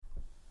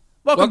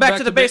Welcome back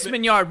to the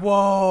Basement Yard.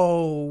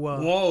 Whoa.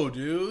 Whoa, You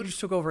dude. just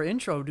took over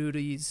intro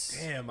duties.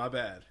 Damn, my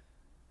bad.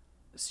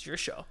 This is your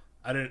show.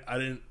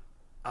 I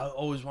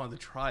always wanted to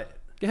try it.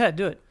 Go ahead,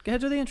 do it. Go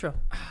ahead, do the intro.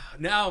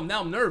 Now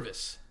I'm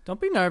nervous. Don't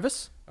be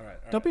nervous. All right.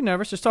 Don't be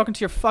nervous. Just talking to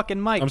your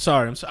fucking mic. I'm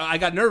sorry. I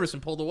got nervous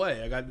and pulled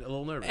away. I got a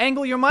little nervous.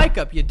 Angle your mic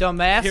up, you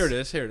dumbass. Here it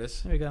is. There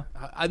There you go.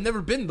 I've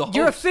never been the host.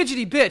 You're a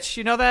fidgety bitch.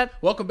 You know that?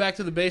 Welcome back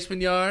to the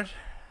Basement Yard.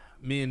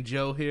 Me and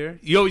Joe here.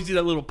 You always do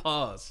that little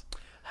pause.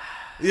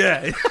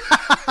 Yeah.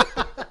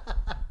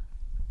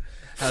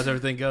 How's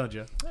everything going,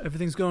 Joe?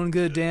 Everything's going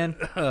good, Dan.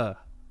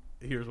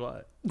 Here's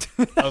why.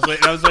 I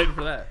was waiting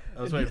for that.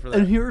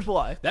 And here's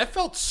why. That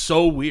felt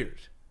so weird.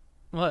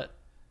 What?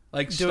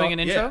 Like Doing an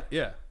intro?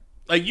 Yeah.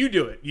 Like you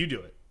do it.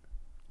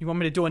 You want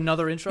me to do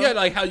another intro? Yeah,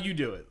 like how you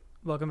do it.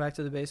 Welcome back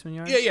to the Basement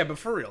Yard. Yeah, but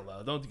for real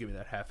though, don't give me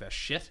that half-ass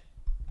shit.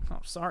 Oh,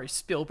 sorry,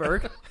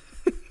 Spielberg.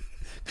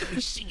 Let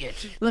me see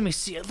it. Let me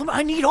see it.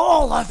 I need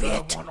all of I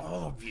it. want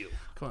all of you.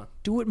 Come on.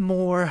 Do it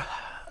more.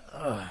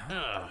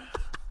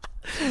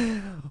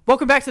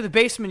 Welcome back to the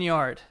Basement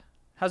Yard.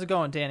 How's it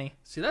going, Danny?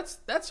 See,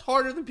 that's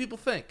harder than people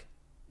think.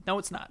 No,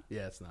 it's not.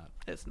 Yeah, it's not.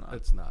 It's not.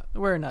 It's not.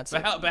 We're not.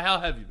 But how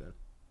have you been?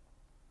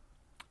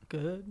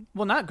 Good.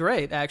 Well, not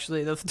great,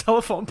 actually. The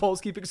telephone poles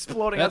keep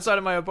exploding outside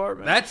of my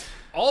apartment. That's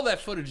all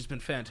that footage has been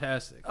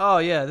fantastic. Oh,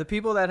 yeah. The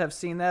people that have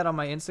seen that on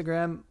my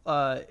Instagram,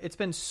 it's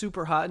been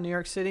super hot in New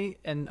York City,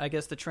 and I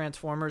guess the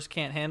Transformers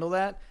can't handle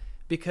that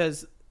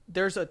because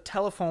there's a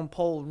telephone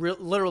pole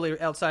literally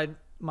outside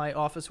my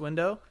office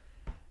window,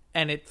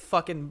 and it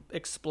fucking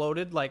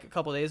exploded like a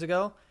couple days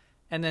ago.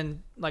 And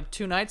then like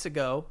 2 nights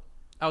ago,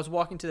 I was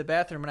walking to the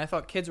bathroom, and I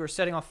thought kids were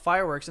setting off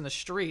fireworks in the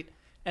street,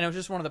 and it was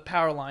just one of the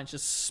power lines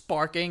just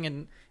sparking,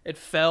 and it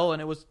fell,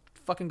 and it was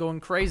fucking going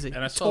crazy.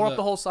 And I saw tore up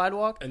the whole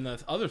sidewalk. And the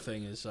other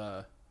thing is,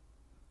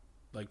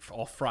 like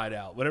all fried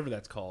out, whatever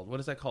that's called. What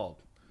is that called?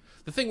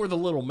 The thing where the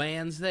little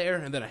man's there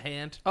and then a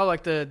hand. Oh,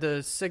 like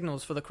the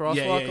signals for the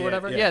crosswalk or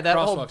whatever. yeah. Yeah, that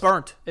whole Crosswalks.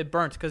 burnt. It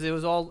burnt because it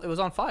was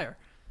on fire.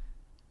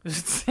 It was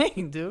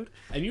insane, dude.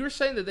 And you were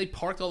saying that they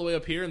parked all the way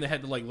up here and they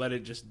had to like let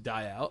it just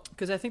die out.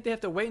 Because I think they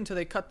have to wait until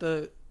they cut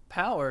the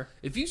power.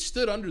 If you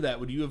stood under that,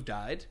 would you have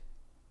died?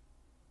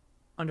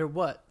 Under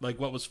what? Like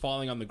what was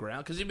falling on the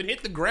ground? Because it would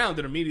hit the ground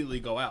and immediately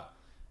go out.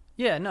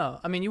 Yeah, no.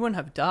 I mean, you wouldn't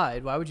have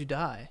died. Why would you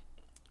die?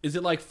 Is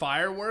it like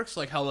fireworks?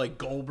 Like how like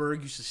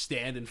Goldberg used to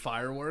stand in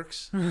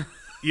fireworks?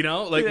 You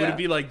know? Like would Yeah. it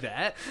be like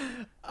that?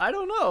 I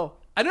don't know.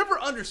 I never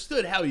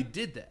understood how he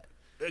did that.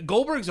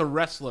 Goldberg's a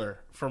wrestler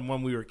from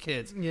when we were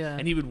kids. Yeah.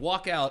 And he would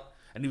walk out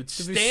and he would be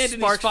stand in his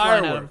sparks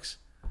flying at him. fireworks.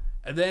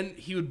 And then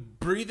he would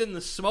breathe in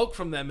the smoke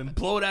from them and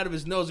blow it out of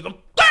his nose and go,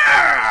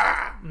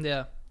 "Ah!"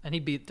 Yeah, and he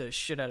beat the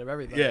shit out of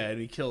everybody. Yeah, and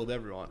he killed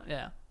everyone.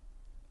 Yeah.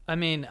 I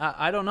mean,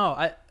 I don't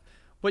know.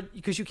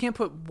 Because you can't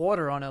put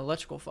water on an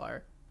electrical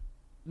fire.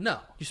 No.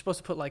 You're supposed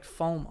to put like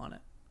foam on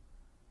it.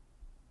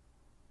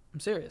 I'm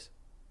serious.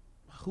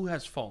 Who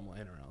has foam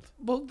laying around?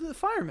 Well, the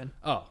firemen.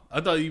 Oh,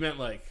 I thought you meant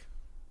like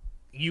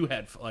you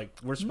had, like,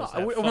 we're supposed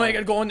to have foam. Am I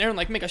gonna go in there and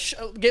like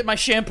get my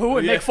shampoo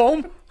and Yeah. make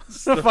foam?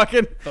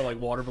 Fucking Throw,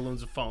 like, water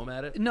balloons of foam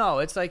at it? no!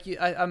 It's like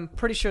I'm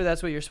pretty sure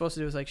that's what you're supposed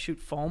to do is like shoot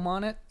foam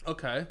on it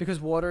Okay. because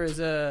water is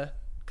a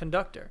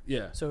conductor.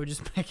 Yeah. So it would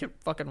just make it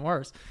fucking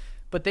worse.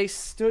 But they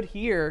stood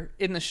here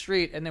in the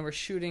street and they were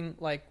shooting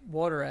like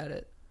water at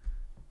it.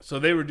 So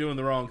they were doing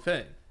the wrong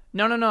thing.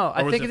 No.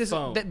 I was think it it is.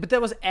 foam? But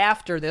that was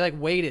after they like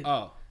waited.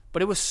 Oh.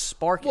 But it was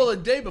sparking. Well, the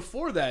day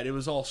before that, it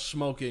was all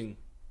smoking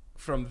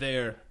from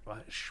there.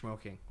 What?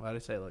 Smoking. Why did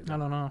I say it like that? I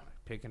don't know.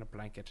 Picking a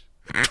blanket.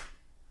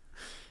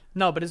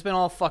 No, but it's been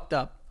all fucked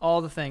up.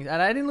 All the things.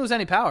 And I didn't lose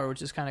any power,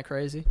 which is kind of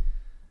crazy.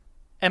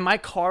 And my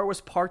car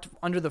was parked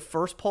under the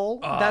first pole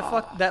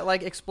that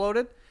like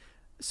exploded.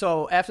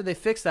 So after they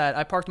fixed that,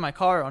 I parked my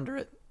car under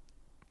it.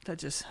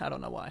 I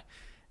don't know why.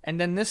 And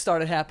then this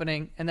started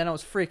happening, and then I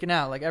was freaking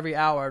out. Like every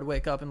hour I'd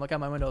wake up and look out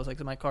my window. I was like,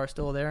 is my car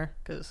still there?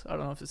 Because I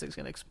don't know if this thing's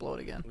going to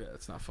explode again. Yeah,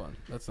 it's not fun.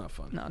 That's not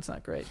fun. No, it's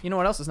not great. You know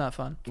what else is not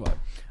fun?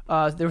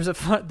 What? There was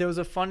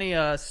a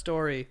funny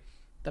story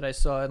that I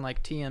saw in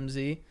like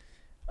TMZ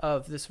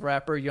of this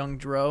rapper Young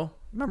Dro.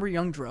 Remember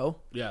Young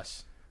Dro?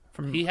 Yes.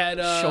 From He had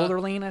Shoulder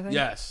Lean, I think.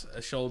 Yes,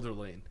 a shoulder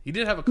lean. He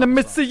did have a Let couple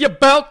me songs. see your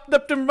belt,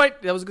 left and right.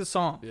 That was a good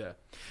song. Yeah.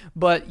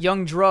 But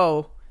Young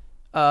Dro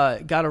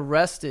got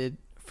arrested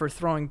for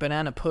throwing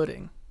banana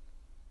pudding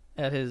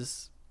at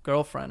his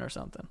girlfriend or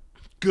something.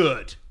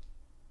 Good.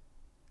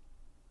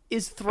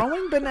 Is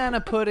throwing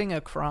banana pudding a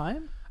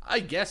crime? I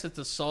guess it's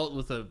assault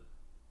with a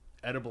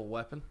edible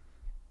weapon.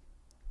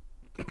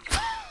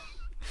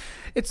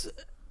 Is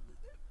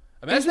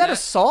Imagine that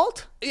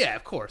assault? Yeah,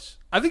 of course.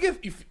 I think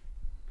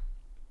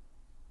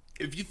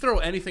if you throw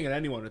anything at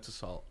anyone, it's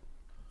assault.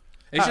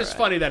 It's just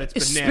funny that it's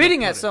banana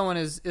Spitting at pudding. someone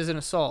is an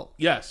assault.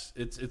 Yes,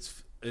 it's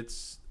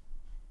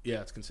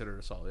considered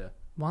assault. Yeah,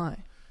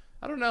 Why?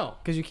 I don't know.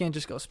 Because you can't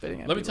just go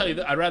spitting at Let me people. tell you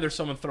that I'd rather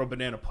someone throw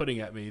banana pudding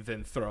at me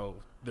than throw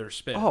their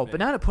spit. Oh, at me.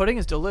 banana pudding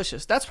is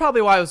delicious. That's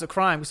probably why it was a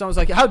crime. Because someone was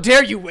like, how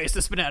dare you waste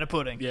this banana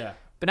pudding? Yeah,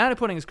 Banana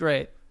pudding is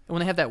great. And when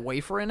they have that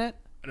wafer in it.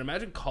 and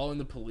imagine calling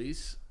the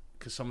police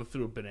because someone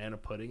threw a banana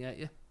pudding at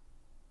you.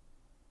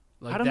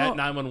 I Like don't that know.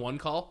 911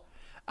 call.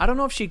 I don't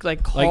know if she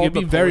like called Like it'd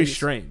be the very police.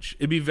 strange.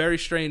 It'd be very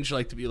strange,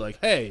 like to be like,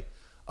 "Hey,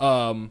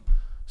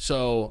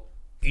 so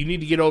you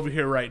need to get over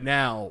here right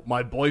now.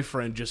 My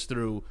boyfriend just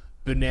threw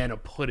banana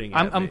pudding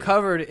at I'm me,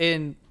 covered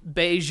in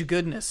beige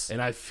goodness.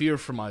 and I fear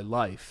for my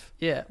life."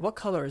 Yeah. What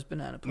color is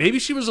banana pudding? Maybe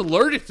she was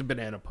allergic to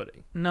banana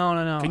pudding. No.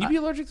 Can you be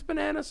allergic to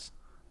bananas?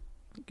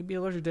 You could be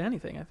allergic to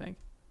anything, I think.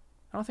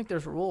 I don't think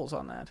there's rules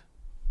on that.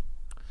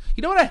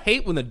 You know what I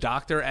hate when the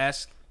doctor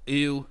asks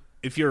you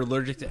if you're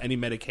allergic to any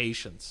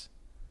medications.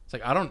 It's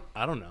like I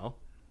don't know.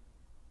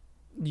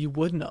 You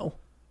would know.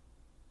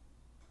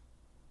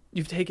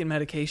 You've taken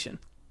medication.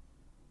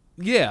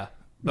 Yeah,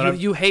 but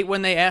You hate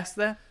when they ask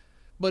that?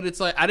 but it's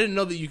like I didn't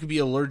know that you could be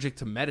allergic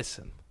to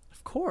medicine.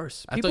 Of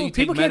course. I thought People, you take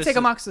people can't take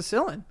medicine-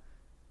 amoxicillin.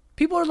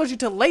 People are allergic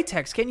to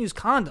latex, can't use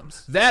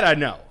condoms. That I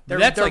know. They're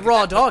That's like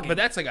raw dogging. But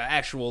that's like an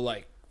actual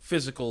like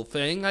physical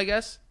thing, I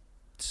guess.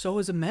 So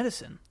is a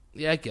medicine.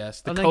 Yeah, I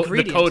guess the, An the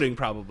ingredient. coding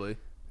probably.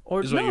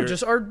 Or Is what no, you're-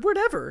 just or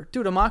whatever.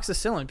 Dude,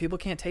 amoxicillin, people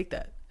can't take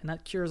that. And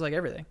that cures like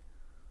everything.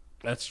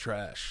 That's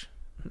trash.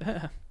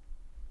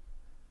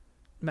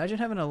 Imagine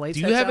having a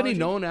latex Do you have any allergy.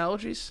 known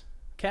allergies?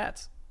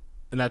 Cats.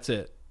 And that's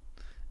it.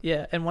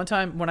 Yeah, and one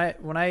time when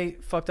I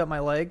fucked up my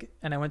leg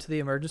and I went to the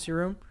emergency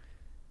room,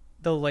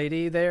 the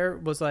lady there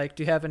was like,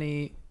 "Do you have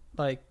any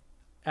like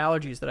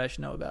allergies that I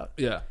should know about?"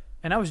 Yeah.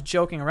 And I was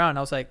joking around.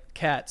 I was like,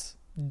 "Cats."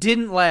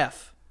 Didn't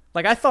laugh.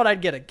 Like I thought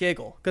I'd get a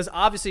giggle because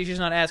obviously she's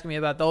not asking me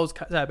about those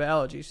type of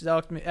allergies. She's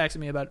asking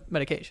me about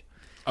medication.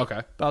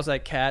 Okay. But I was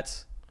like,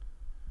 "Cats."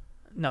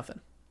 Nothing.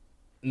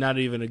 Not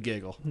even a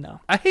giggle. No.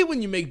 I hate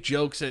when you make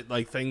jokes at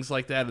like things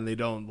like that and they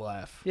don't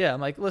laugh. Yeah,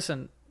 I'm like,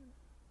 listen,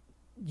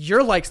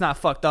 your leg's not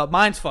fucked up.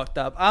 Mine's fucked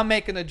up. I'm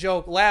making a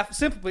joke. Laugh,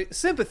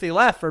 sympathy,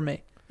 laugh for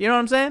me. You know what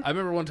I'm saying? I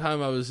remember one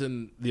time I was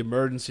in the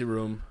emergency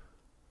room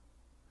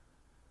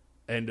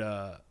and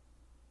I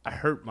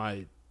hurt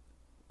my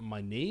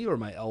knee or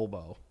my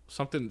elbow.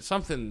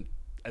 Something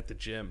at the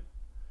gym.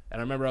 And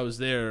I remember I was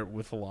there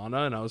with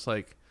Alana and I was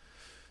like,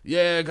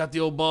 "Yeah, I got the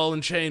old ball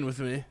and chain with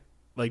me."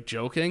 Like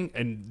joking,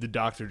 and the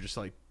doctor just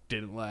like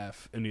didn't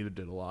laugh, and neither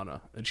did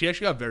Alana. And she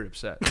actually got very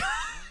upset.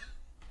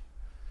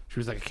 She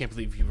was like, "I can't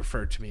believe you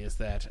referred to me as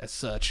that, as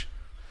such."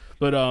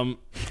 But I'm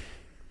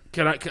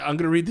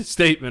gonna read the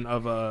statement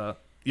of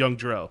Young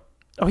Dro.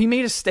 Oh, he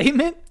made a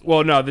statement?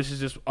 Well, no, this is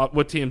just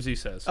what TMZ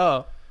says.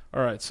 Oh.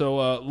 All right, so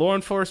law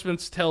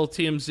enforcement tell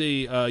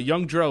TMZ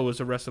Young Dro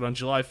was arrested on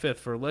July 5th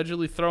for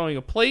allegedly throwing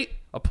a plate.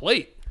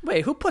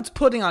 Wait, who puts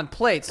pudding on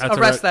plates? That's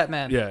Arrest that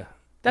man. Yeah,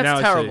 That's now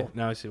terrible.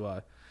 Now I see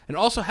why. And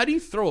also, how do you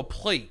throw a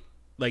plate?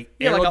 Like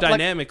Yeah, like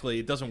aerodynamically,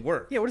 it doesn't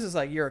work. Yeah, what is this,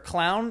 like you're a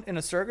clown in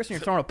a circus and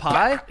you're throwing a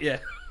pie? Yeah.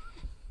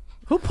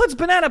 Who puts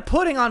banana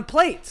pudding on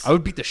plates? I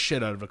would beat the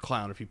shit out of a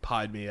clown if he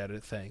pied me at a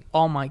thing.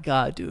 Oh my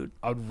god, dude.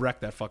 I would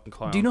wreck that fucking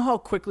clown. Do you know how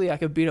quickly I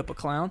could beat up a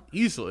clown?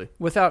 Easily.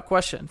 Without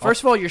question.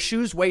 First of all, your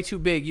shoe's way too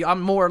big. I'm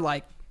more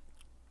like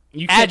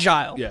You can't-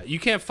 agile. Yeah, you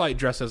can't fight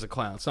dressed as a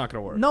clown. It's not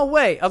going to work. No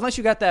way. Unless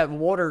you got that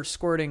water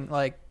squirting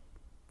like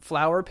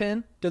flower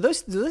pin. Do they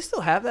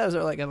still have that? Or is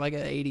it like an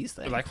 80s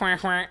thing? Like, quack,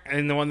 quack,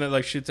 and the one that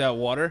like shoots out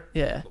water.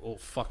 Yeah. Oh,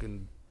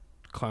 fucking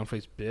clown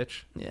face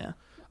bitch. Yeah.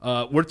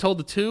 We're told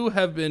the two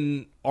have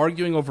been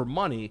arguing over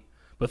money,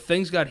 but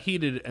things got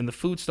heated and the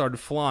food started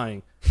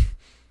flying.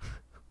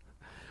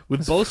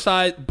 With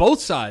both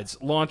sides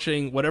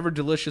launching whatever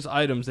delicious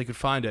items they could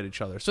find at each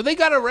other. So they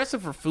got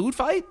arrested for food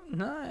fight?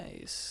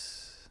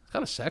 Nice. It's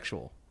kind of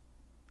sexual.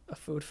 A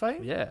food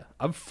fight? Yeah.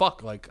 I'd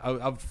fuck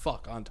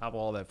on top of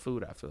all that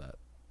food after that.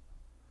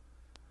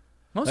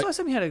 When was the last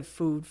time you had a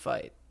food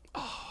fight?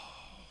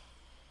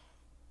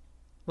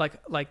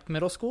 Like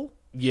middle school?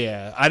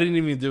 Yeah, I didn't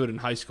even do it in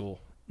high school.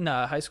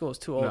 Nah, high school is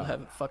too old No. to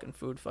have a fucking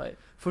food fight.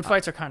 Food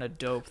fights are kind of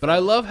dope. But I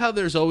love how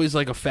there's always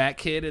like a fat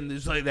kid and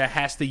there's like that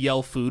has to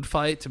yell food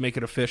fight to make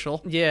it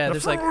official. Yeah,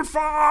 there's like food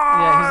fight.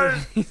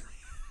 yeah, he's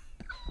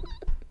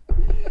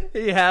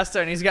he has to,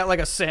 and he's got like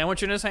a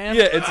sandwich in his hand.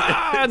 Yeah, it's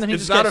and then he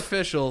it's just not gets,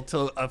 official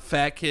till a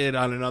fat kid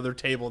on another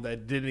table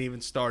that didn't even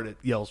start it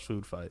yells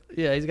food fight.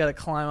 yeah, he's got to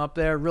climb up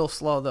there real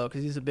slow though,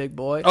 because he's a big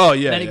boy. Oh,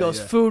 yeah, And then he yeah, goes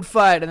yeah. food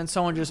fight, and then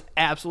someone just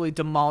absolutely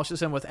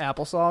demolishes him with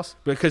applesauce.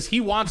 Because he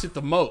wants it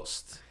the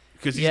most.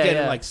 Because he's Yeah,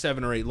 getting yeah. like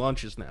 7 or 8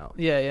 lunches now.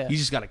 Yeah, yeah, You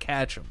just got to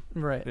catch him.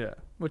 right. Yeah.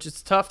 Which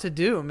is tough to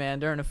do, man.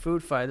 During a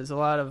food fight, there's a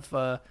lot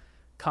of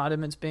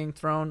condiments being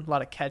thrown, a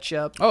lot of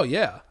ketchup, Oh,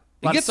 yeah.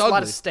 It gets a lot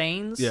ugly. of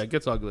stains. Yeah, it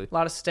gets ugly. A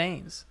lot of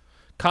stains.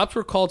 Cops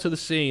were called to the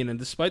scene, and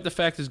despite the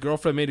fact his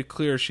girlfriend made it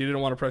clear she didn't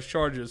want to press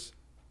charges,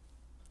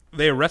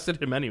 they arrested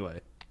him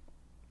anyway.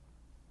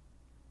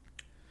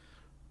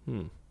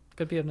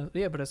 Could be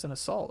but it's an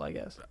assault, I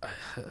guess.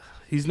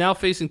 He's now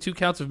facing 2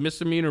 counts of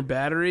misdemeanor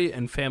battery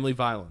and family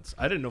violence.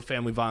 I didn't know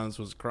family violence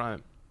was a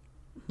crime.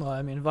 Well,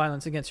 I mean,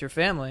 violence against your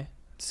family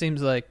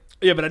seems like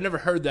Yeah, but I never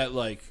heard that,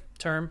 like,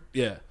 term.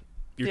 yeah,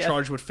 you're Yeah.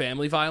 charged with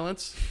family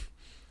violence.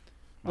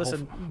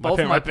 Listen,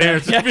 My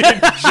parents would be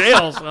in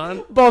jail,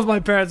 son. both my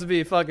parents would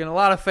be fucking a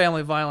lot of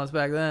family violence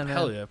back then. Man.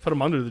 Hell yeah, put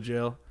him under the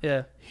jail.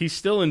 Yeah. He's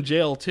still in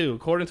jail too,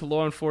 according to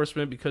law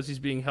enforcement, because he's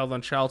being held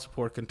on child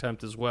support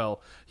contempt as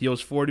well. He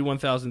owes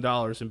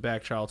 $41,000 in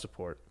back child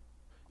support.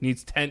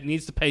 Needs to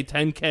pay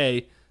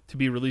 $10K to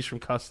be released from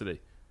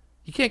custody.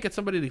 You can't get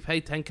somebody to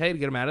pay $10K to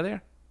get him out of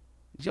there.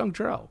 He's young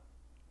Dro.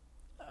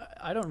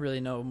 I don't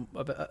really know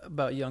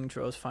about Young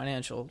Dro's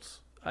financials.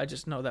 I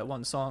just know that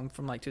one song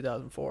from like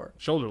 2004.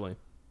 Shoulder lean.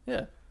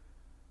 Yeah.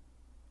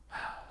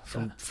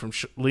 From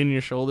leaning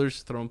your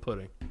shoulders, throwing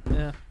pudding.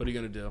 Yeah. What are you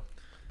gonna do?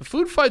 The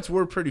food fights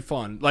were pretty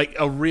fun, like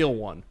a real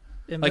one.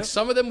 Like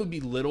some of them would be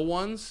little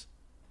ones,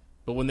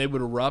 but when they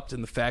would erupt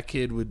and the fat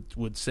kid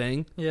would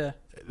sing, yeah,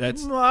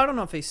 that's. Well, I don't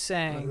know if he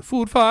sang.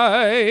 Food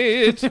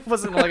fight. It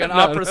wasn't like an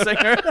opera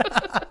singer.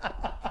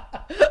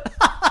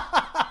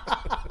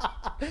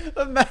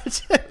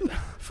 Imagine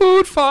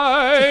food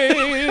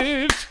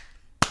fight.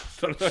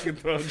 Start fucking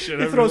throwing shit.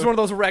 He throws one of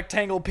those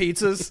rectangle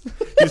pizzas.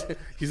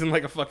 He's in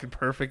like a fucking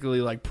perfectly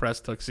like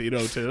pressed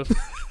tuxedo too.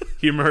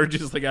 He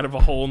emerges like out of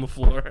a hole in the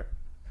floor.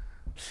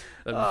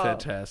 That'd be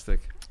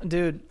fantastic,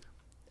 dude.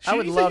 I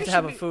would love to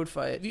have a food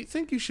fight. Do you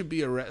think you should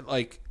be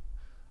like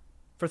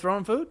for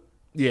throwing food?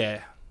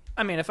 Yeah.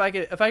 I mean, if I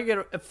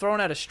get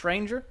thrown at a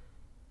stranger,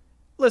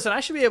 listen,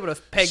 I should be able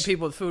to peg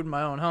people with food in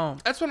my own home.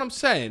 That's what I'm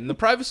saying. In the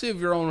privacy of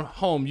your own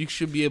home, you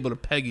should be able to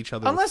peg each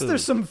other. Unless with food.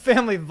 there's some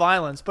family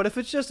violence, but if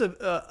it's just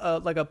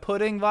like a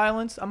pudding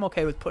violence, I'm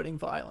okay with pudding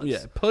violence.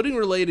 Yeah, pudding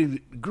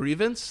related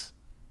grievance,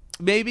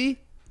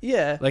 maybe.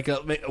 Yeah, like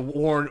a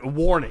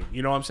warning.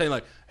 You know what I'm saying?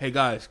 Like, hey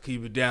guys,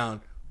 keep it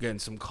down. Getting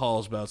some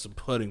calls about some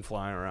pudding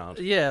flying around.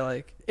 Yeah,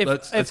 like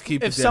if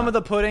keep it down. some of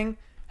the pudding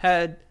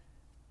had,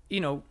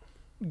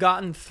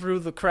 gotten through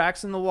the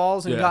cracks in the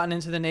walls and gotten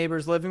into the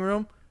neighbor's living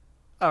room,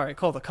 all right,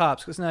 call the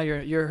cops because now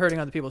you're hurting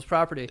other people's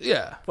property.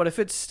 Yeah. But if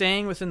it's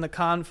staying within the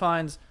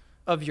confines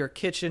of your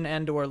kitchen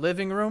and/or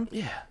living room,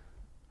 yeah,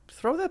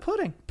 throw that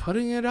pudding.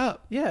 Putting it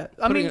up. Yeah,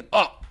 Putting it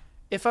up.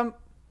 If I'm,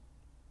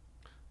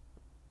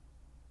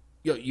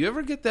 you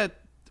ever get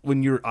that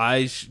when your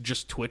eyes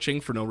just twitching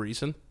for no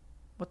reason?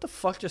 What the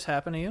fuck just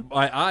happened to you?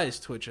 My eyes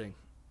twitching.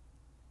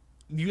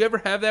 You ever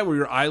have that where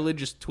your eyelid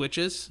just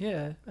twitches?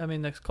 Yeah, I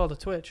mean that's called a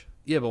twitch.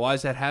 Yeah, but why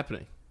is that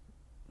happening?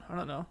 I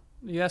don't know.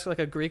 You ask like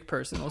a Greek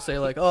person, they'll say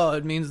like, "Oh,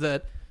 it means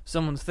that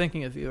someone's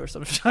thinking of you" or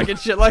some fucking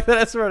shit like that.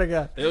 I swear to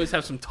God. They always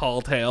have some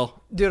tall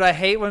tale. Dude, I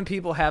hate when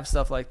people have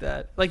stuff like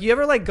that. Like, you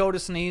ever like go to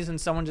sneeze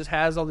and someone just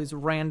has all these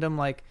random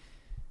like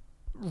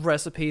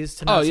recipes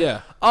to not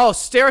say,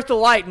 stare at the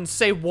light and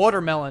say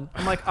watermelon.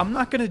 I'm like, I'm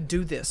not gonna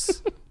do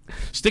this.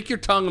 Stick your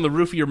tongue on the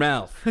roof of your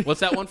mouth. What's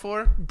that one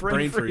for?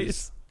 Brain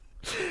freeze.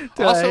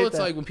 Dude, also, it's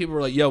like when people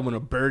were like, yo, when a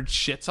bird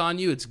shits on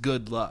you, it's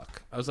good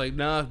luck. I was like,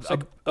 nah,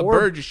 a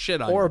bird just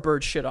shit on you. Or a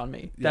bird shit on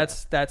me. Yeah.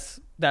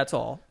 That's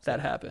all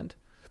that happened.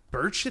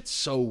 Bird shit's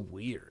so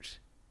weird.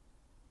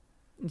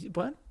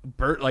 What?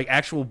 Like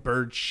actual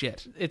bird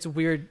shit. It's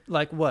weird.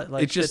 Like what?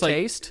 Like it's just the like,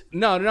 taste?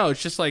 No.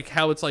 It's just like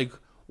how it's like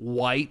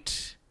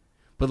white,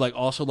 but like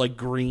also like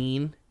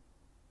green.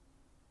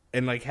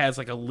 And like has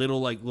like a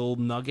little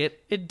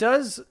nugget. It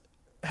does.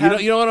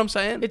 Have, you know what I'm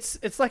saying?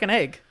 It's like an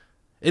egg.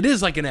 It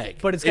is like an egg,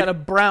 but it's got a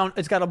brown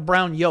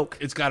yolk.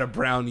 It's got a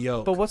brown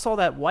yolk. But what's all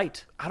that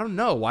white? I don't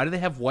know. Why do they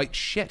have white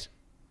shit?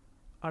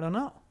 I don't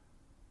know.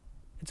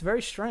 It's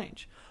very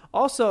strange.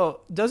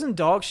 Also, doesn't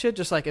dog shit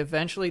just like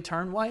eventually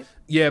turn white?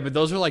 Yeah, but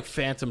those are like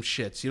phantom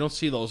shits. You don't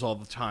see those all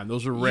the time.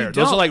 Those are rare.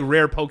 Those are like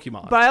rare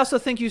Pokemon. But I also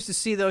think you used to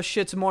see those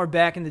shits more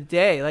back in the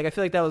day. Like I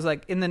feel like that was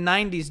like in the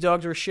 90s,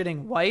 dogs were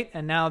shitting white,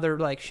 and now they're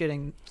like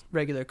shitting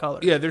regular color.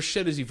 Yeah, their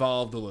shit has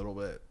evolved a little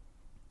bit.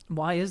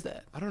 Why is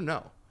that? I don't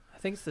know. I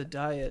think it's the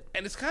diet.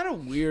 And it's kind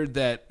of weird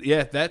that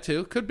that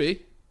too could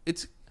be.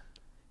 It's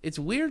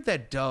weird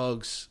that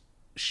dogs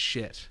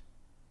shit.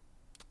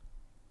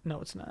 No,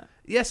 it's not.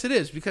 Yes, it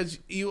is because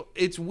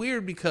it's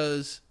weird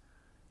because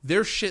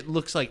their shit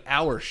looks like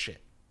our shit.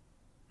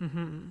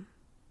 Mm-hmm.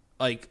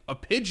 Like a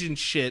pigeon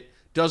shit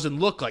doesn't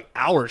look like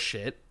our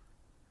shit.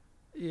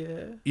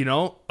 Yeah. You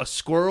know, a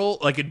squirrel,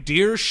 like a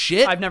deer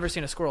shit. I've never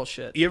seen a squirrel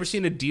shit. You ever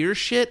seen a deer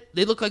shit?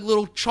 They look like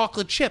little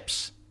chocolate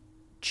chips.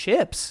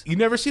 Chips? You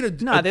never seen a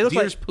they look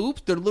deer's like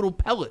poop? They're little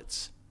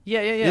pellets.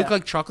 Yeah. They look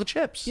like chocolate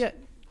chips. Yeah.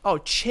 Oh,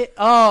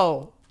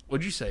 Oh.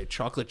 What'd you say?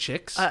 Chocolate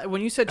chicks?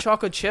 When you said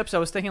chocolate chips, I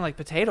was thinking like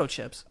potato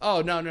chips.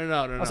 Oh, no.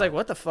 I was like,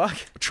 what the fuck?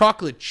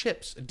 Chocolate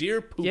chips. A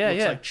deer poop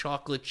looks like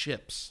chocolate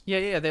chips.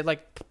 Yeah. They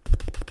like...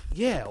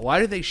 Yeah,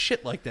 why do they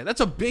shit like that? That's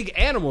a big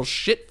animal.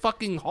 Shit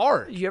fucking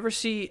hard. You ever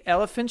see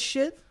elephants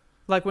shit?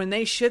 Like when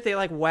they shit, they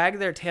like wag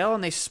their tail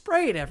and they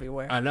spray it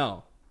everywhere. I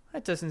know.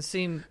 That doesn't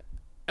seem...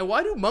 And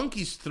why do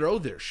monkeys throw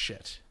their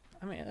shit?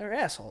 I mean, they're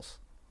assholes.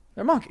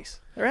 They're monkeys.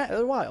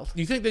 They're wild.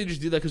 Do you think they just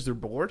do that because they're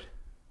bored?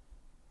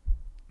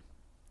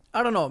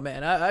 I don't know,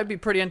 man. I'd be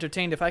pretty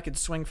entertained if I could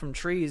swing from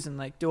trees and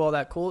like do all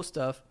that cool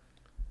stuff.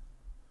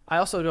 I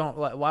also don't.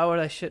 Why would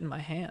I shit in my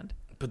hand?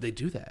 But they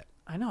do that.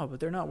 I know, but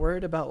they're not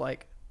worried about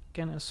like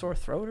getting a sore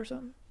throat or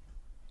something.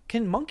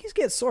 Can monkeys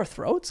get sore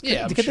throats?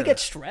 Yeah, Can they get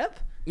strep?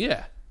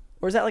 Yeah.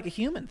 Or is that like a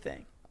human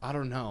thing? I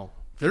don't know.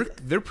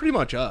 They're pretty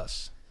much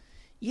us.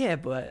 Yeah,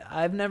 but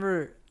I've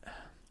never...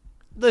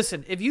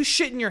 Listen, if you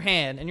shit in your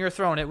hand and you're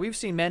throwing it, we've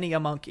seen many a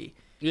monkey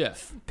Yeah.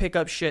 pick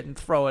up shit and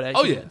throw it at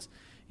Oh, yeah. humans.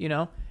 You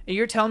know? And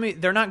you're telling me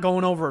they're not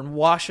going over and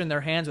washing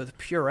their hands with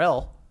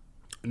Purell.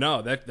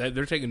 No, that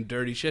they're taking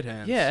dirty shit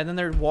hands. Yeah, and then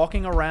they're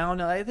walking around.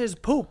 There's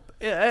poop.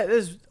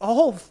 There's a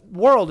whole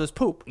world is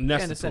poop.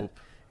 Nest in a of sense. poop.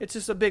 It's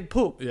just a big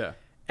poop. Yeah.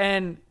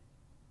 And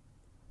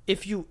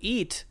if you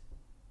eat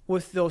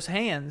with those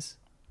hands,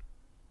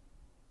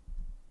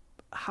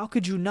 how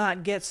could you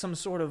not get some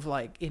sort of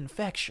like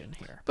infection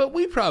here? But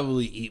we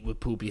probably eat with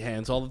poopy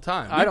hands all the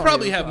time. I We don't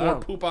probably even- have I more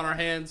don't- poop on our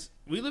hands.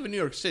 We live in New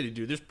York City,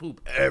 dude. There's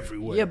poop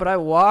everywhere. Yeah, but I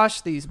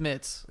wash these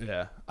mitts.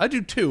 Yeah, I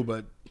do too,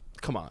 but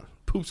come on.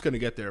 Poop's going to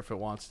get there if it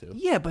wants to.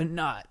 Yeah, but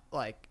not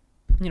like,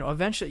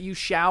 eventually you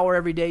shower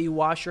every day, you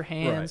wash your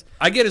hands.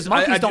 Right. I get his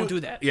Monkeys I don't do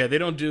that. Yeah, they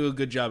don't do a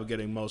good job of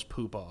getting most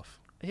poop off.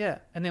 Yeah,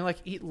 and they like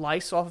eat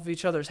lice off of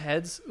each other's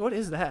heads. What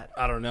is that?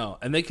 I don't know.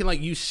 And they can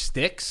like use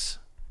sticks.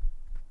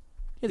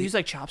 Yeah, they use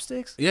like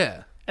chopsticks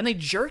Yeah. and they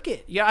jerk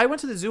it. Yeah, I went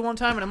to the zoo one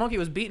time and a monkey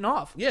was beaten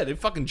off. Yeah, they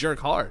fucking jerk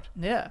hard.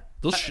 Yeah,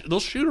 They'll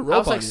shoot a I rope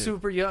was on like you.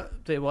 super young.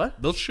 They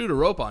what? They'll shoot a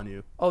rope on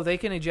you. Oh, they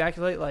can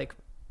ejaculate like.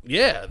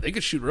 Yeah, they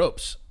could shoot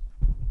ropes.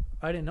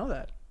 I didn't know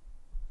that.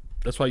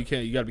 That's why you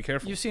got to be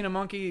careful. You've seen a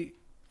monkey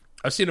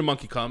I've seen a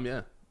monkey come,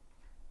 yeah.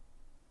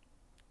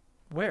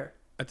 where?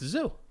 At the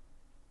zoo.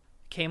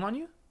 Came on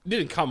you? It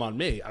didn't come on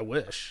me. I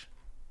wish.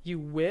 You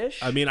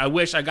wish? I mean, I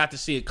wish I got to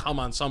see it come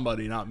on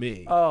somebody, not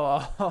me.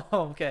 Oh,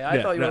 okay. I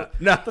Yeah, thought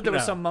no, there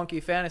was no. some monkey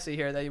fantasy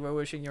here that you were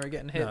wishing you were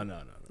getting hit.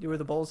 No. You were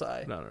the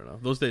bullseye. No.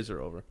 Those days are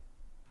over.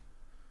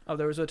 Oh,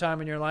 there was a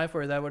time in your life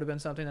where that would have been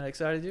something that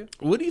excited you?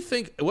 What do you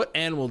think? What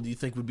animal do you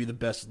think would be the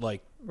best?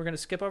 Like, We're going to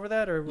skip over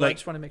that, or I Like,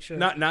 just want to make sure?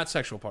 not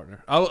sexual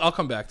partner. I'll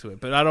come back to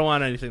it, but I don't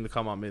want anything to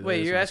come on me. that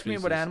Wait, is you're from asking me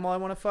what species. animal I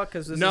want to fuck?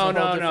 Because this No, is a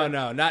whole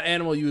different... not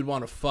animal you would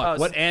want to fuck. Oh,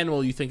 What so-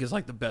 animal you think is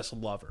like the best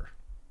lover?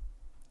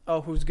 Oh,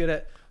 who's good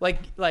at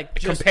like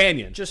just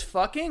Companion. just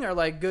fucking, or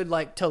like good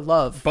like to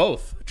love?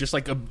 Both, just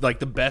like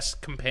the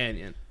best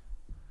companion.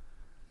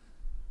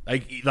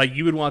 Like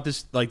you would want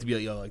this like to be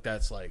like, yo, like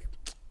that's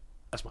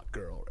my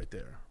girl right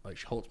there. Like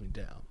she holds me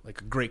down,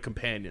 like a great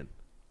companion.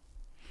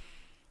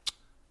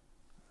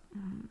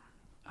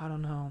 I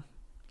don't know.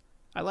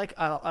 I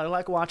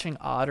like watching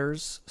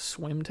otters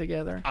swim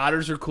together.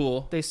 Otters are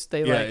cool, They Yeah,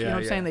 you know what yeah,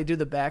 I'm saying? They do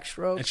the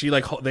backstroke. and she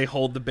like they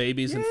hold the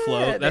babies and Yeah,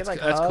 float. they, That's like,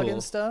 that's hug cool.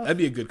 and stuff. That'd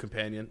be a good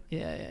companion.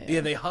 Yeah. Yeah,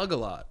 they hug a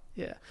lot.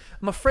 Yeah.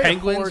 I'm afraid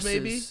Penguins, of horses.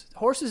 maybe?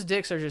 Horses'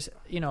 dicks are just,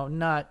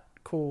 not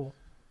cool.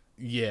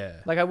 Yeah.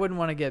 Like, I wouldn't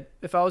want to get...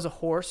 If I was a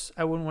horse,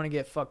 I wouldn't want to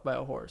get fucked by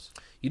a horse.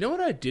 You know what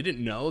I didn't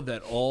know?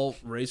 That all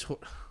race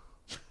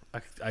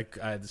I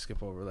had to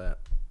skip over that.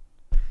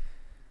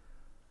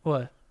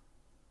 What?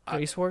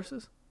 Race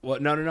horses?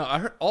 What? No. I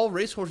heard all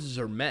racehorses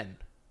are men.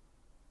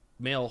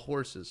 Male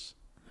horses.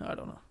 I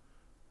don't know.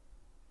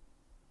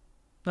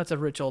 That's a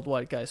rich old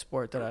white guy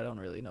sport that I don't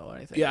really know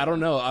anything Yeah,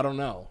 about. I don't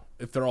know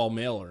if they're all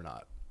male or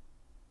not.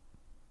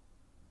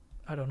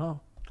 I don't know.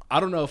 I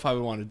don't know if I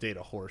would want to date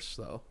a horse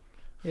though.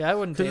 Yeah, I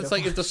wouldn't date Because it's a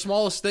like if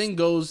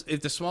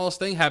the smallest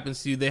thing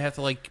happens to you, they have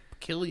to like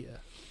kill you.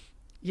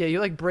 Yeah, you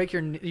like break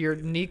your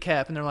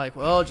kneecap and they're like,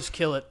 well, just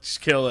kill it.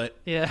 Just kill it.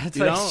 Yeah, it's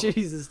You like, know?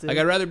 Jesus, dude. Like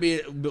I'd rather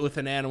be with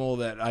an animal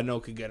that I know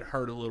could get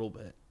hurt a little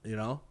bit,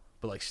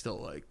 but like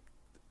still like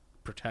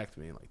protect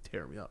me and like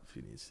tear me up if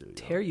he needs to.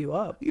 Tear you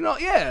up.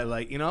 Yeah,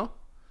 like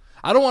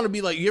I don't want to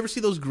be like. You ever see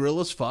those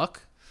gorillas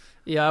fuck?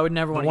 Yeah, I would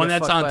never The want to one get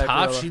that's fucked on by a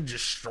top, gorilla. she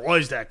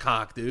destroys that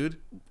cock, dude.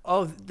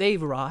 Oh, they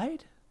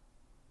ride?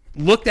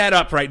 Look that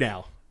up right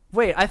now.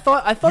 Wait, I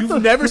thought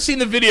You've never seen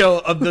the video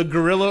of the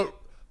gorilla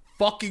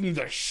fucking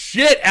the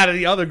shit out of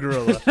the other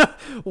gorilla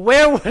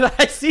Where would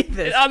I see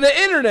this? on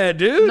the internet,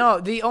 dude.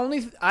 No,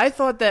 I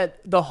thought that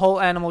the whole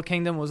animal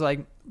kingdom was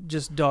like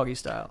just doggy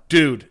style.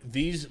 Dude,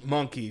 these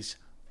monkeys,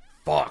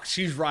 fuck,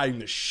 she's riding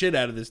the shit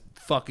out of this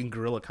fucking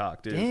gorilla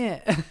cock, dude.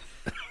 Yeah.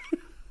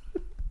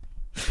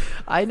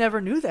 I never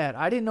knew that.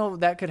 I didn't know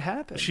that could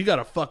happen. She got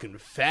a fucking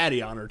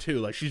fatty on her too.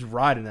 Like she's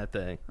riding that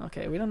thing.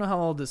 Okay, we don't know how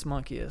old this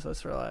monkey is.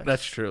 Let's relax.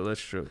 That's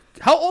true.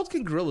 How old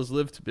can gorillas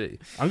live to be?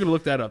 I'm gonna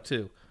look that up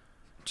too.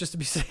 Just to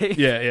be safe.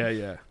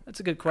 Yeah.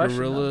 That's a good question.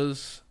 though.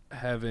 Gorillas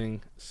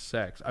having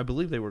sex. I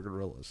believe they were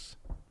gorillas.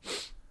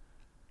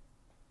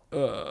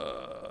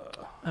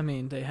 I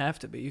mean, they have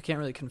to be. You can't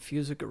really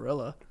confuse a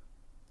gorilla.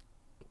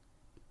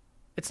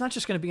 It's not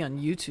just going to be on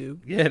YouTube.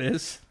 Yeah, it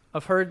is.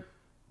 I've heard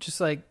just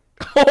like,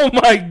 Oh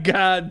my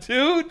god,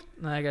 dude.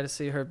 I got to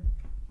see her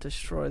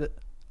destroy the...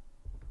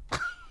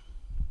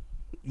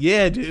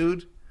 Yeah,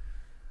 dude.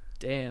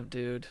 Damn,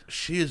 dude.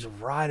 She is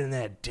riding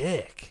that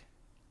dick.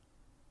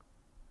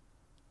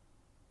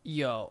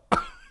 Yo.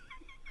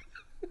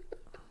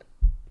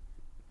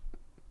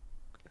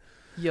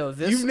 Yo,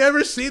 this... You've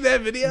never seen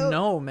that video?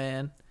 No,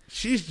 man.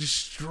 She's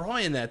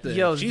destroying that thing.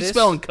 Yo, She's this-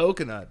 spelling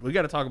coconut. We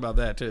got to talk about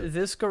that too.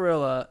 This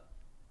gorilla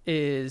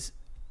is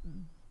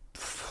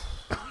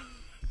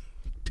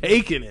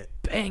Taking it.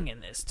 banging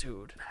this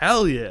dude.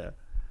 Hell yeah.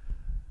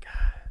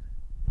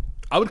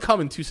 I would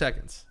come in 2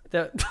 seconds.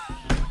 That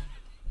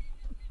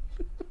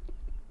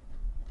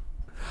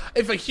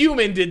If a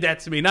human did that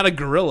to me, not a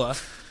gorilla,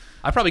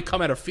 I'd probably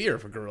come out of fear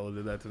if a gorilla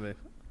did that to me.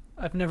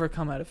 I've never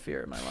come out of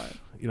fear in my life.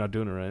 You're not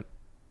doing it right.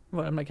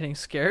 What, am I getting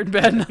scared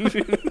bad enough?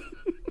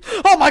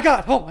 Oh my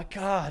god! Oh my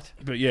god!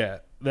 But yeah,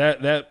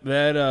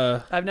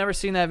 that I've never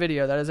seen that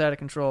video. That is out of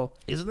control.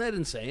 isn't that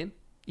insane?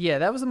 Yeah,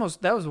 that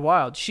was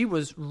wild. She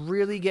was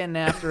really getting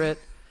after it.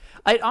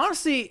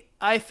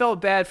 I felt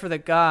bad for the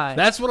guy.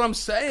 That's what I'm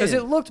saying. Because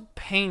it looked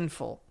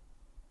painful.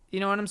 You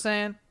know what I'm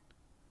saying?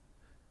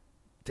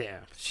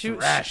 Damn. She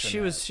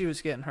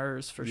was getting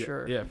hers for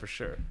sure. Yeah, for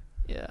sure.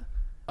 Yeah.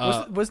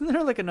 Wasn't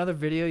there like another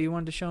video you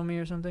wanted to show me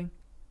or something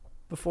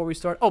before we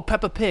start? Oh,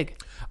 Peppa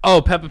Pig.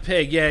 Oh, Peppa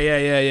Pig.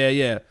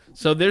 Yeah.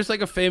 So there's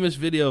like a famous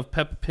video of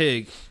Peppa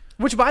Pig.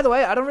 Which, by the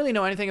way, I don't really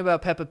know anything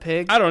about Peppa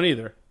Pig. I don't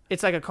either.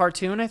 It's like a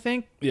cartoon, I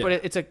think. Yeah.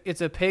 But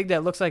it's a pig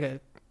that looks like a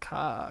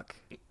cock.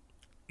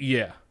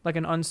 Yeah. Like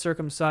an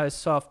uncircumcised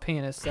soft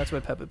penis. That's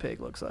what Peppa Pig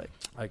looks like.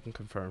 I can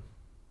confirm.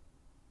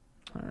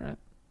 All right.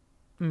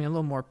 I mean, a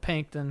little more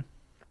pink than...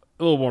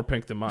 A little more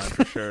pink than mine,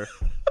 for sure.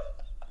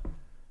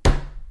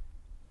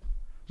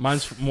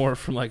 Mine's more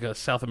from like a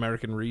South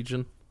American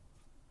region.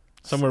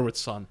 Somewhere with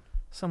sun.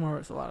 Somewhere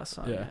with a lot of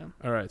sun, Yeah. yeah.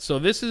 All right. So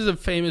this is a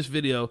famous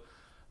video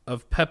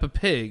of Peppa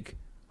Pig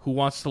who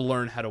wants to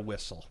learn how to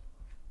whistle.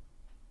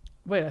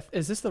 Wait,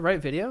 is this the right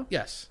video?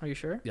 Yes. Are you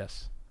sure?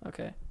 Yes.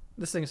 Okay.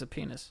 This thing's a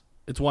penis.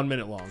 It's 1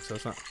 minute long, so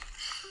it's not...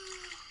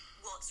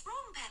 What's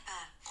wrong,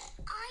 Peppa?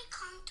 I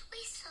can't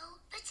whistle,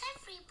 but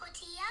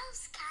everybody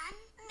else can.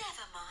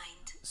 Never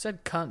mind.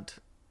 Said cunt.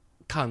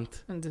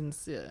 Cunt. And didn't,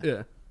 yeah.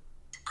 Yeah.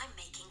 I'm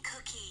making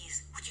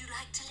cookies. Would you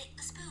like to lick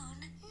the spoon?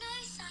 No,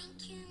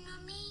 thank you,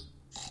 Mummy.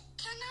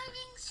 Can I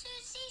ring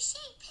Susie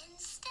Sheep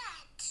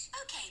instead?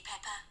 Okay,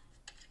 Peppa.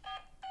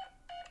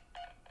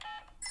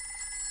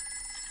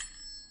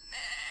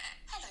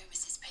 Hello,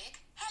 Mrs. Pig.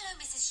 Hello,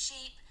 Mrs.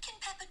 Sheep. Can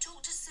Peppa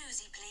talk to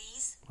Susie,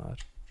 please?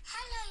 What?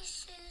 Hello,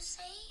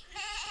 Susie.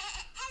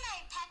 Hello,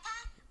 Peppa.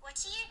 What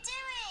are you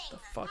doing?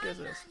 The fuck is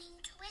this? I'm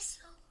learning to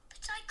whistle,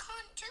 but I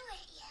can't do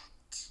it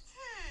yet.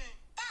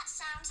 That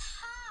sounds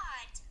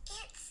hard.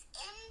 It's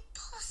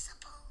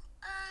impossible.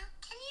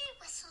 Can you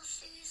whistle,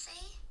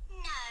 Susie?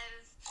 No.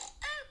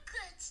 Oh,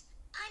 good.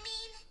 I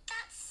mean,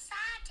 that's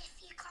sad if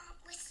you can't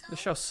whistle. The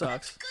show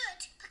sucks. That's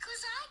good,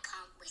 because I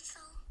can't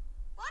whistle.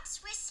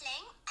 What's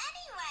whistling,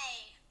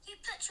 anyway? You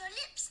put your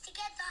lips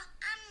together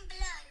and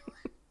blow.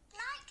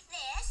 Like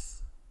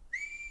this.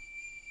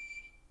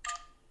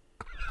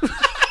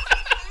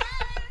 Hello,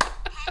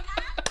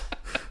 Peppa.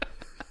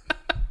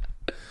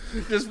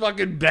 Just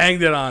fucking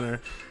banged it on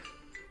her.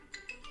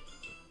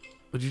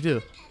 What'd you do?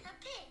 Peppa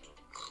Pig.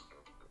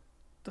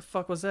 The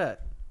fuck was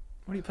that?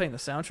 What are you playing, the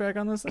soundtrack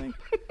on this thing?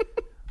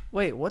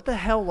 Wait, what the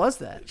hell was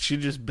that? She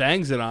just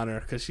bangs it on her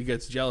because she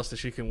gets jealous that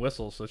she can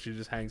whistle, so she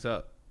just hangs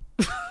up.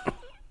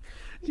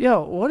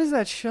 Yo, what is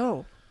that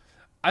show?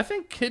 I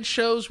think kid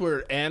shows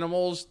where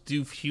animals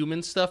do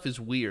human stuff is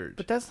weird.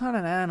 But that's not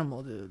an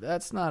animal, dude.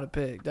 That's not a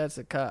pig. That's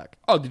a cock.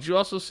 Oh, did you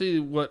also see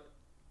what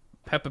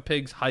Peppa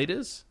Pig's height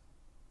is?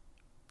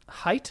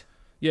 Height?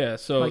 Yeah,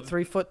 so... Like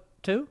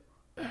 3'2"?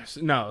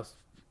 No.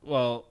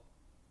 Well,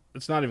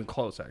 it's not even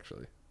close,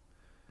 actually.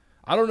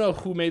 I don't know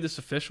who made this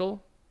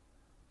official,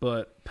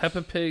 but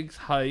Peppa Pig's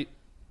height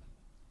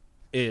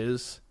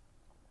is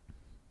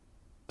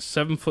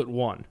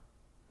 7'1".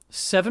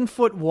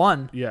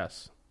 7'1".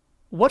 Yes.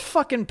 What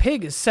fucking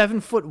pig is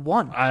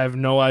 7'1"? I have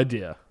no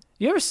idea.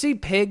 You ever see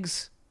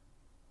pigs?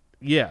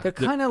 Yeah. They're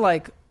kind of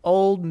like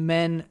old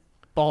men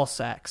ball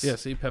sacks. Yeah,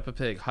 see, Peppa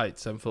Pig, height,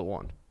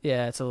 7'1".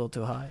 Yeah, it's a little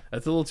too high.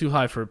 That's a little too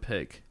high for a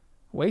pig.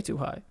 Way too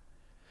high.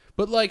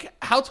 But, like,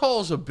 how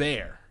tall is a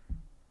bear?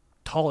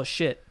 Tall as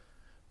shit.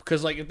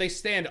 Because, like, if they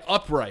stand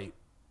upright...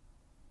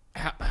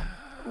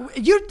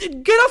 You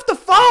get off the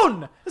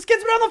phone. This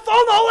kid's been on the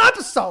phone the whole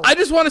episode. I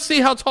just want to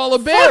see how tall a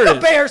bear Fuck is.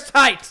 a bear's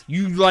height.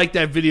 You like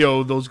that video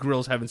of those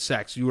gorillas having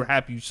sex. You were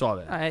happy you saw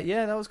that.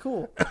 Yeah, that was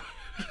cool.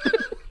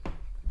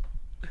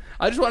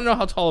 I just want to know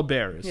how tall a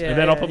bear is. Yeah, and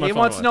then I'll put my he phone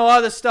wants to away. know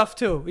other stuff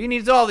too. He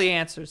needs all the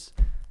answers.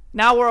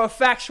 Now we're a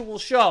factual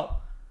show.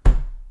 Go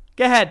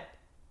ahead.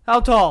 How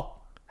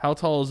tall? How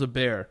tall is a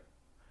bear?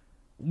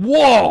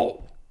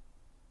 Whoa!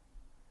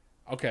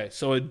 Okay,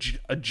 so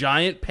a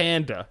giant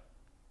panda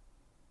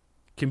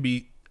can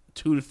be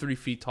 2 to 3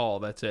 feet tall.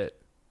 That's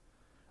it.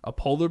 A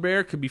polar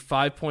bear could be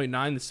 5.9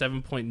 to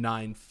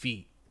 7.9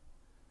 feet.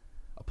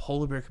 A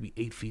polar bear could be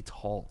 8 feet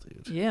tall,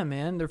 dude. Yeah,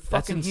 man, they're That's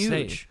fucking insane.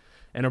 huge.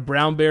 And a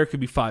brown bear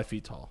could be 5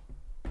 feet tall.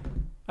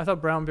 I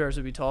thought brown bears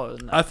would be taller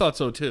than that, I thought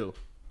so too.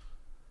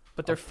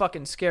 but they're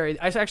fucking scary.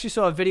 I actually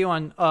saw a video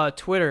on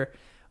Twitter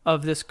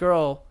of this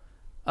girl.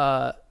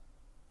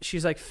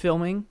 She's like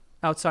filming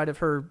outside of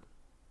her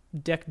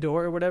deck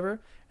door or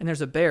whatever, and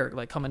there's a bear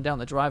like coming down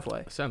the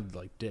driveway. It sounded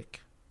like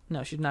Dick.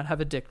 No, she did not have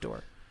a dick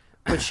door,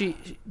 but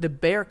the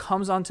bear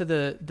comes onto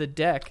the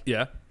deck,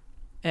 Yeah.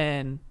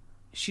 and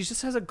she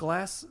just has a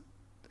glass.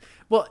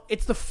 Well,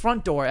 it's the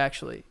front door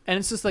actually, and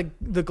it's just like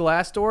the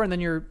glass door and then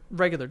your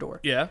regular door.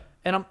 Yeah.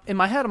 And I'm in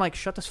my head, I'm like,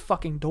 shut this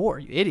fucking door,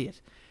 you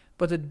idiot.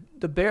 But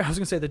the bear, I was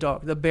gonna say the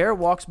dog. The bear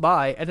walks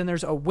by, and then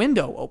there's a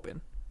window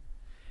open,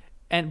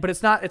 but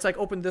it's not. It's like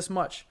open this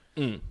much.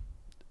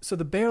 So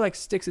the bear like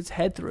sticks its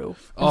head through.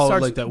 And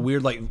starts, like that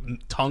weird like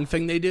tongue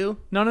thing they do.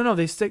 No.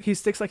 He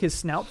sticks like his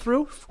snout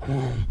through.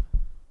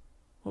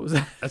 What was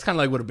that? That's kind of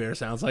like what a bear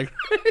sounds like.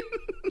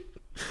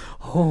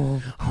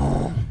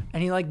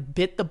 And he like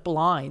bit the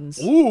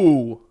blinds.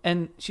 Ooh.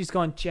 And she's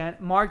going,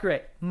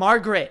 Margaret.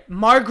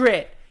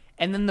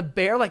 And then the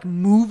bear like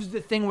moves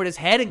the thing with his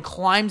head and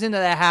climbs into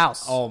the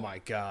house. Oh my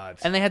god.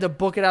 And they had to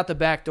book it out the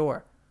back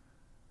door.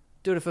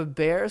 Dude, if a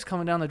bear is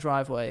coming down the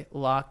driveway,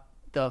 lock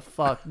the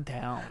fuck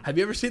down. Have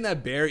you ever seen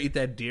that bear eat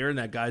that deer in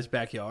that guy's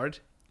backyard?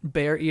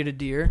 Bear eat a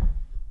deer?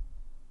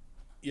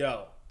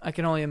 Yo. I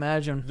can only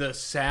imagine. The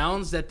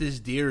sounds that this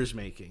deer is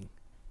making.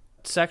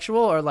 Sexual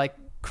or like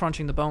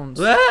crunching the bones?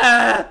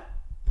 Ah!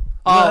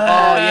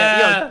 Oh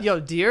yeah.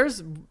 Yo,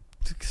 deers?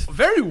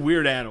 Very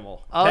weird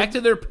animal. Oh. Back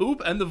to their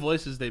poop and the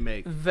voices they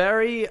make.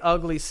 Very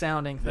ugly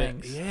sounding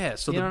things. Yeah.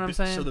 So You know what I'm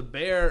saying? So the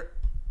bear,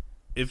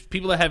 if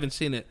people that haven't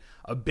seen it,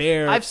 a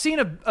bear. I've seen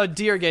a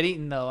deer get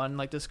eaten though on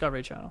like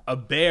Discovery Channel. A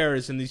bear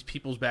is in these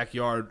people's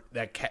backyard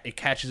it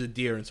catches a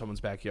deer in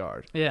someone's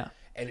backyard. Yeah.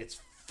 And it's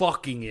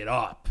fucking it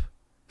up.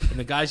 And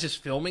the guy's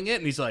just filming it,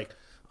 and he's like,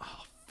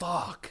 "Oh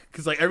fuck!"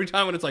 Because like every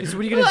time when it's like, So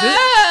what are you gonna do?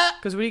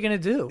 Because what are you gonna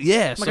do?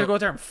 Yeah, I'm not so- gonna go out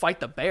there and fight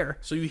the bear.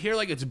 So you hear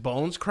like its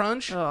bones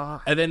crunch,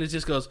 Ugh. and then it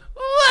just goes,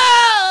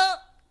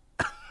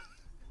 "Wah!"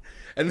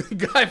 And the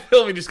guy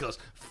filming just goes,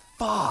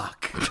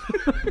 "Fuck!" 'Cause,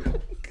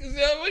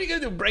 what are you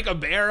gonna do? Break a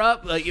bear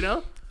up? Like, you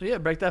know? Yeah,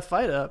 break that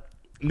fight up.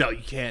 No,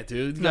 you can't,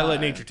 dude. You gotta No, let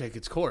nature take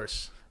its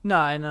course. No,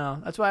 I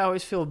know. That's why I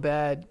always feel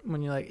bad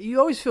when you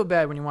always feel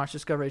bad when you watch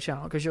Discovery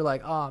Channel because you're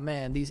like, oh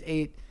man, these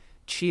 8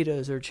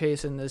 cheetahs are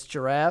chasing this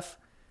giraffe,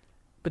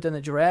 but then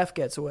the giraffe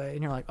gets away,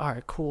 and you're like, all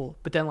right, cool.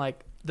 But then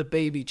like the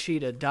baby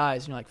cheetah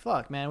dies, and you're like,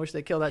 fuck, man, I wish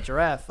they killed that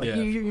giraffe. Like Yeah.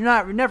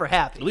 you're never At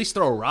happy. least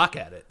throw a rock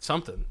at it,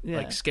 something Yeah.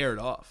 like scare it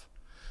off.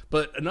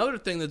 But another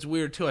thing that's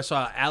weird too, I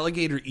saw an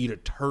alligator eat a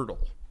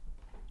turtle,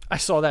 I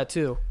saw that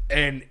too.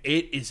 and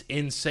it is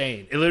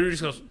insane. It literally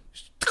just goes.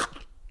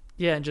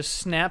 Yeah, and just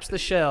snaps the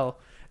shell.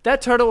 That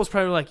turtle was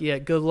probably like, yeah,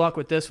 good luck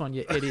with this one,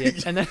 you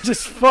idiot. And then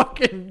just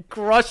fucking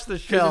crushed the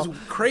shell. It's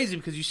crazy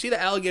because you see the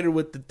alligator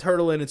with the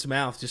turtle in its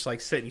mouth just like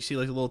sitting. You see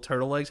like the little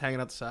turtle legs hanging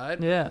out the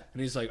side. Yeah.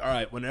 And he's like, all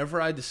right, whenever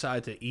I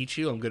decide to eat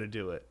you, I'm going to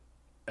do it.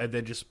 And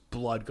then just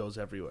blood goes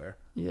everywhere.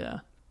 Yeah.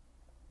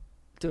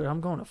 Dude, I'm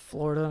going to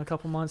Florida in a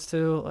couple months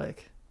too.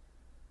 Like,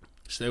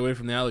 Stay away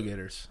from the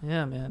alligators.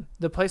 yeah, man.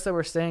 The place that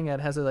we're staying at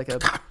has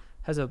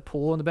a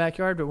pool in the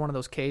backyard, but one of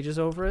those cages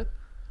over it.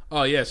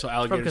 Oh, yeah, so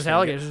alligators. Because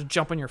alligators just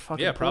jump in your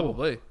fucking Yeah, pool.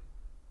 probably.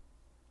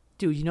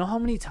 Dude, you know how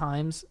many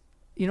times...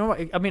 You know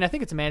what? I mean, I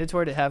think it's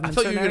mandatory to have them I in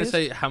thought you certain were going to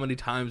areas. say how many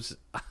times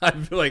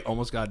I've like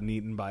almost gotten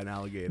eaten by an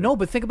alligator. No,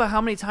 but think about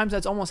how many times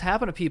that's almost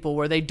happened to people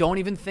where they don't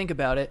even think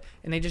about it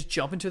and they just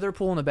jump into their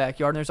pool in the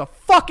backyard and there's a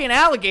fucking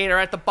alligator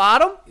at the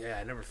bottom. Yeah,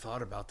 I never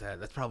thought about that.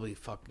 That's probably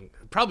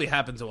probably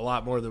happens a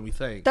lot more than we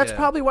think. That's Yeah.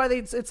 probably why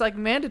it's like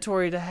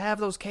mandatory to have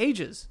those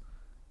cages.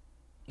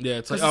 Yeah,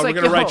 it's like, 'Cause oh, it's we're like,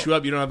 going to write yo. you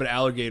up. You don't have an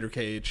alligator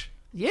cage.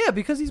 Yeah,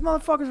 because these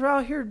motherfuckers are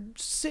out here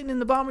sitting in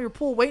the bottom of your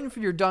pool waiting for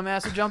your dumb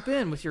ass to jump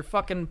in with your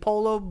fucking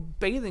polo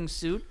bathing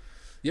suit.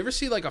 You ever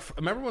see like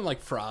remember when like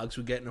frogs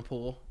would get in a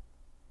pool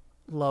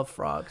Love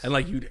frogs. and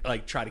like you'd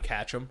like try to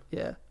catch them?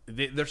 Yeah.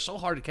 They're so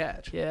hard to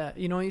catch. Yeah.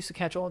 You know what I used to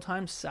catch all the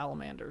time?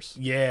 Salamanders.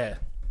 Yeah.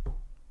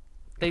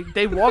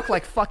 They walk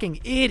like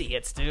fucking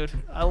idiots, dude.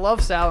 I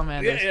love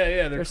salamanders.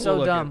 Yeah. They're cool so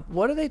looking. dumb.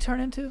 What do they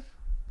turn into?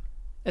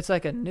 It's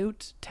like a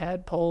newt,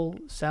 tadpole,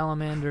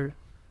 salamander,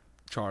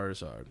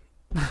 Charizard.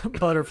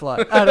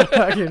 butterfly. I don't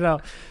fucking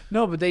know.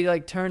 No, but they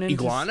like turn into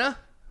Iguana?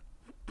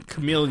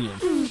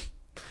 Chameleon.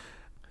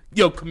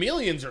 Yo,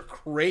 chameleons are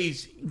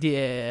crazy.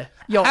 Yeah.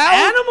 Yo,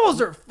 How-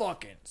 animals are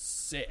fucking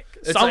sick.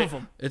 It's Some like, of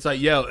them. It's like,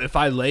 yo, if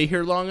I lay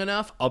here long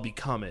enough, I'll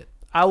become it.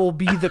 I will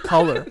be the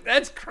color.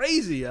 That's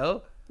crazy,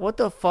 yo. What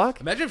the fuck?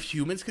 Imagine if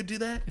humans could do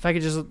that. If I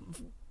could just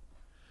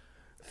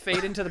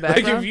fade into the Like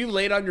background, if you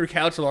laid on your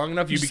couch long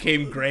enough, you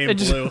became gray and it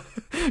just- blue.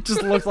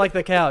 just looked like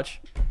the couch.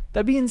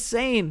 That'd be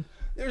insane.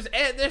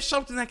 There's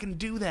something that can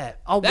do that.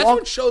 I'll That's walk-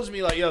 what shows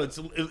me like, yo,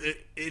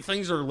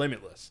 things are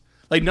limitless.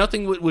 Like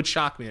nothing would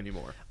shock me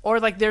anymore. Or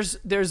like there's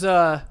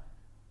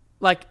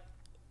like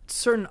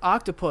certain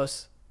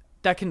octopus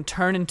that can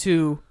turn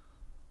into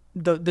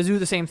they do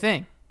the same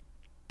thing.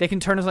 They can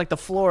turn into like the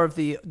floor of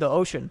the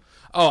ocean.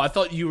 Oh, I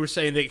thought you were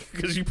saying that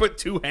because you put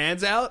two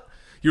hands out.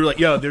 You were like,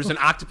 yo, there's an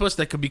octopus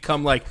that could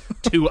become like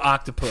two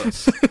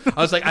octopus.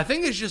 I was like, I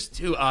think it's just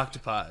two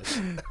octopi.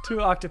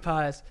 2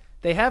 octopi.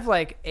 They have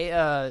like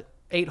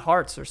 8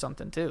 hearts or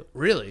something too.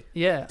 Really?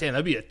 Yeah. Damn,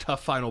 that'd be a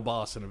tough final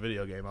boss in a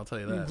video game. I'll tell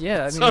you that.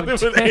 Yeah, I mean, Something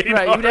with 8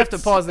 right, you'd have to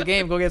hearts. pause the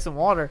game, go get some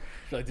water.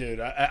 Like, dude,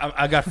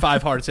 I got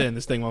 5 hearts in.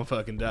 This thing won't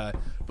fucking die.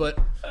 But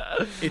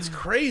it's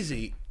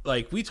crazy.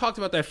 Like, we talked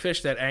about that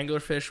fish, that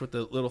anglerfish with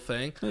the little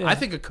thing. Yeah. I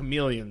think a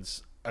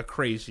chameleon's a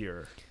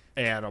crazier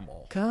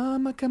animal.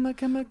 Come a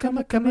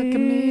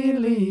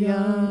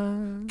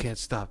chameleon. can't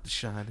stop the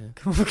shining.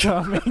 Come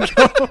and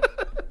go.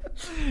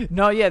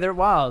 No, yeah, they're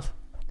wild.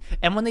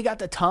 And when they got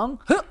the tongue,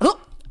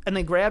 and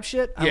they grab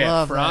shit, I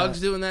love frogs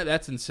that. doing that.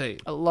 That's insane.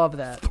 I love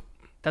that.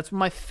 That's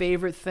my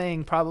favorite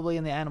thing, probably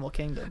in the animal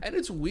kingdom. And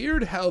it's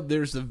weird how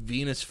there's the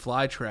Venus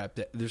flytrap.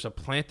 That there's a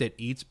plant that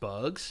eats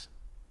bugs.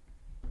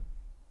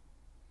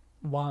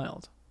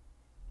 Wild.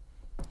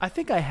 I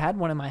think I had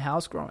one in my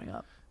house growing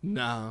up.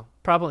 No,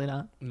 Probably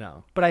not,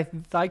 no. but I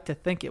like to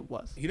think it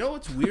was. You know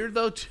what's weird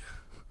though?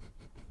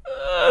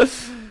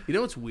 You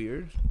know what's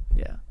weird?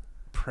 Yeah.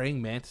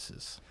 Praying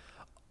mantises.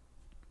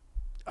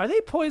 Are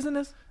they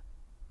poisonous?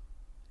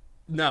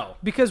 No,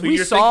 Because What we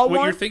you're saw What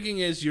one- you're thinking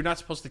is you're not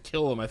supposed to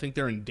kill them. I think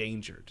they're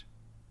endangered.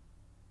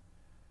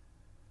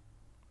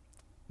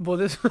 Well,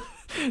 this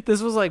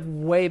was like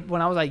way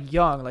when I was like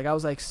young, like I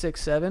was like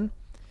 6, 7.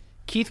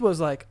 Keith was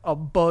like a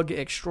bug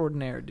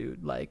extraordinaire,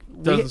 dude. Like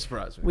Doesn't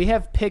surprise me. We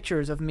have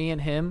pictures of me and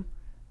him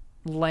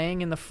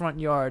laying in the front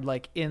yard,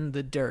 like in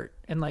the dirt,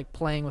 and like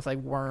playing with like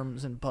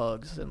worms and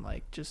bugs and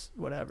like just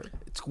whatever.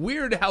 It's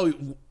weird how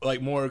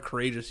like more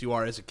courageous you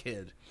are as a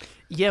kid.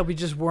 Yeah, we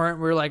just weren't.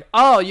 We were like,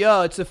 oh,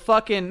 yo, it's a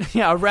fucking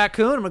a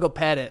raccoon. I'm gonna go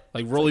pet it.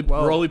 Like whoa.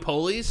 roly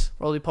polies.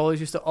 Roly polies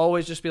used to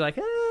always just be like,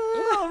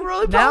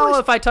 roly now polies.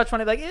 if I touch one,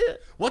 I'd be like, eh.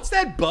 What's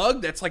that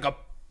bug that's like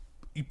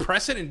you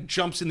press it and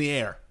jumps in the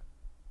air?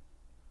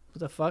 What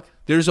the fuck?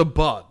 There's a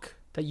bug.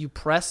 That you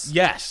press?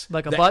 Yes.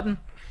 Like a button?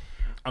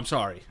 I'm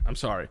sorry.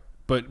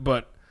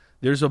 But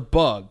there's a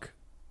bug.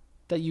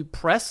 That you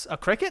press? A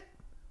cricket?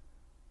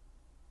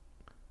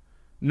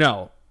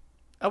 No.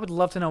 I would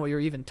love to know what you're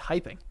even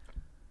typing.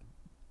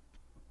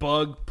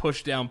 Bug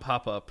push down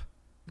pop up.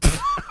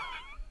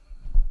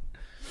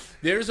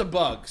 There's a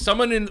bug.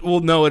 Someone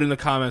will know it in the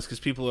comments because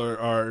people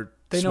are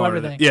They know smarter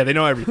everything. Yeah, they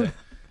know everything.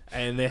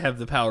 And they have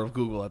the power of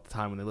Google at the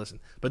time when they listen.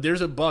 But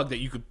there's a bug that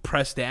you could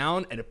press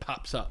down and it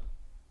pops up.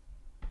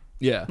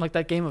 Yeah. Like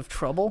that game of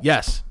Trouble?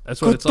 Yes.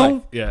 That's what it's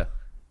like. Yeah.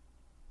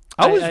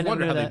 I always never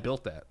wonder knew how they that.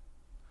 built that.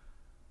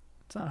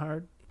 It's not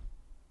hard.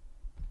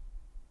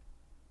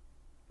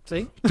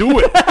 See? Do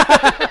it.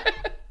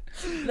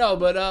 No,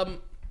 but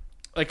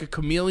like a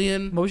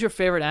chameleon. What was your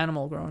favorite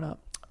animal growing up?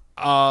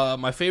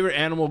 My favorite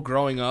animal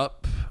growing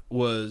up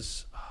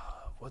was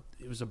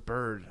it was a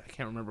bird. I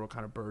can't remember what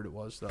kind of bird it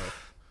was though.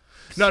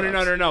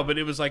 No. But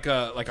it was like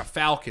a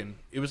falcon.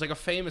 It was like a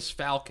famous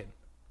falcon.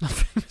 A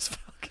famous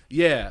falcon.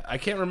 Yeah, I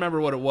can't remember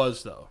what it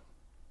was though.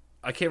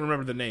 I can't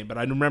remember the name, but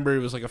I remember it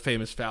was like a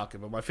famous falcon.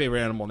 But my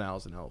favorite animal now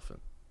is an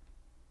elephant.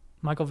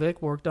 Michael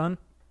Vick, work done.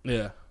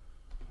 Yeah.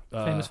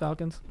 Famous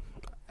Falcons.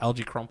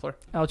 Algie Crumpler.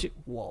 Algie.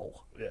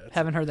 Whoa. Yeah,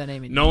 Haven't heard that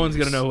name in no one's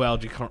years. gonna know who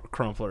Algie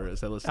Crumpler is.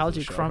 That listens to Algie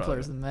the show, Crumpler probably.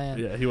 is the man.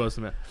 Yeah, he was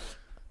the man.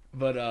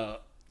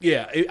 But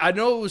yeah, I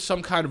know it was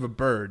some kind of a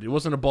bird. It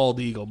wasn't a bald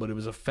eagle, but it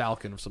was a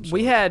falcon of some sort.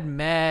 We had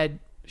mad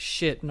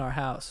shit in our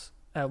house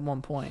at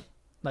one point.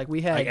 Like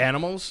we had like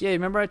animals. Yeah,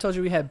 remember I told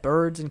you we had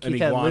birds and And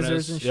Keith had iguanas.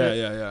 lizards and shit?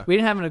 Yeah. We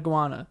didn't have an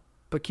iguana,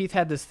 but Keith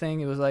had this thing.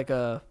 It was like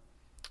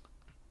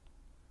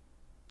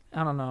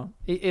I don't know.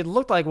 It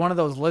looked like one of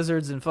those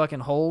lizards in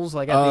fucking holes,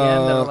 like at the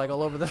end that are like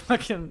all over the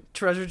fucking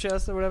treasure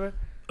chest or whatever.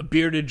 A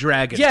bearded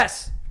dragon.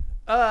 Yes.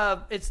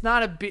 It's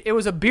not it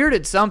was a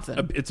bearded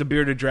something. It's a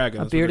bearded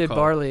dragon. A that's what they're bearded called.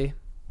 barley.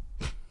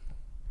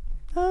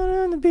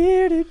 On the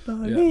bearded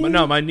barley. Yeah. But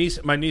no, my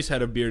niece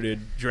had a bearded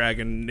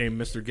dragon named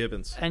Mr.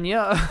 Gibbons, And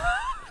yeah.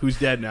 who's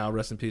dead now.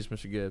 Rest in peace,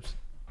 Mr. Gibbs.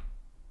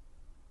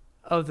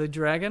 Oh, the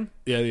dragon?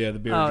 Yeah, the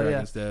bearded Oh, yeah.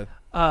 dragon's dead.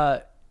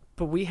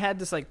 But we had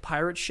this like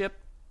pirate ship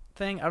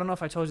thing. I don't know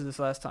if I told you this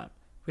last time.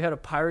 We had a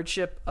pirate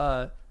ship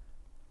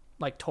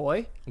like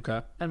toy, Okay.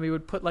 and we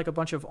would put like a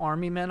bunch of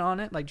army men on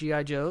it, like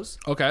GI Joes,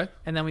 Okay.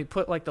 and then we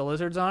put like the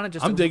lizards on it.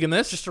 Just I'm to, digging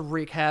this. just to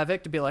wreak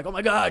havoc, to be like, oh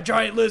my god,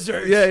 giant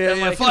lizards! Yeah.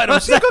 And, like, Fight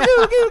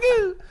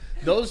them.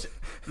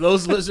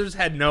 Those lizards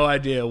had no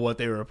idea what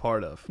they were a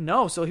part of.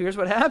 No, so here's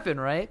what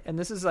happened, right? And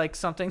this is like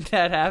something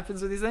that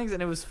happens with these things,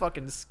 and it was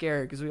fucking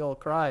scary because we all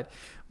cried.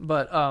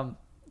 But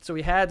so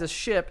we had this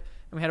ship,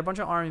 and we had a bunch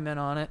of army men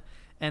on it,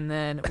 and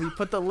then we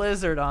put the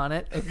lizard on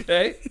it.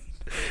 Okay.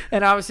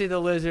 And obviously the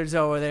lizard's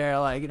over there,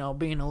 like,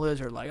 being a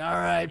lizard, like, all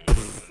right,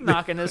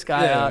 knocking this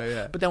guy out.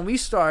 Yeah. But then we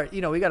start, we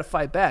got to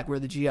fight back. We're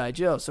the GI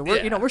Joe, so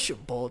we're, Yeah. we're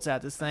shooting bullets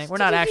at this thing. We're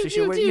not actually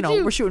shooting,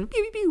 we're shooting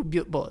pew, pew,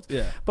 pew, bullets.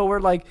 Yeah. But we're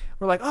like,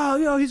 oh,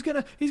 yo, he's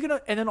gonna,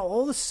 and then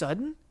all of a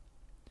sudden,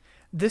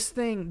 this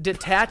thing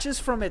detaches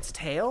from its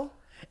tail,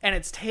 and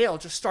its tail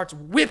just starts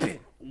whipping,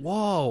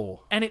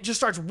 Whoa. and it just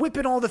starts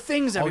whipping all the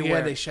things Oh everywhere.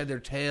 yeah, they shed their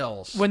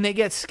tails. when they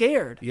get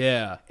scared.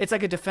 Yeah. It's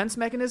like a defense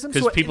mechanism.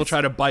 Because So people it's- try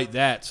to bite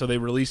that, so they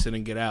release it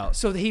and get out.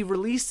 So he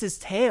released his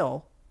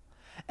tail,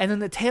 and then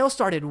the tail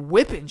started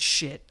whipping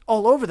shit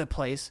all over the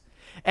place.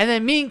 And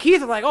then me and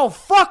Keith are like, "Oh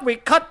fuck, we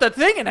cut the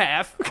thing in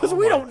half because Oh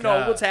we my don't know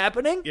God. what's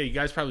happening." Yeah, you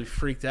guys probably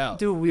freaked out.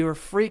 Dude, we were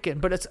freaking.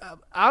 But it's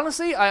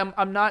honestly,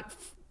 I'm not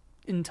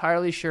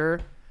entirely sure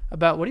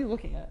about. What are you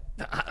looking at?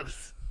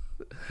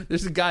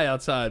 There's a guy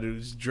outside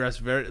who's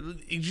dressed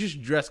he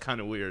just dressed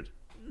kind of weird.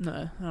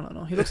 No, I don't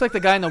know. He looks like the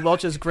guy in the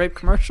Welch's grape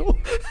commercial.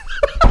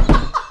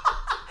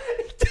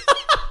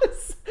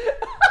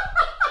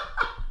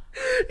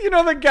 You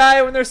know the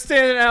guy when they're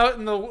standing out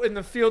in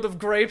the field of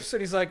grapes,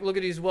 and he's like, "Look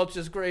at these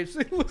Welch's grapes."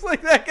 He looks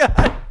like that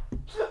guy.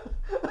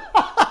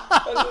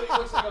 He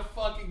looks like a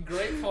fucking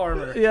grape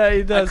farmer. Yeah,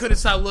 he does. I couldn't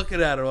stop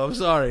looking at him. I'm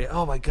sorry.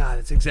 Oh my god,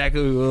 it's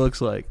exactly what it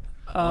looks like.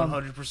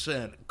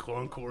 100%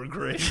 Concord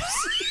grapes.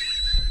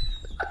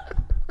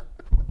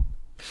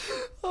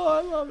 Oh,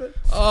 I love it.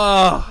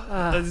 Oh,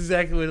 that's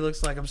exactly what it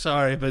looks like. I'm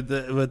sorry, but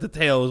the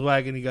tail was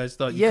wagging. You guys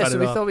thought you cut so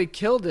it we off. thought we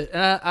killed it.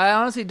 And I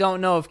honestly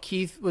don't know if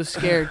Keith was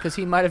scared because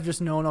he might have just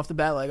known off the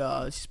bat, like,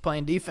 oh, she's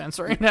playing defense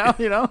right now,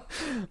 you know?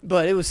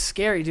 But it was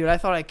scary, dude. I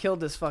thought I killed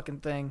this fucking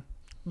thing.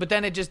 But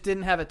then it just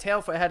didn't have a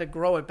tail, so I had to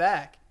grow it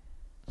back.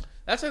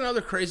 That's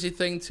another crazy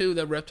thing, too,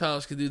 that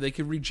reptiles can do. They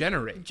can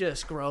regenerate.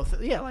 Just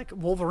growth. Yeah, like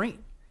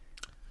Wolverine.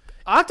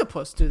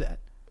 Octopus do that.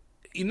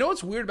 You know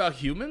what's weird about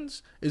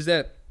humans is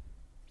that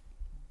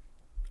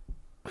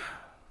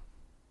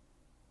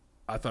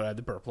I thought I had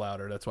to burp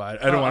louder. That's why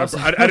I don't want to.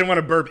 I didn't want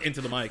to burp into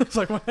the mic. It's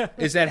like, what?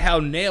 Is that how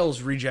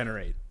nails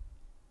regenerate?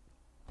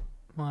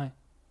 Why?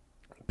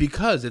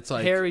 Because it's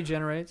like Hair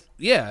regenerates.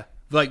 yeah,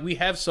 like we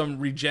have some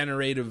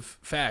regenerative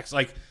facts.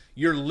 Like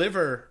your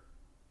liver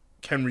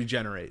can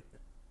regenerate.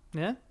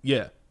 Yeah?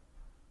 Yeah,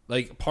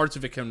 like parts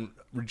of it can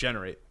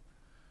regenerate.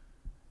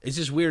 It's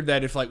just weird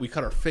that if like we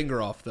cut our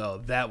finger off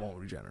though, that won't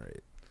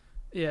regenerate.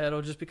 Yeah,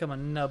 it'll just become a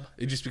nub.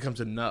 It just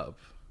becomes a nub.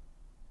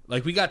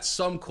 Like we got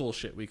some cool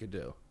shit we could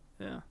do.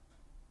 Yeah.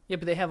 Yeah,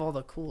 but they have all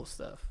the cool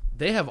stuff.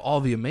 They have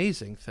all the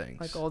amazing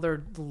things. Like all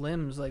their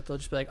limbs, like they'll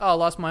just be like, "Oh, I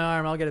lost my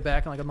arm. I'll get it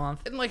back in like a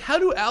month." And like, how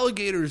do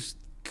alligators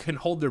can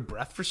hold their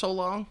breath for so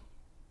long?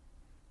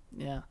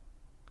 Yeah,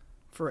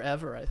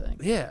 forever. I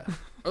think. Yeah,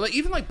 or like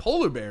even like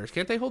polar bears,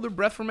 can't they hold their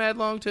breath for mad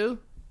long too?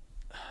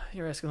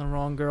 You're asking the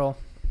wrong girl.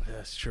 Yeah,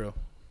 that's true.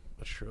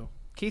 That's true.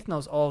 Keith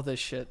knows all of this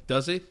shit.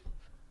 Does he?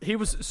 He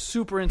was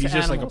super into He's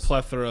just animals. like a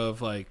plethora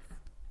of like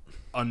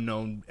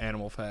unknown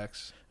animal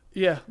facts.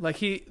 Yeah, like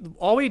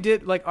all we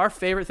did, like our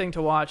favorite thing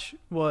to watch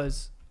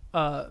was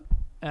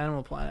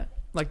Animal Planet,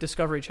 like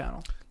Discovery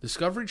Channel.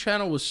 Discovery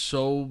Channel was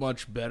so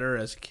much better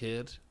as a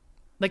kid.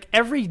 Like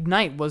every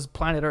night was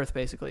Planet Earth,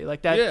 basically.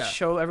 Like that Yeah.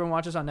 show everyone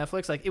watches on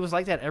Netflix. Like it was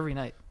like that every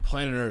night.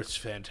 Planet Earth's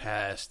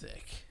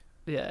fantastic.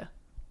 Yeah.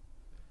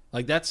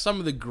 Like that's some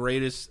of the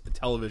greatest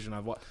television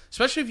I've watched.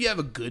 Especially if you have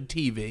a good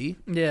TV.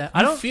 Yeah.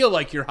 I don't feel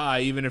like you're high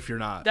even if you're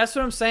not. That's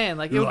what I'm saying.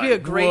 Like it You're would be a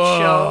like, great whoa.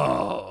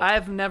 show.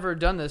 I've never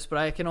done this, but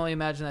I can only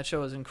imagine that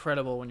show is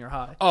incredible when you're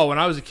high. Oh, when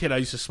I was a kid, I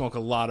used to smoke a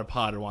lot of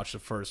pot and watch the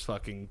first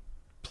fucking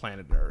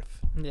Planet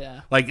Earth.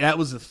 Yeah. Like, that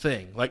was the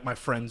thing. Like, my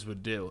friends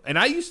would do. And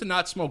I used to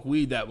not smoke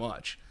weed that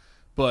much.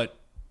 But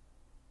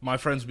my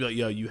friends would be like,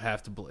 yo, you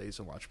have to blaze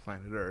and watch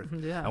Planet Earth.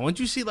 Yeah. And once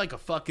you see, like, a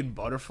fucking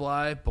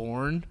butterfly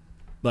born,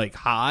 like,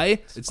 high,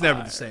 it's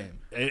never the same.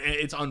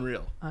 It's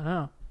unreal. I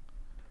know.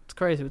 It's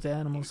crazy what the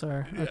animals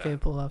are. Yeah. Okay,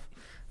 pull off.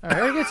 All right,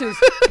 I gotta get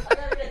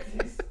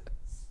these.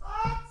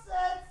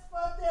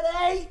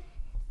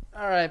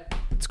 All right.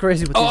 It's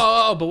crazy with these.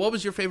 But what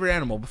was your favorite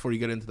animal before you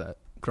get into that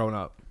growing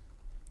up?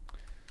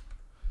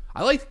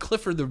 I liked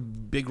Clifford the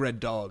big red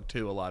dog,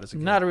 too, a lot as a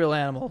kid. Not a real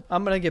animal.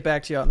 I'm going to get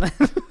back to you on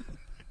that.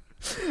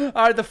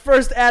 All right, the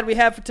first ad we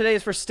have for today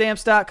is for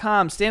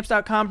Stamps.com.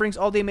 Stamps.com brings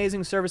all the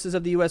amazing services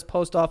of the U.S.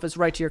 Post Office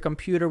right to your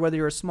computer, whether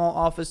you're a small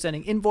office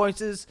sending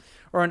invoices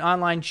or an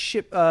online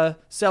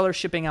seller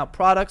shipping out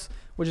products,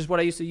 which is what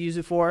I used to use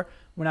it for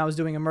when I was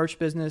doing a merch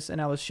business and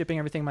I was shipping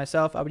everything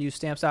myself. I would use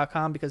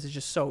Stamps.com because it's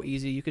just so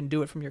easy. You can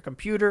do it from your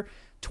computer,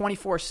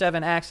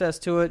 24/7 access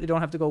to it. You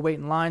don't have to go wait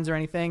in lines or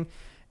anything.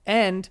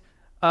 And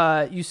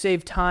you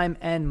save time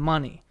and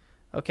money.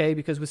 Okay,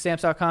 because with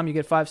Stamps.com, you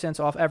get 5 cents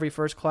off every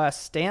first-class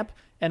stamp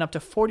and up to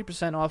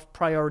 40% off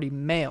priority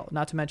mail.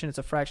 Not to mention it's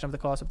a fraction of the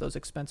cost of those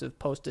expensive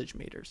postage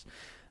meters.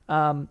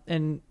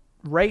 And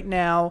right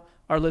now,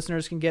 our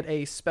listeners can get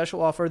a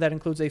special offer that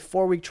includes a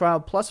 4-week trial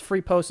plus free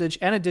postage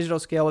and a digital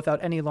scale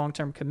without any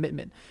long-term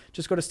commitment.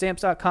 Just go to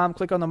Stamps.com,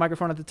 click on the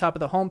microphone at the top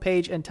of the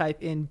homepage, and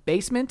type in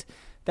basement.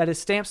 That is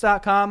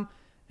Stamps.com,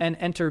 and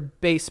enter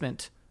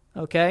basement.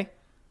 Okay?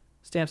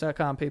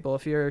 Stamps.com, people.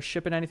 If you're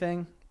shipping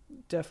anything,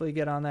 definitely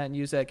get on that and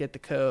use that. Get the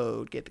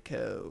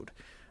code.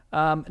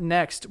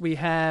 Next, we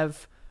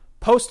have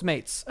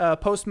Postmates.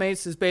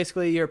 Postmates is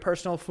basically your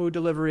personal food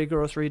delivery,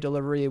 grocery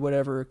delivery,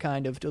 whatever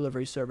kind of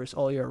delivery service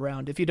all year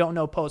round. If you don't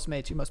know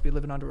Postmates, you must be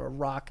living under a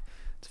rock.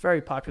 It's a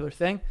very popular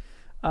thing.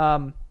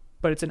 But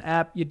it's an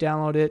app. You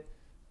download it,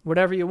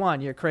 whatever you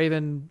want. You're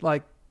craving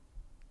like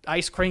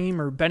ice cream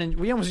or Ben &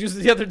 we almost used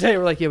it the other day.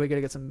 We're like, yeah, we got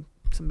to get some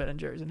Ben &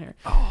 Jerry's in here.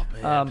 Oh,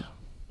 man.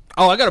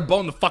 I got a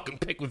bone to fucking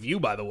pick with you,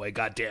 by the way.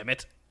 God damn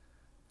it.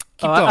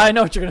 I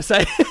know what you're going to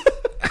say.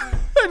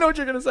 I know what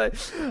you're going to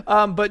say.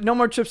 But no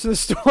more trips to the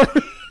store.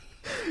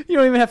 You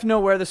don't even have to know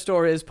where the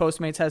store is.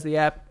 Postmates has the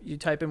app. You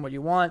type in what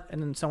you want,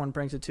 and then someone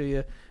brings it to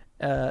you.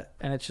 And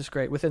it's just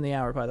great. Within the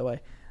hour, by the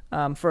way.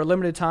 For a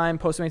limited time,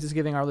 Postmates is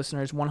giving our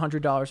listeners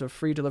 $100 of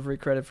free delivery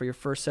credit for your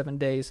first 7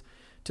 days.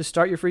 To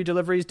start your free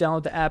deliveries,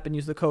 download the app and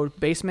use the code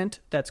BASEMENT.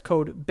 That's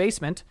code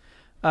BASEMENT.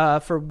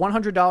 For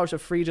 $100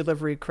 of free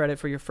delivery credit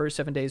for your first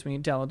 7 days when you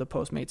download the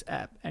Postmates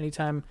app.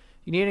 Anytime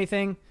you need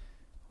anything,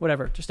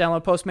 whatever. Just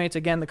download Postmates.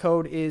 Again, the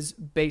code is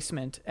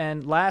BASEMENT.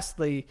 And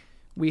lastly,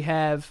 we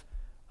have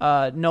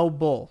No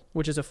Bull,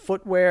 which is a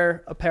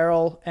footwear,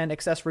 apparel, and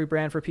accessory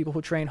brand for people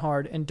who train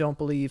hard and don't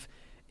believe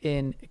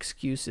in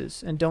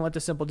excuses. And don't let the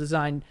simple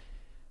design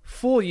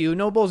fool you.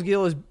 No Bull's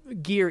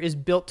gear is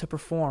built to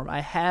perform. I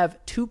have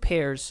 2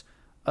 pairs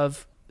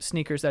of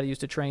sneakers that I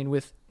used to train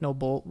with No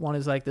Bull. One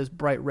is like this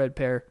bright red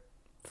pair,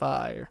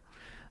 fire.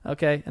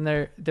 Okay, and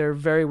they're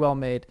very well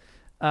made.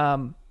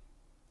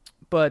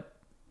 But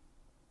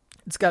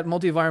it's got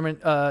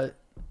multi-environment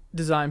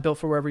design built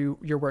for wherever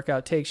your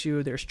workout takes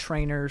you. There's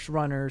trainers,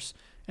 runners,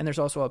 and there's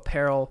also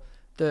apparel.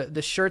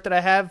 The shirt that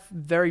I have,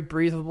 very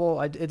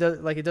breathable. It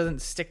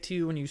doesn't stick to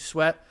you when you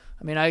sweat.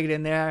 I mean, I get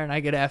in there and I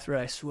get after it.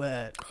 I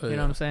sweat. Oh, you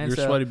know what I'm saying? You're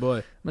a sweaty boy.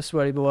 I'm a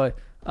sweaty boy.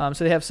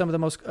 So they have some of the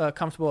most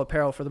comfortable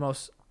apparel for the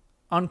most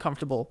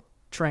uncomfortable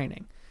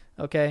training.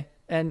 Okay,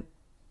 and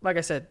like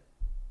I said,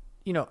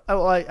 you know,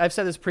 I've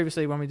said this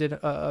previously when we did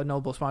a No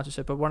Bull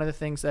sponsorship, but one of the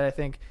things that I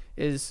think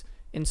is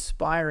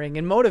inspiring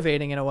and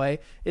motivating in a way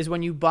is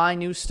when you buy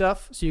new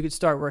stuff so you could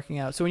start working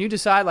out. So when you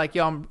decide like,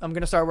 yo, I'm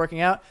going to start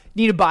working out,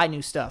 you need to buy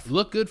new stuff.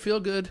 Look good, feel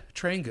good,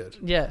 train good.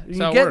 Yeah. That's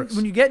how it works.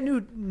 When you get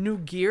new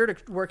gear to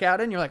work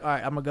out in, you're like, all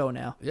right, I'm going to go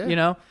now. Yeah. You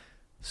know?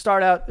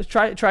 Start out,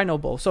 try No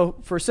Bull. So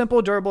for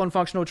simple, durable, and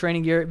functional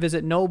training gear,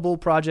 visit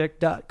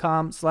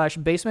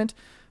nobullproject.com/basement.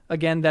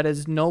 Again, that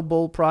is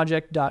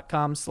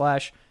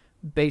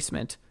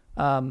nobullproject.com/basement.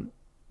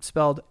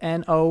 Spelled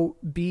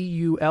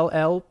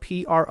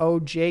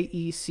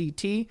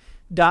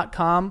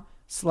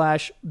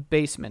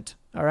nobullproject.com/basement.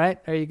 All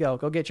right, there you go.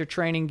 Go get your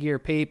training gear,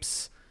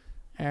 peeps.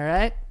 All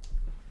right.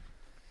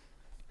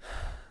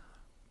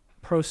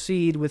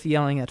 Proceed with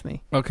yelling at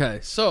me. Okay,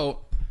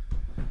 so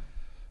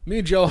me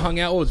and Joe hung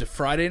out. What was it,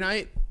 Friday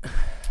night?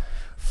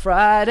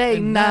 Friday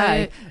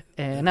night,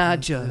 and I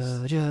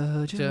just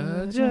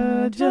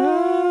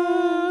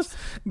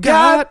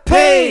got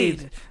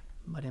paid.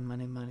 Money.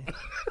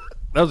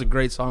 That was a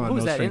great song. What On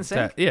was No that, Strings NSYNC?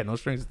 Attached. Yeah, No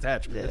Strings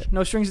Attached. Yeah.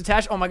 No Strings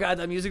Attached. Oh my God,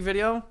 that music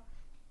video.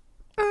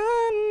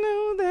 I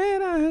know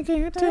that I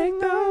can't take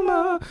no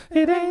more.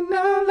 It ain't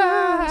no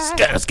lie.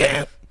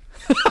 Scam.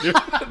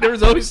 There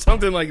was always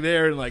something like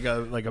there and like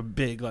a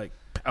big like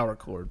power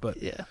chord,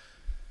 but Yeah.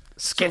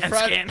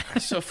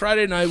 So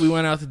Friday night we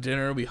went out to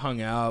dinner. We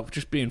hung out,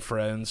 just being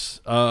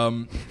friends,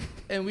 and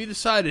we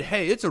decided,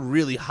 hey, it's a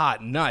really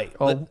hot night.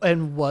 Oh,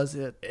 and was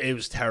it? It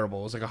was terrible.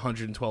 It was like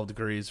 112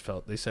 degrees.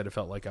 They said it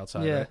felt like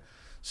outside. Yeah. Right?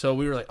 So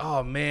we were like,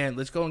 oh man,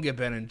 let's go and get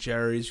Ben and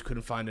Jerry's. We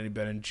couldn't find any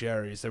Ben and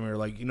Jerry's. Then we were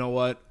like, you know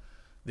what?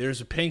 There's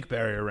a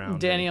Pinkberry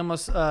around. Danny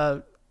almost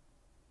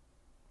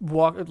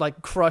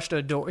crushed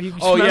a door.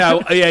 Oh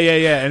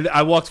yeah. And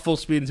I walked full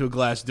speed into a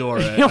glass door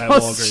at He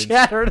almost Walgreens.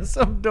 shattered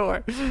some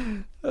door.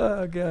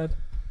 Oh God.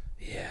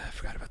 Yeah, I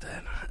forgot about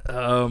that.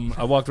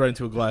 I walked right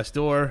into a glass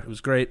door. It was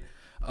great.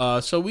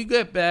 So we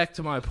get back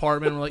to my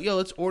apartment. We're like, yo,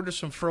 let's order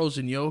some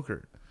frozen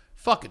yogurt.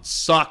 Fucking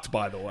sucked,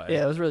 by the way.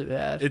 Yeah, it was really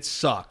bad. It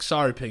sucked.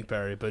 Sorry,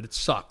 Pinkberry, but it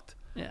sucked.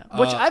 Yeah,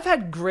 which I've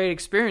had great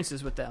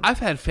experiences with them. I've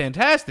had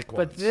fantastic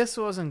ones. But this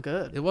wasn't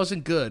good. It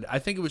wasn't good. I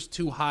think it was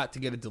too hot to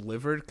get it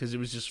delivered because it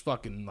was just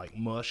fucking like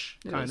mush,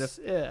 kind of.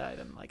 Yeah, I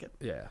didn't like it.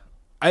 Yeah.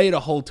 I ate a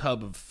whole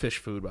tub of fish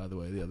food, by the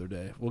way, the other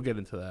day. We'll get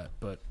into that,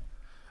 but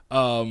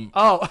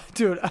oh,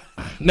 dude,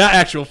 not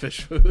actual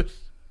fish food.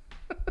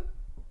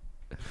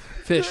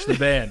 Fish, the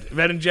band,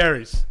 Ben and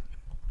Jerry's.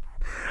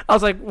 I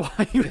was like, why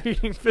are you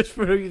eating fish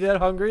food? Are you that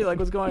hungry? Like,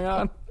 what's going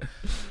on?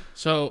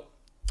 So,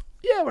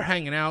 yeah, we're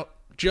hanging out.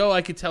 Joe,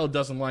 I could tell,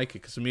 doesn't like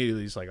it because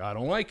immediately he's like, I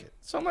don't like it.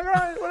 So I'm like, all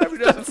right, whatever.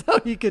 He doesn't. That's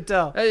how you could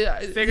tell.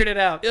 Figured it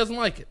out. He doesn't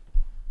like it.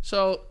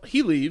 So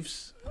he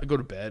leaves. I go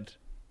to bed.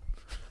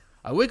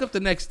 I wake up the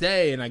next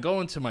day and I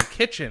go into my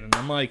kitchen and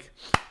I'm like,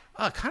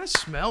 oh, it kind of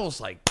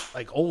smells like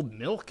old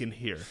milk in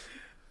here.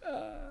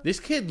 This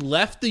kid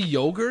left the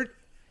yogurt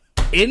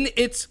in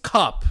its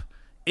cup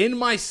in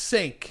my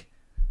sink.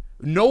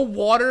 No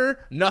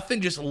water,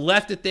 nothing, just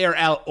left it there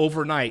out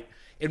overnight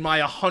in my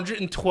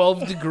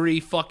 112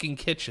 degree fucking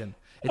kitchen.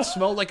 It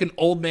smelled like an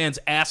old man's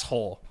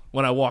asshole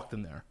when I walked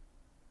in there.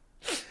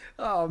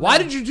 Oh, Why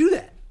did you do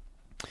that?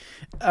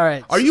 All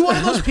right. Are you one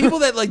of those people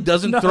that like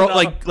doesn't throw no.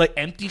 like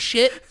empty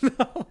shit?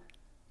 No.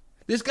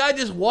 This guy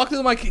just walked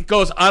into my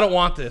goes, I don't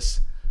want this.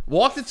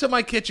 Walked into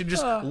my kitchen,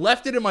 just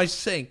left it in my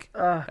sink,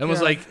 and was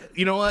God. like,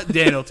 you know what?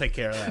 Dan will take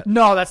care of that.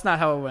 No, that's not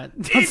how it went.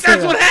 Don't say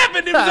That's that. what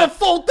happened. It was a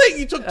full thing.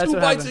 You took That's 2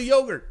 what bites happened. of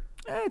yogurt.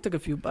 I took a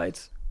few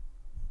bites.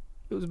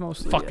 It was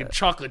mostly Fucking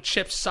chocolate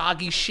chip,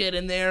 soggy shit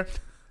in there.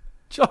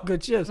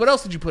 chocolate chips. What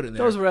else did you put in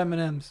there? Those were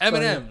M&Ms.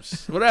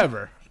 M&Ms,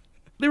 whatever.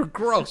 They were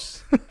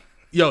gross.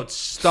 Yo, it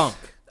stunk.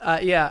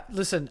 Yeah,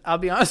 listen, I'll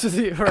be honest with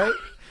you, right?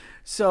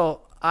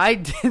 So I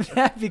did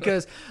that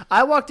because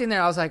I walked in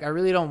there. I was like, I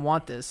really don't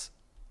want this.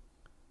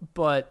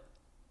 But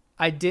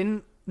I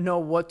didn't know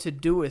what to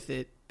do with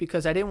it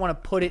because I didn't want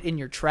to put it in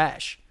your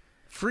trash.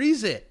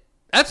 Freeze it.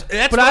 That's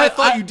what I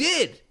thought you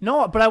did.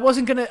 No, but I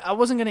wasn't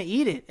gonna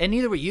eat it, and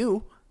neither were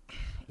you.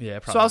 Yeah,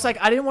 probably. So I was like,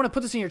 I didn't want to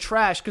put this in your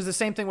trash because the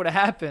same thing would have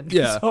happened.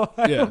 Yeah, So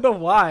I don't know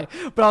why,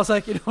 but I was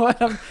like, you know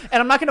what?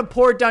 I'm not gonna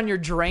pour it down your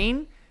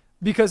drain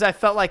because I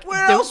felt like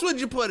Where else would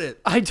you put it?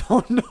 I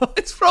don't know.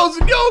 It's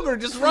frozen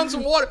yogurt. Just run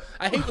some water.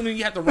 I hate when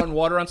you have to run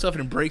water on stuff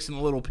and it breaks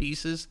into little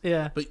pieces.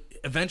 Yeah. But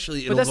eventually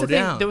But it'll that's go the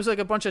thing. down. There was like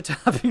a bunch of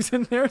toppings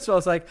in there, so I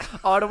was like,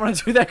 "Oh, I don't want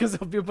to do that because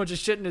there'll be a bunch of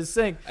shit in his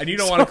sink." And you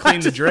don't So want to clean I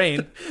the just-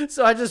 drain.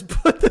 So I just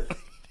put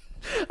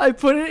I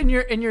put it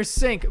in your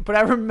sink. But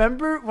I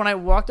remember when I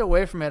walked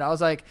away from it, I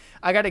was like,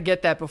 I got to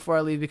get that before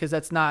I leave because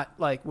that's not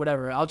like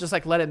whatever. I'll just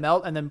like let it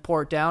melt and then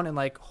pour it down and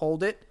like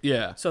hold it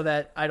Yeah. so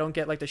that I don't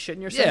get like the shit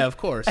in your sink. Yeah, of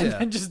course. And Yeah.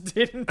 I just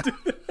didn't do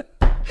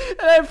that.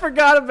 And I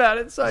forgot about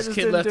it, so I This just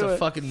kid didn't left do a it.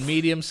 fucking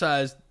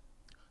medium-sized,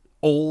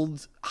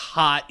 old,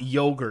 hot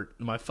yogurt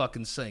in my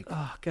fucking sink.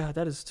 Oh god,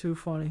 that is too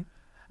funny.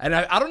 And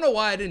I don't know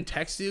why I didn't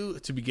text you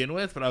to begin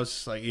with, but I was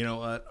just like, you know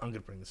what? I'm going to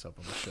bring this up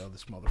on the show,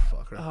 this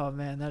motherfucker. Oh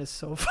man, that is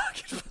so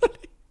fucking funny.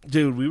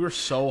 Dude, we were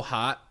so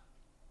hot.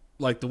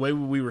 Like, the way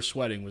we were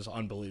sweating was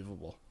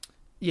unbelievable.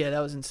 Yeah,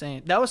 that was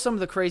insane. That was some of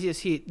the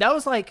craziest heat. That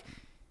was like,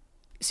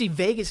 see,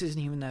 Vegas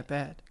isn't even that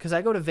bad because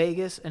I go to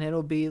Vegas and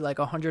it'll be like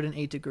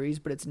 108 degrees,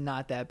 but it's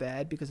not that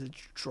bad because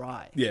it's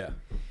dry. Yeah.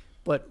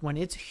 But when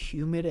it's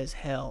humid as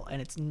hell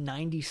and it's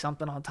 90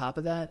 something on top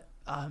of that,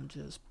 I'm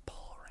just pouring.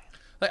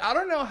 Like, I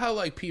don't know how,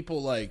 like,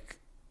 people, like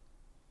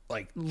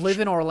Live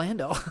in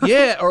Orlando.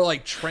 yeah, or,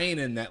 like, train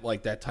in that,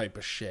 like, that type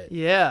of shit.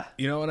 Yeah.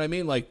 You know what I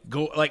mean? Like,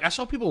 I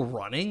saw people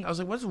running. I was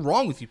like, what's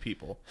wrong with you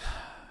people?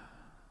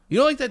 You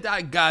know, like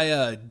that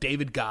guy,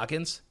 David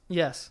Goggins?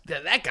 Yes.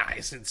 That guy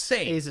is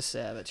insane. He's a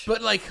savage.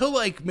 But, like,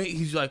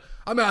 he's like,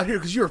 I'm out here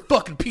because you're a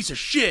fucking piece of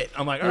shit.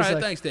 I'm like, all He's right,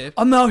 like, thanks, Dave.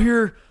 I'm out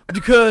here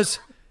because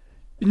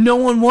no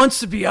one wants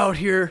to be out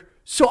here,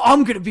 so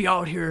I'm going to be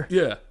out here.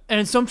 Yeah.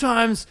 And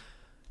sometimes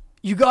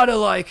you got to,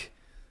 like,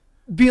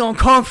 be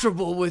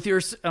uncomfortable with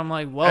your... I'm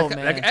like, whoa,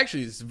 man.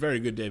 Actually, it's very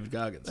good David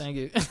Goggins. Thank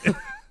you.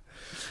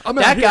 I'm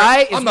That out here, guy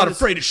is I'm not one of-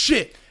 afraid of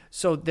shit.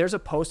 So there's a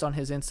post on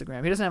his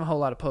Instagram. He doesn't have a whole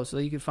lot of posts, so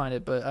you can find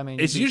it. But, I mean...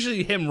 It's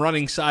usually him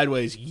running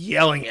sideways,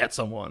 yelling at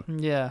someone.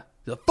 Yeah.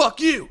 He's like,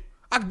 fuck you.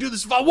 I can do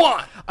this if I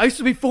want. I used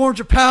to be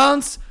 400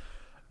 pounds.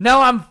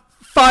 Now I'm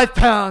 5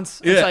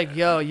 pounds. Yeah. It's like,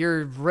 yo,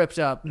 you're ripped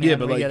up, man. Yeah,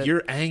 but We like get it.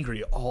 you're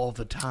angry all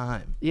the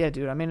time. Yeah,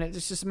 dude. I mean,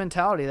 it's just a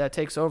mentality that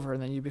takes over,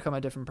 and then you become a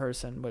different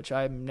person, which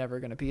I'm never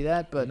going to be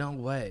that. But No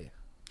way.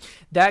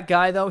 that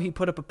guy, though, he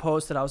put up a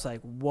post that I was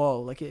like,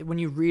 whoa. Like, when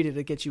you read it,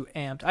 it gets you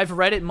amped. I've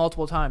read it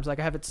multiple times. Like,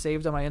 I have it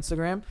saved on my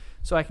Instagram,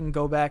 so I can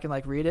go back and,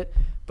 like, read it.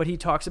 But he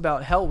talks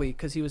about Hell Week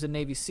because he was a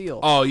Navy SEAL.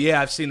 Oh yeah,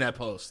 I've seen that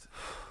post.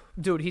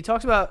 Dude, he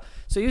talks about...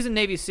 So he was a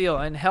Navy SEAL,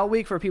 and Hell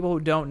Week, for people who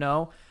don't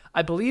know,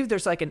 I believe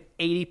there's, like, an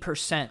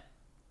 80%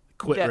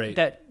 Quit rate.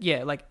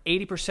 like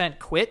 80%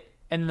 quit,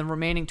 and the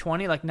remaining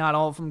 20, like, not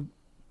all of them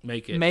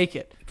Make it. make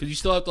it. Because you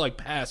still have to like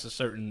pass a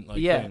certain like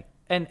Yeah,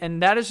 thing.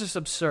 and that is just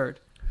absurd.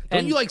 Don't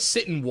And you like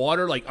sit in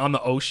water like on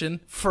the ocean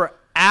for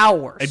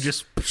hours, and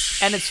just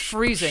and it's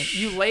freezing.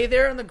 You lay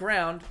there on the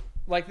ground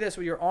like this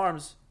with your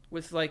arms,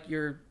 with like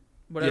your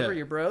whatever Yeah.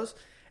 your bros,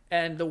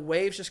 and the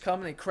waves just come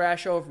and they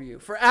crash over you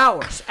for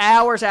hours,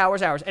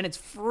 and it's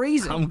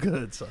freezing. I'm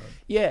good, son.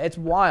 Yeah, it's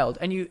wild,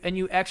 and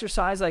you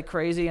exercise like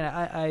crazy. And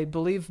I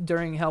believe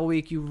during Hell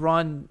Week you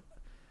run.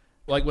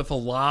 Like with a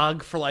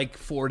log for like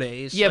 4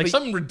 days. Yeah, like but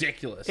something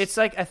ridiculous. It's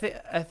like I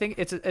think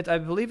it's I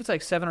believe it's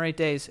like 7 or 8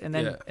 days, and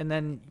then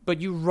Yeah. but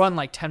you run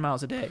like 10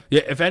 miles a day.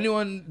 yeah. If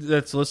anyone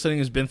that's listening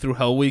has been through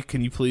Hell Week,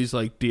 can you please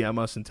like DM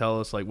us and tell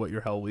us like what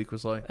your Hell Week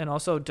was like? And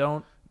also,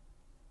 don't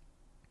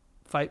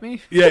fight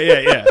me.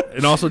 Yeah.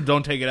 And also,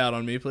 don't take it out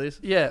on me, please.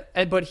 Yeah,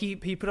 but he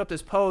put up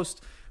this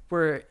post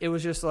where it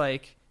was just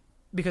like,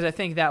 because I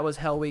think that was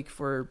Hell Week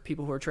for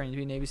people who are training to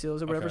be Navy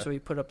SEALs or whatever. Okay. So he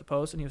put up the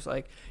post and he was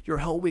like, "Your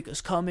Hell Week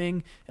is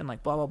coming," and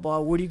like blah blah blah.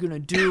 What are you gonna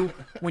do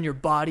when your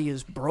body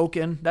is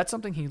broken? That's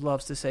something he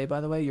loves to say, by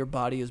the way. Your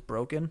body is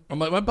broken. I'm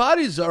like, my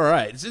body's all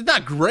right. It's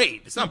not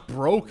great. It's not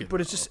broken. But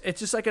it's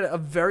just like a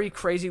very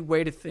crazy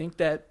way to think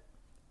that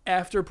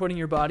after putting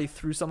your body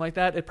through something like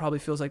that, it probably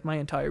feels like my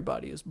entire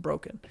body is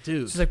broken.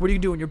 Dude. It's like, what do you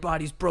do when your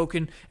body's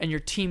broken and your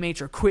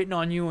teammates are quitting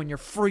on you and you're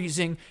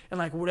freezing and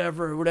like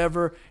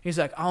whatever. He's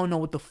like, I don't know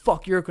what the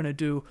fuck you're going to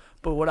do,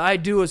 but what I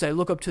do is I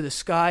look up to the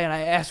sky and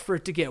I ask for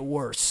it to get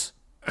worse.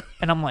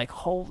 And I'm like,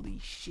 holy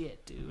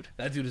shit, dude.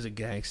 That dude is a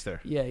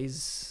gangster. Yeah,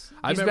 he's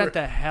remember- bent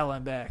the hell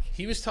and back.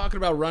 He was talking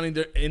about running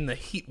in the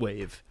heat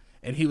wave,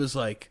 and he was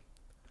like,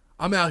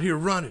 I'm out here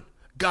running.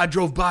 Guy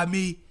drove by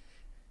me.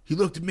 He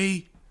looked at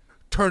me,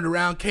 turned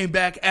around, came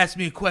back, asked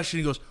me a question.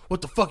 He goes,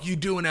 what the fuck are you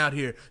doing out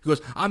here? He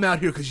goes, I'm out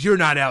here because you're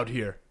not out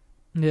here.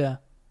 Yeah.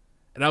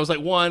 And I was like,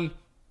 one,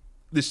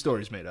 this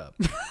story's made up.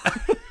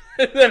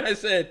 And then I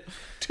said,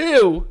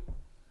 two,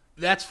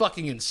 that's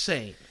fucking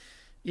insane.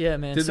 Yeah,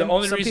 man. The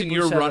only some reason people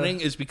you're just have running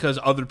is because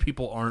other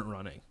people aren't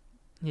running.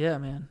 Yeah,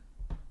 man.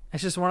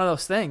 It's just one of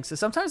those things. So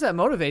sometimes that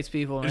motivates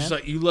people, man. It's just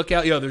like, you look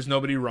out, there's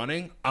nobody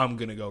running. I'm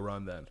going to go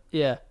run then.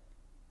 Yeah.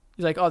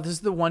 You're like, oh, this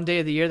is the one day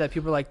of the year that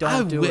people are like,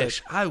 don't do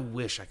it. I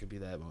wish I could be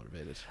that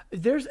motivated.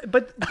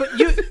 But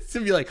you, To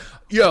be like,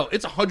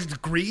 it's 100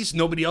 degrees.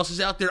 Nobody else is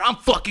out there. I'm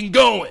fucking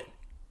going.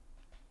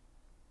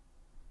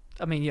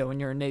 I mean, yeah, when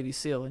you're a Navy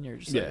SEAL and you're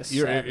just like a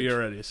you're savage.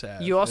 already a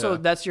savage. You also, yeah.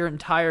 that's your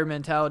entire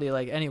mentality.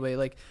 Like, anyway,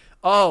 like,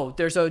 oh,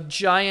 there's a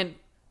giant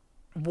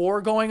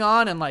war going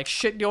on and like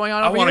shit going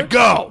on. I want to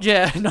go.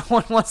 Yeah, no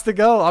one wants to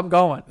go. I'm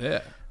going.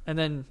 Yeah. And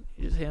then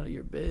you just handle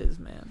your biz,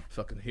 man.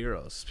 Fucking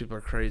heroes. People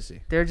are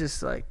crazy. They're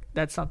just like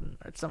that's something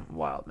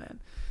wild, man.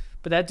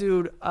 But that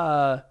dude,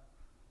 I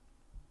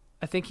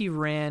think he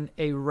ran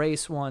a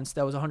race once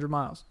that was 100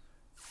 miles.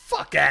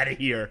 Fuck out of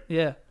here.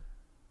 Yeah.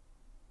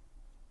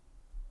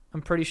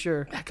 I'm pretty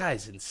sure. That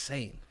guy's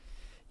insane.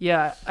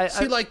 Yeah,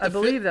 See, like, I the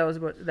believe that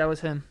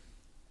was him.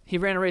 He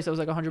ran a race that was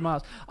like 100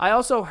 miles. I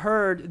also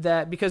heard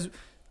that because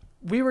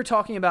we were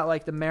talking about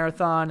like the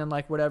marathon and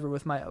like whatever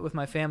with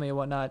my family and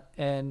whatnot,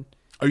 and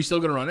Are you still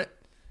going to run it?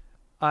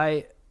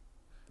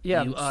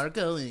 Yeah, You are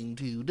going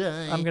to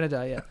die. I'm gonna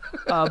die.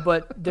 Yeah,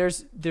 but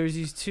there's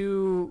these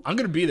two. I'm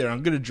going to be there.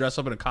 I'm going to dress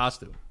up in a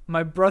costume.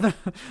 My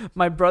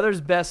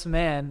brother's best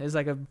man is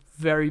like a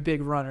very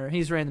big runner.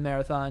 He's ran the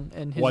marathon,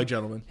 and White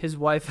gentleman. his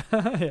wife,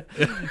 yeah.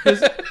 his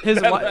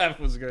That wife, laugh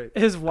was great.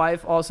 his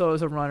wife also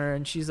is a runner,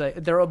 and she's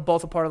like they're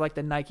both a part of like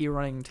the Nike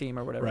running team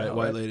or whatever. Right,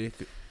 white lady.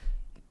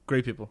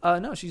 Great people.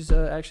 No, she's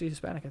actually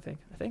Hispanic. I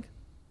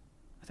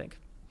think.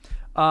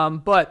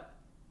 But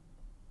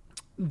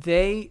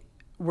they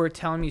were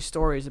telling me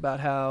stories about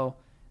how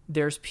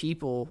there's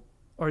people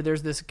or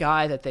there's this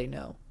guy that they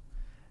know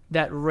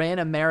that ran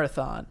a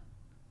marathon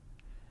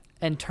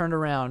and turned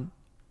around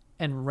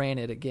and ran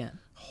it again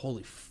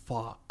Holy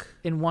fuck.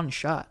 in one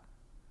shot.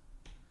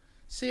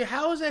 See,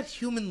 how is that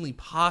humanly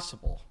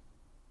possible?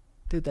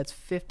 Dude, that's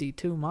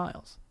 52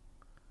 miles.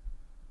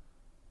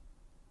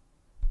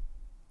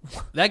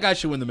 That guy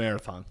should win the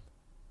marathon.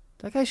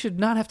 That guy should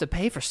not have to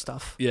pay for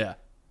stuff. Yeah.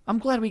 I'm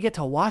glad we get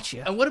to watch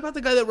you. And what about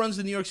the guy that runs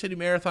the New York City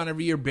Marathon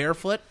every year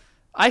barefoot?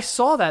 I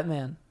saw that,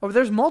 man. Oh,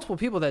 there's multiple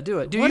people that do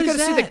it. Dude, What you is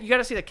gotta that? you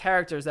gotta see the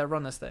characters that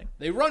run this thing.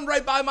 They run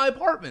right by my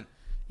apartment.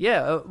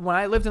 Yeah, when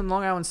I lived in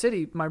Long Island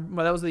City, that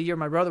was the year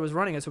my brother was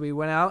running it, so we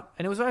went out,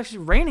 and it was actually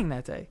raining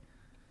that day.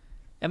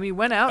 And we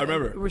went out, I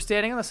remember. and we were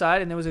standing on the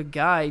side, and there was a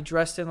guy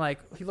dressed in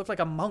he looked like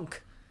a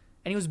monk,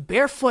 and he was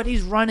barefoot,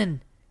 he's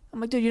running. I'm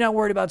like, dude, you're not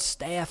worried about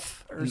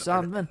staph or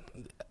something?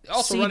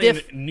 Also C. running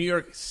diff. in New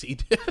York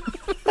City.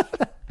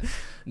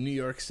 New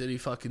York City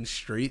fucking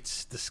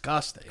streets.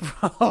 Disgusting.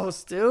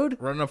 Gross, dude.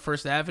 Running up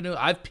First Avenue.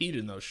 I've peed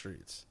in those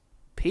streets.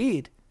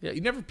 Peed. Yeah, you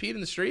never peed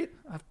in the street?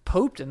 I've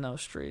pooped in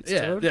those streets,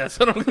 Yeah, dude. that's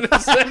what I'm going to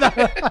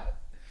say.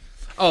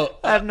 Oh,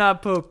 I have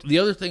not pooped. the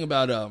other thing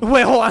about...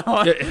 Wait, hold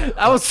on. Yeah.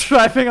 I was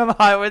driving on the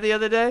highway the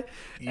other day,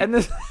 and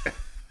this...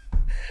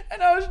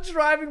 And I was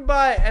driving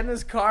by, and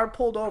this car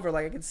pulled over.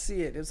 Like, I could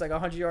see it. It was like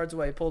 100 yards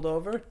away. Pulled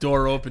over.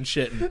 door open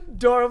shitting.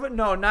 Door open.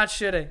 No, not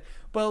shitting.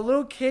 But a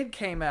little kid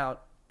came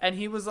out, and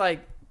he was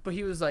like... But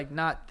he was like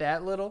not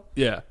that little.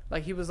 Yeah.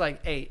 Like he was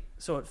like 8,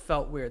 so it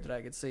felt weird that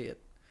I could see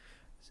it.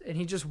 And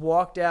he just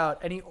walked out,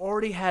 and he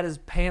already had his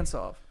pants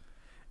off,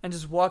 and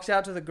just walks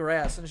out to the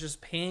grass and is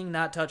just peeing,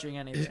 not touching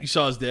anything. You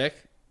saw his dick?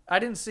 I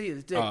didn't see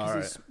his dick Oh,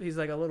 because he's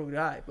like a little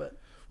guy. But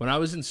When I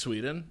was in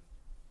Sweden,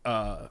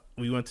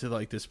 we went to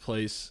like this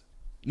place.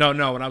 No,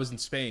 when I was in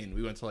Spain,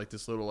 we went to like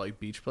this little like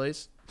beach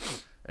place,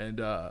 and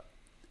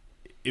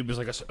it was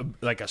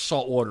like a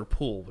saltwater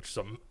pool, which is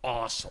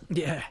awesome.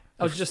 yeah,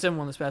 I was just in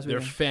one this past They're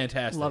weekend.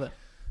 fantastic. Love it.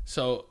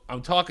 So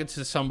I'm talking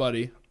to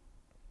somebody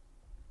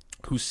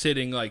who's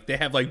sitting like they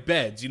have like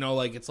beds,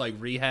 like it's like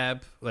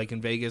rehab, like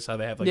in Vegas, how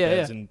they have like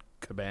beds and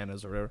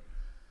cabanas or whatever.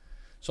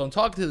 So I'm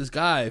talking to this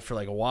guy for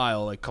like a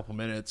while, like a couple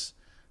minutes,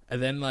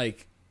 and then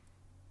like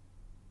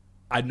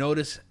I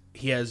notice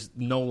he has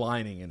no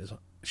lining in his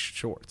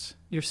shorts.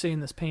 You're seeing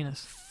this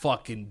penis.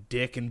 Fucking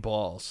dick and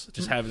balls,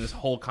 just having this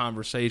whole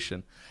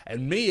conversation.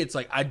 And me, it's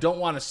like I don't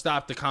want to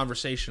stop the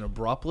conversation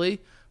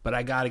abruptly, but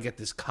I got to get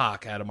this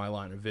cock out of my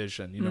line of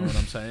vision. You know what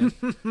I'm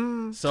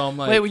saying? So I'm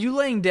like, Wait, were you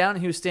laying down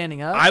and he was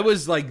standing up? I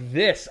was like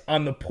this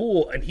on the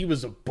pool, and he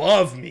was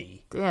above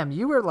me. Damn,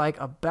 you were like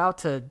about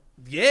to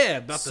Yeah,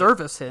 about to-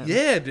 service him.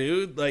 Yeah,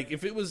 dude. Like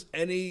if it was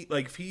any,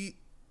 like if he,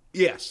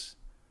 yes,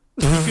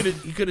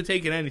 he could have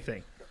taken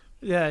anything,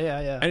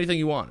 Yeah. anything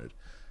he wanted.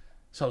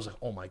 So I was like,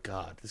 oh my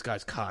God, this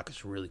guy's cock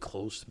is really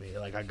close to me.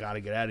 Like, I got to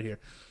get out of here.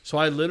 So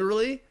I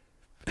literally,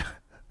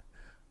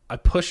 I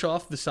push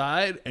off the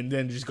side and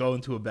then just go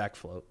into a back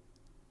float.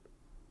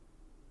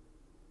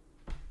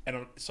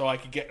 And so I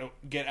could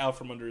get out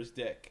from under his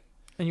dick.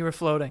 And you were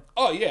floating.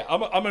 Oh, yeah.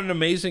 I'm an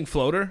amazing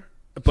floater.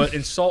 But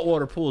in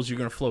saltwater pools, you're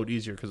going to float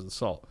easier because of the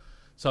salt.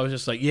 So I was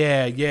just like,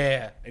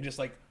 yeah. And just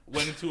like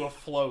went into a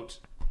float.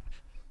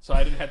 So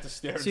I didn't have to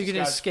stare at So you this could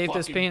guy's escape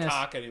this fucking penis.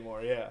 cock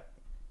anymore. Yeah.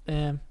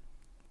 Damn.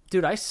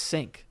 Dude, I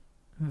sink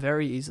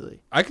very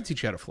easily. I could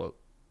teach you how to float.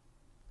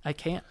 I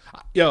can't.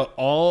 Yo,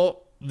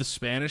 all the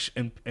Spanish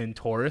and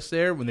tourists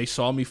there, when they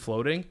saw me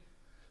floating,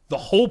 the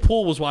whole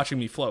pool was watching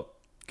me float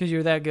Because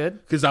you're that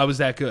good. because I was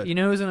that good. You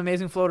know who's an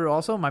amazing floater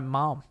also? My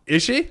mom.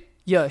 Is she?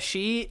 Yeah,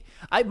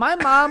 my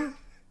mom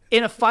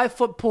in a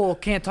 5-foot pool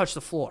can't touch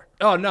the floor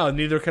Oh, no,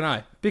 neither can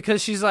I.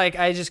 because she's like,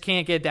 I just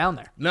can't get down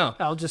there. No.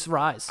 I'll just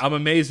rise. I'm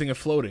amazing at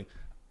floating.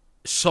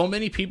 So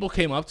many people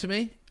came up to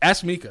me.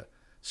 Ask Mika.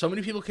 So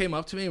many people came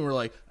up to me and were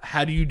like,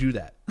 how do you do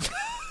that?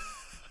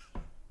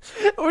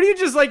 Or do you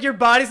just like your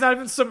body's not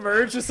even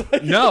submerged? Just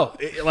like No,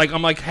 like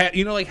I'm like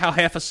you know like how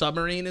half a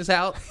submarine is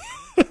out.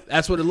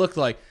 That's what it looked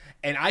like,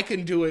 and I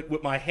can do it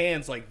with my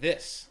hands like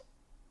this,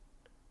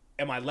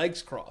 and my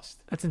legs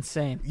crossed. That's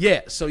insane.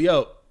 Yeah. So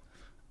yo,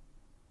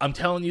 I'm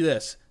telling you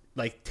this: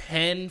 like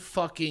 10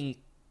 fucking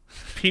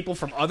people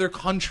from other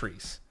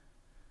countries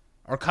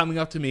are coming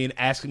up to me and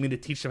asking me to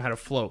teach them how to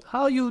float.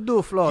 How you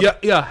do float?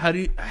 Yeah. How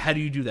do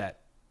you do that?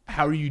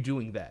 How are you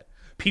doing that?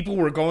 People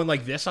were going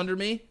like this under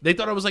me. They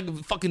thought I was like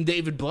fucking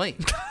David Blaine.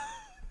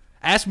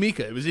 Ask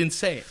Mika. It was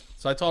insane.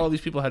 So I taught all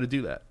these people how to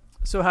do that.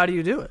 So how do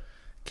you do it?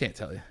 Can't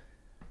tell you.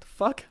 The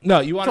fuck?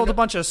 No, you want Told to a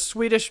bunch of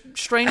Swedish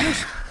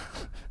strangers.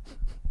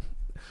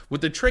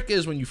 What the trick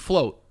is when you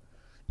float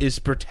is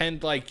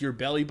pretend like your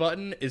belly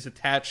button is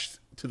attached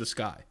to the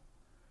sky.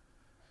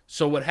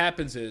 So what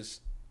happens is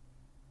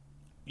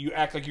you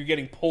act like you're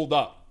getting pulled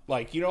up.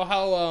 Like, you know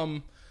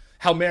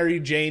how Mary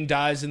Jane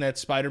dies in that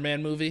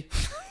Spider-Man movie?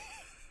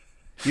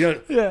 You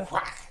know, Yeah.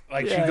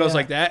 like Yeah, she goes yeah.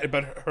 like that,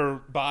 but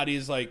her body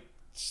is like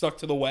stuck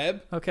to the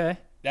web. Okay.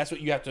 That's what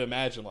you have to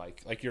imagine,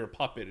 like you're a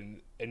puppet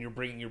and you're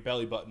bringing your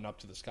belly button up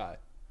to the sky.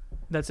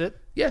 That's it.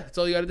 Yeah, that's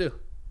all you got to do.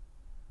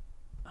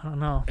 I don't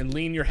know. And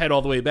lean your head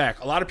all the way back.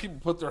 A lot of people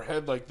put their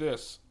head like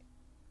this.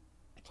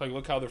 It's like,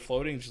 look how they're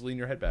floating. Just lean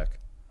your head back.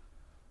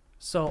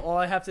 So all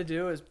I have to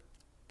do is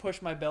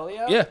push my belly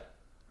out. Yeah,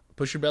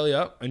 push your belly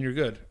up, and you're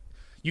good.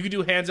 You can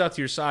do hands out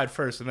to your side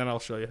first, and then I'll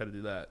show you how to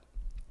do that.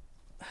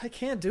 I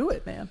can't do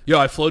it, man. Yo,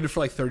 I floated for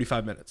like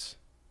 35 minutes.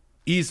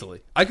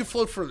 Easily. I could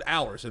float for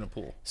hours in a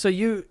pool. So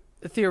you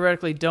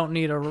theoretically don't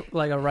need a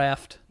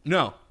raft.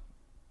 No.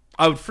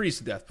 I would freeze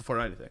to death before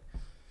anything.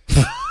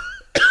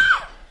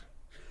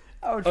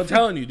 I'm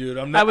telling you, dude.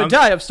 I would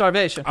die of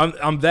starvation.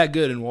 I'm that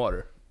good in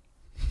water.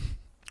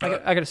 I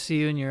got to see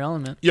you in your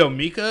element. Yo,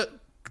 Mika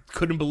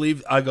couldn't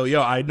believe. I go,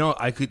 yo, I know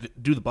I could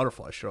do the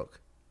butterfly stroke.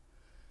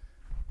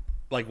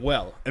 Like,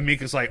 well. And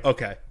Mika's like,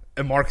 okay.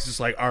 And Marcus is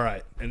like, all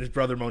right. And his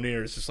brother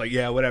Monir is just like,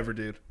 yeah, whatever,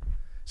 dude.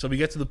 So we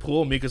get to the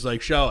pool. Mika's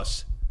like, show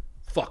us.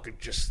 Fucking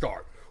just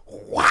start.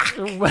 Whack.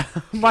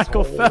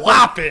 Michael Phelps.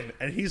 Whopping.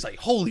 And he's like,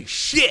 holy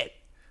shit.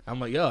 I'm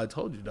like, yo, I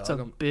told you, dog. It's a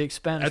big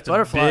Spanish That's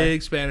butterfly. a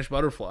big Spanish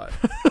butterfly.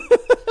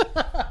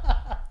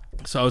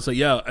 So I was like,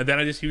 yo. And then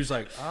he was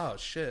like, oh,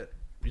 shit.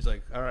 He's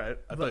like, all right.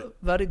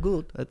 Very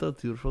good. I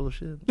thought you were full of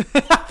shit.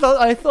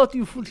 I thought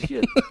you full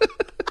shit.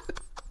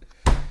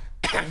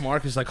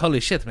 Mark is like, holy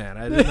shit, man.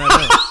 I did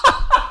not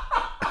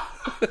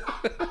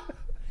know.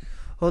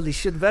 Holy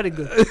shit, very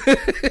good.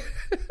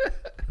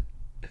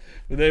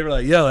 And they were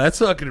like, yo, that's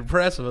fucking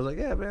impressive. I was like,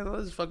 yeah, man,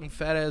 let this fucking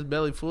fat ass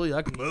belly fool you.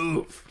 I can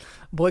move.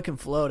 Boy can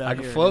float out I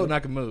here. can float dude. and I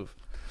can move.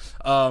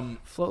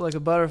 Float like a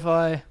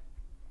butterfly.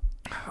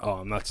 Oh,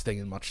 I'm not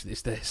stinging much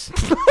these days.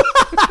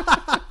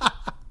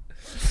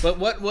 But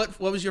what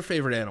was your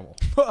favorite animal?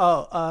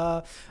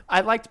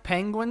 I liked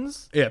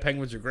penguins. Yeah,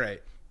 penguins are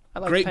great. I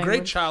liked Great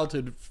penguins.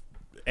 childhood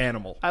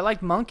animal. I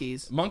liked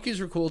monkeys Monkeys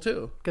are cool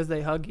too. because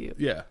they hug you.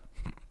 Yeah.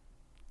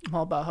 I'm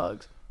all about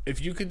hugs. If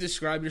you could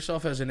describe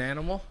yourself as an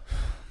animal,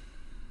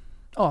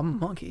 Oh, I'm a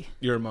monkey.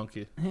 you're a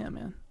monkey. Yeah,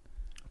 man.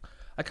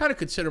 I kind of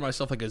consider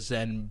myself like a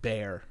Zen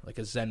bear, like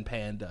a Zen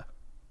panda.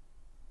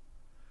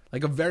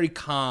 Like a very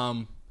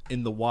calm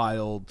in the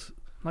wild,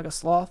 Like a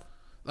sloth.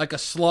 like a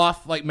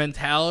sloth like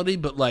mentality,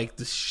 but like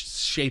the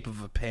shape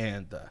of a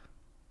panda.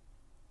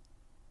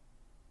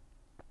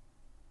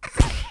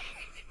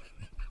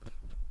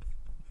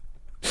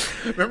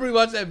 Remember we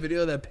watched that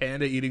video of that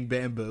panda eating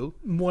bamboo?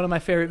 One of my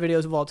favorite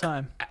videos of all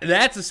time.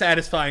 That's a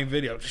satisfying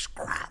video. Just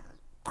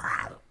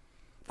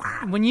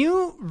When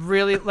you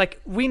really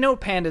we know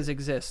pandas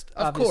exist.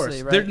 of Obviously,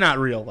 course, right? they're not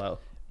real though.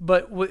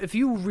 But if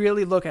you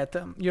really look at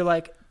them, you're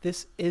like,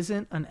 this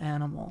isn't an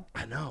animal.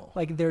 I know.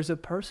 Like, there's a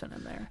person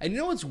in there. And you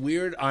know what's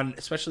weird on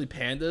especially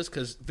pandas?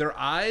 Because their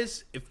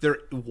eyes, if they're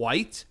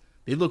white,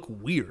 they look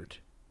weird.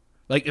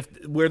 Like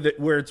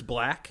where it's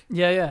black.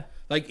 Yeah, yeah.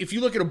 Like if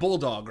you look at a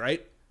bulldog,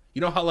 right? You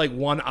know how like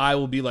one eye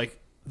will be like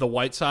the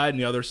white side and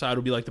the other side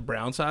will be like the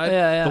brown side?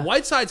 Yeah, yeah. The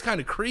white side's kind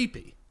of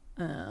creepy.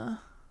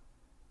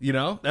 You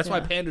know? That's why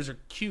pandas are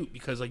cute,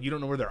 because like you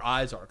don't know where their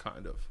eyes are,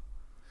 kind of.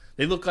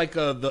 They look like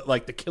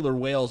the killer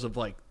whales of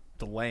like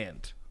the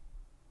land.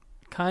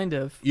 Kind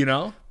of. You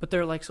know? But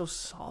they're like so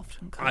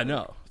soft and cool. I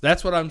know.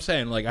 That's what I'm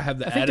saying. Like I have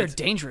the I think they're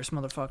attitude. dangerous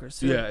motherfuckers,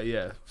 too. Yeah,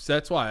 yeah. So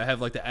that's why I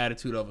have like the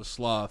attitude of a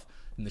sloth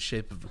in the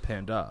shape of a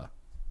panda.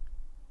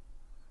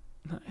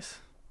 Nice.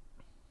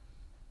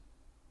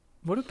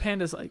 What do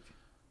pandas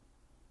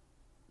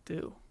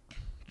do?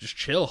 Just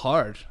chill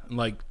hard and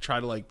like try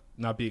to like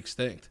not be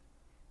extinct.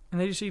 And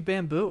they just eat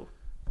bamboo.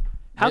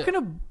 How Yeah.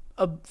 can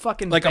a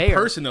fucking Like bear, a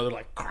person though, they're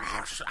like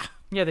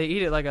Yeah, they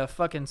eat it like a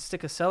fucking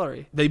stick of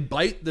celery. they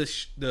bite the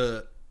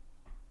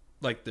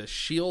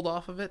shield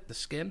off of it, the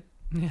skin,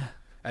 Yeah.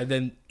 and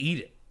then eat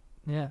it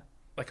Yeah.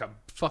 like a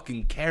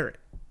fucking carrot.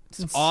 It's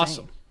insane.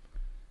 awesome.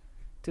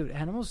 Dude,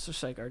 animals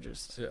just are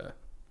just... Yeah.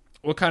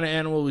 What kind of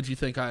animal would you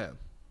think I am?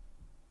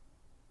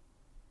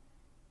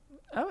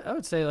 I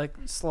would say like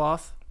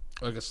sloth.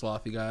 Like a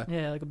slothy guy?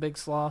 Yeah, like a big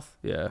sloth.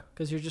 Yeah.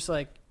 Because you're just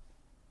like...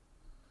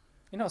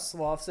 You know,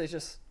 sloths, they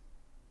just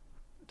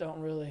don't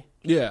really.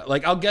 Yeah,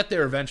 like I'll get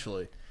there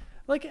eventually.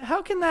 Like,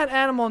 how can that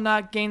animal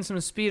not gain some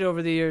speed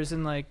over the years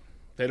and, like.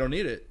 They don't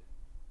need it.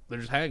 They're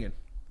just hanging.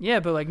 Yeah,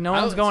 but, like, no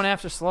one's going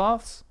after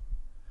sloths?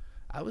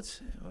 I would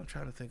say, I'm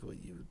trying to think of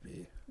what you would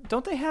be.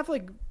 Don't they have,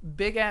 like,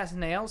 big-ass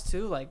nails,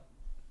 too? Like.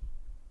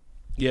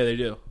 Yeah, they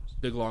do.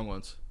 Big, long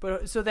ones.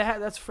 But, so they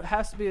has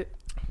to be. I'm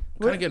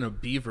kind of getting a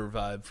beaver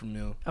vibe from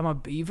you. I'm a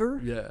beaver?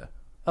 Yeah.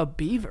 A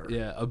beaver?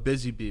 Yeah, a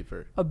busy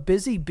beaver. A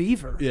busy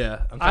beaver?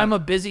 Yeah. I'm a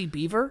busy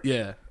beaver?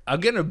 Yeah. I'm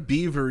getting a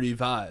beavery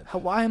vibe.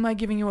 Why am I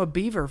giving you a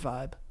beaver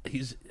vibe?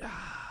 He's,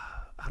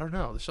 I don't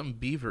know. There's something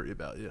beavery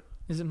about you.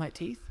 Is it my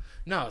teeth?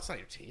 No, it's not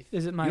your teeth.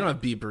 Is it my? You don't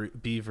have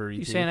beavery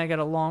You teeth. saying I got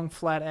a long,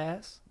 flat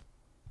ass?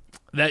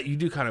 That you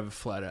do kind of a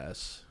flat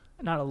ass.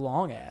 Not a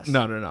long ass.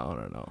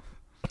 No.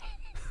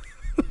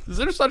 Is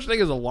there such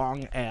thing as a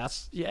long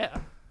ass? Yeah.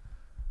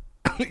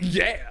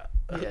 Yeah.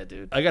 Yeah,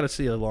 dude. I gotta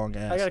see a long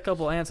ass. I got a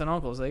couple aunts and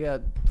uncles. They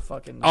got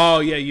fucking. Oh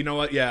yeah, you know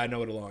what? Yeah, I know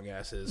what a long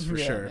ass is for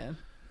yeah, sure. Man.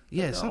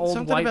 Yeah, Like an old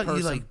something white about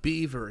you person. like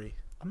beavery.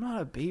 I'm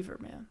not a beaver,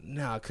 man.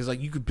 No, because like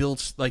you could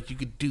build, like you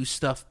could do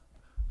stuff,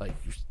 like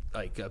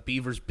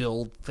beavers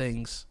build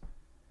things.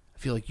 I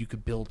feel like you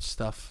could build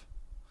stuff,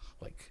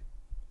 like.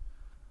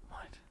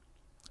 What?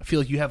 I feel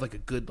like you have like a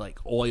good like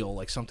oil,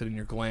 like something in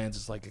your glands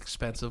is like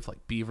expensive,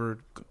 like beaver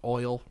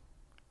oil.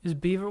 Is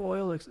beaver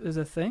oil is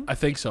a thing? I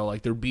think so.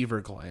 Like they're beaver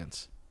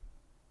glands.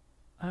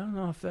 I don't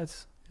know if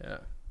that's. Yeah.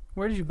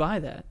 Where did you buy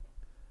that?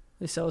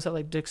 They sell us at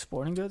like Dick's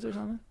Sporting Goods or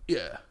something?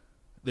 Yeah.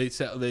 They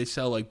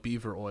sell like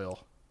beaver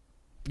oil.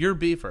 You're a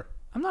beaver.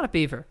 I'm not a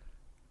beaver.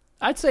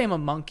 I'd say I'm a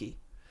monkey.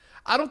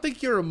 I don't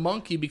think you're a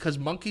monkey because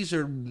monkeys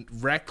are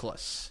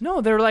reckless. No,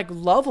 they're like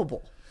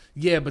lovable.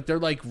 Yeah, but they're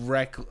like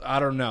I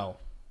don't know.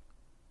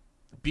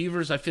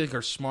 Beavers, I feel like,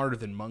 are smarter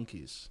than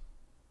monkeys.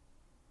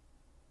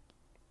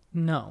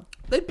 No.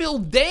 They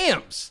build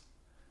dams.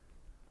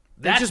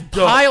 They just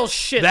pile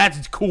shit.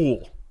 That's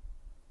cool.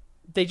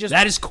 They just.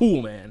 That is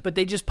cool, man. But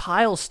they just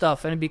pile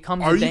stuff and it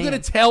becomes. Are a you dam. going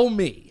to tell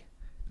me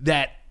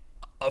that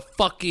a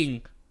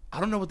fucking, I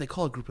don't know what they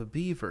call a group of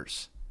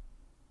beavers.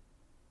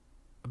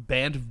 A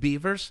band of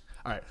beavers?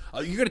 All right.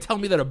 You're going to tell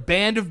me that a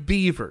band of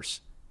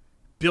beavers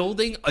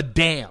building a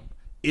dam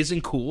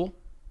isn't cool?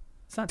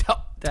 It's not.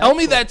 Tell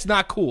me cool. that's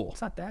not cool.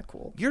 It's not that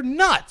cool. You're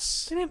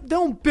nuts. They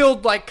don't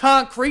build like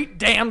concrete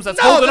dams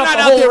that's No, holding they're up not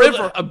the out whole there.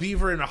 river. A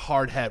beaver in a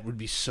hard hat would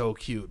be so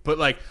cute. But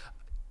like,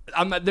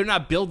 they're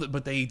not building,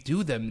 but they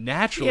do them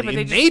naturally Yeah, but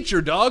in they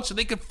nature, dog, so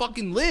they can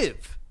fucking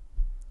live.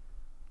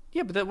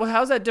 Yeah, but well,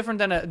 how's that different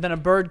than a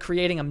bird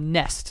creating a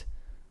nest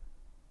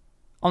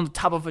on the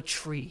top of a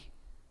tree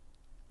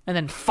and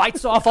then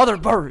fights off other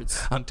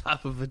birds? On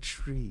top of a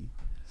tree.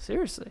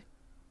 Seriously.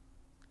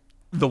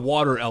 The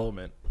water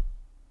element.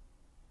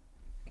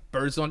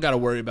 Birds don't got to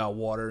worry about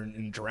water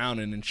and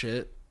drowning and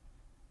shit.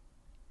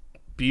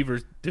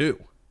 Beavers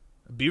do.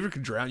 A beaver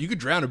could drown. You could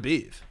drown a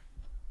beaver.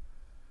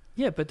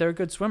 Yeah, but they're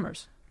good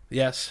swimmers.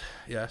 Yes.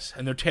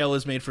 And their tail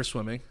is made for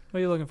swimming. What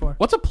are you looking for?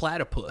 What's a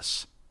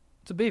platypus?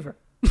 It's a beaver.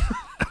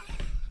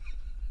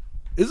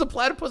 Is a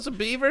platypus a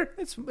beaver?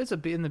 It's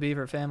in the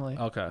beaver family.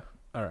 Okay.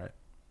 All right.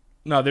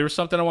 No, there was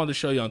something I wanted to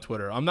show you on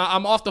Twitter. I'm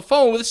off the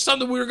phone. This is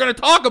something we were going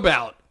to talk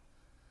about.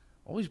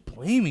 Always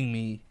blaming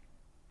me.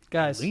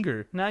 Guys,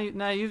 Linger. now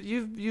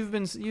you've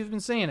been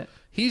seeing it.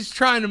 He's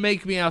trying to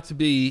make me out to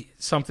be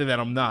something that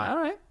I'm not. All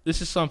right. This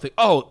is something.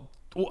 Oh,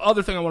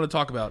 other thing I want to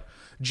talk about.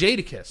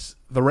 Jadakiss,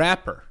 the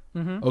rapper,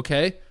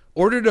 okay,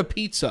 ordered a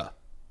pizza,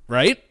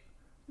 right?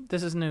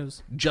 This is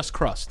news. Just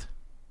crust.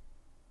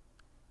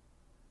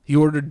 He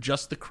ordered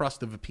just the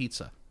crust of a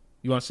pizza.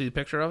 You want to see the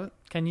picture of it?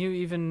 Can you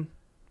even?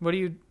 What do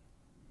you?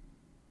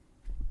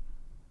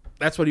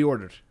 That's what he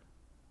ordered.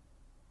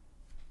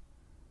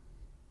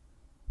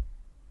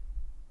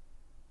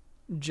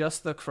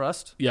 Just the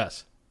crust?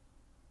 Yes.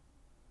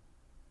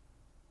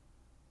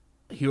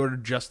 He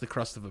ordered just the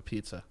crust of a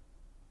pizza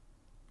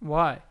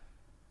Why?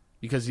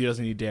 because he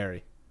doesn't eat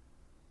dairy.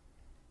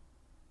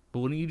 But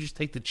wouldn't you just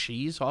take the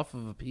cheese off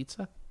of a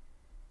pizza?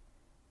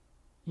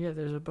 Yeah,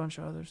 there's a bunch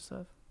of other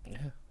stuff.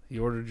 Yeah. He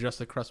ordered just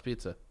the crust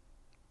pizza.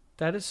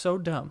 That is so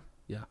dumb.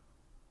 Yeah.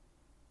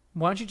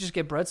 Why don't you just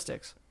get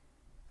breadsticks?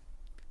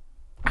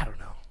 I don't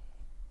know.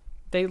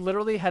 They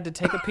literally had to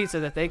take a pizza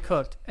that they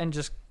cooked and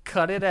just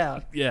cut it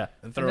out. Yeah.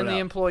 And throw And then it the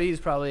out. employees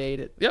probably ate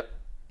it. Yep.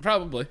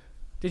 Probably.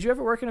 Did you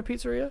ever work in a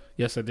pizzeria?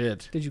 Yes, I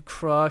did. Did you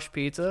crush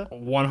pizza?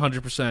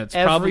 100%. It's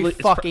Every probably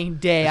fucking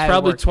day It's I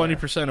probably worked there.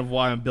 20% of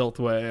why I'm built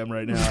the way I am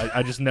right now.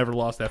 I just never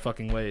lost that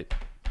fucking weight.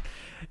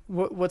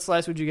 What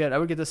slice would you get? I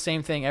would get the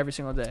same thing every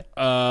single day.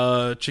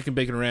 Chicken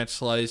bacon ranch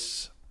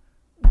slice,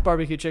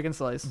 Barbecue chicken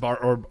slice.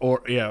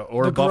 or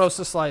The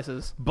grossest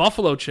slices.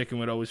 buffalo chicken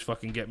would always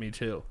fucking get me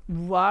too.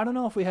 Well, I don't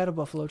know if we had a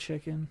buffalo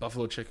chicken.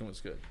 Buffalo chicken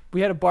was good.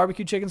 We had a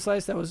barbecue chicken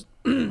slice that was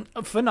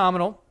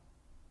phenomenal.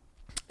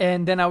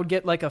 And then I would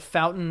get like a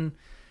fountain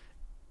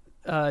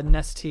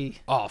Nestea.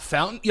 Oh,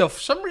 fountain. Yo, for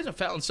some reason,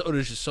 fountain soda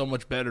is just so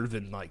much better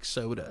than like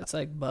soda. It's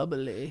like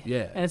bubbly.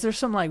 Yeah. And there's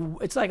some like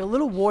it's like a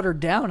little watered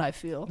down. I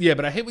feel. Yeah,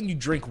 but I hate when you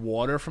drink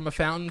water from a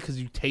fountain because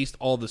you taste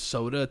all the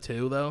soda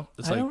too. Though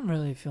it's I like, don't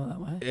really feel that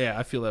way. yeah,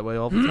 I feel that way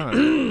all the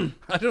time.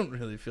 I don't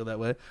really feel that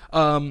way.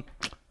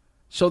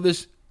 So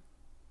this,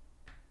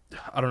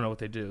 I don't know what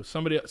they do.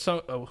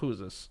 Who is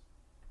this?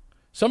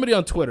 Somebody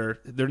on Twitter.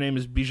 Their name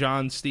is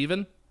Bijan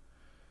Steven.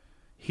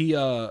 He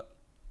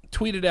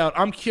tweeted out,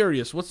 "I'm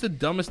curious, what's the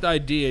dumbest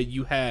idea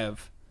you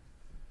have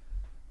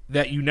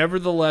that you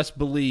nevertheless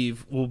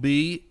believe will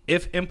be,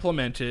 if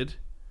implemented,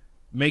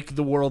 make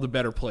the world a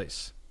better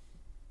place?"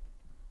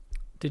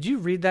 Did you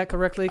read that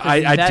correctly? 'Cause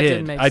I that did.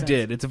 didn't make I sense.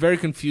 did. It's a very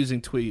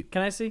confusing tweet.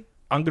 Can I see?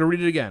 I'm going to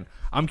read it again.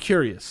 I'm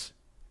curious.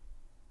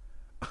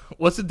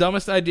 What's the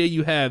dumbest idea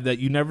you have that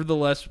you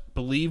nevertheless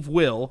believe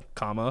will,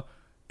 comma,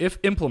 if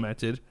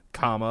implemented,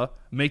 comma,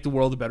 make the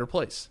world a better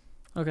place?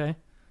 Okay.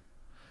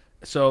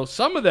 So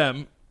some of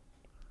them,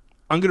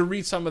 I'm going to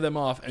read some of them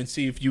off and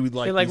see if you would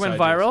like. They like these went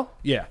ideas. viral?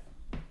 Yeah.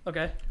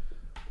 Okay.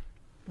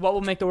 What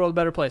will make the world a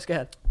better place? Go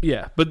ahead.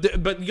 Yeah, but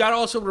you got to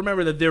also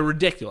remember that they're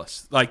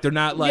ridiculous. Like they're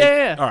not like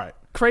Yeah. all right.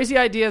 Crazy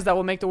ideas that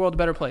will make the world a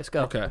better place.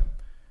 Go. Okay.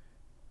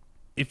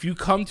 If you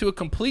come to a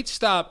complete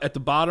stop at the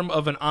bottom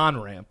of an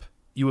on-ramp,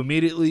 you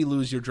immediately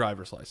lose your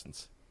driver's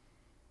license.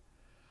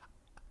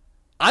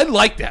 I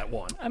like that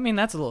one, I mean,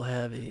 that's a little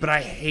heavy. but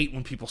I hate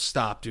when people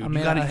stop, dude. I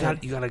mean,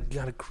 you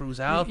gotta cruise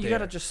out you there.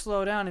 gotta just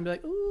slow down and be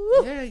like,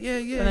 ooh, yeah,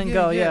 and then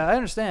go. Yeah, I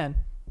understand.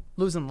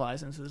 Losing the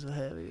license is a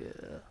heavy.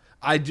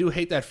 I do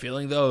hate that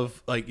feeling though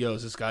of like, yo,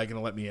 is this guy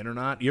gonna let me in or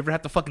not? You ever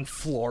have to fucking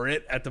floor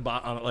it at the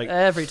bottom, like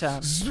Every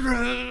time. just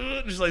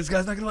like this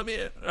guy's not gonna let me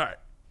in. All right,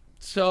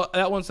 so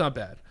that one's not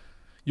bad.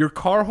 Your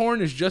car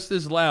horn is just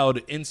as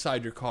loud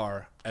inside your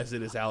car as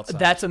it is outside.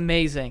 That's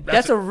amazing.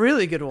 That's a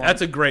really good one.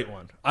 That's a great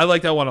one. I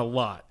like that one a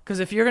lot. Because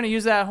if you're gonna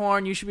use that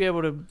horn, you should be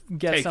able to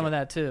get Take some it. of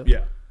that too.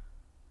 Yeah.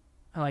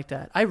 I like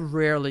that. I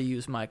rarely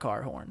use my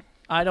car horn.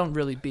 I don't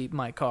really beep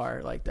my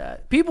car like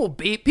that. People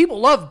beep. People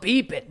love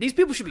beeping. These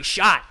people should be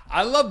shot.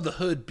 I love the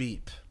hood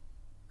beep.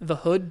 The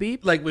hood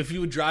beep. Like if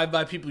you would drive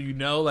by people you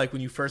know, like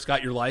when you first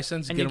got your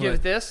license, And get you them give like,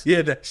 it this?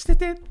 Yeah,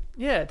 the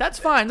Yeah, that's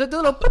fine. The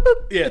little boop,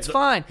 boop, yeah, it's the,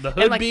 fine. The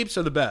hood And, like, beeps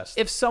are the best.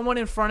 if someone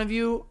in front of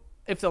you,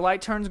 if the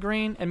light turns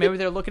green and maybe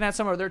they're looking at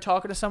someone or they're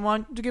talking to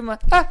someone, you give them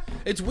a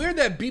It's weird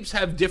that beeps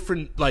have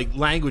different like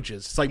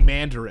languages. It's like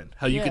Mandarin.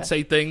 How you Yeah. can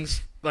say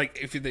things like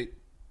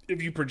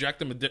if you project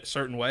them a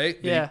certain way,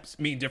 they Yeah.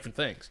 mean different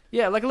things.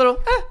 Yeah, like a little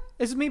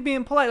This is me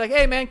being polite. Like,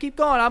 hey man, keep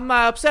going. I'm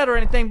not upset or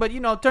anything, but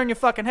turn your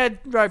fucking head,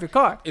 drive your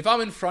car. If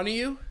I'm in front of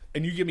you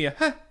and you give me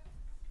a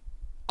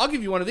I'll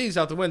give you one of these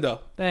out the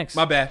window. Thanks.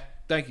 My bad.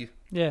 Thank you.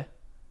 Yeah.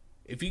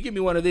 If you give me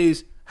one of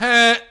these,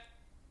 I'm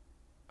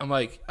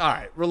like, all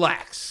right,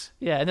 relax.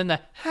 Yeah, and then the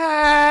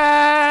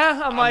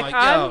I'm like, like, yo.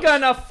 I'm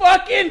gonna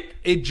fucking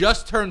It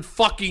just turned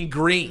fucking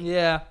green.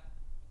 Yeah.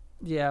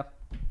 Yeah.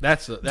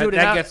 That's that Dude,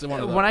 and gets one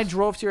of those. when I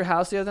drove to your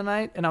house the other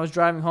night and I was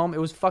driving home, it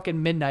was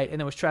fucking midnight and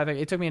there was traffic.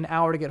 It took me an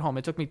hour to get home.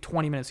 It took me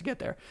 20 minutes to get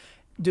there.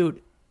 Dude,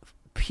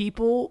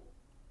 people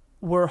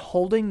were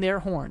holding their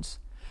horns.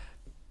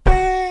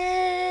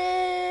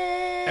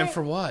 and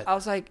for what? I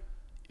was like,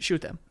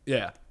 shoot them.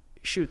 Yeah.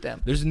 Shoot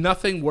them. There's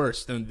nothing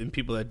worse than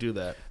people that do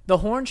that. The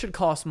horn should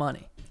cost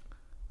money.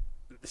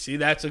 See,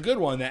 that's a good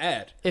one to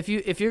add. If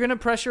you're gonna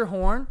press your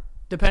horn,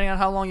 depending on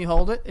how long you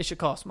hold it, it should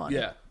cost money.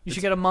 Yeah. You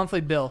should get a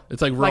monthly bill.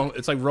 It's like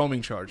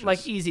roaming charges.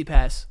 Like Easy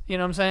Pass. You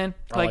know what I'm saying?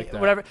 I like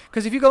that. Whatever.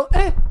 Because if you go,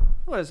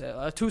 what is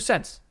it? 2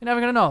 cents. You're never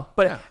gonna know.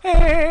 But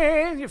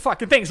your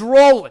fucking thing's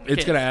rolling.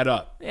 it's kid. gonna add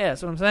up. Yeah,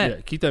 that's what I'm saying.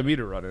 Yeah, keep that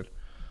meter running.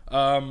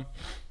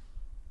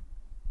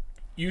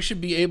 You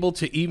should be able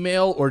to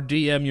email or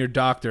DM your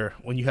doctor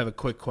when you have a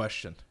quick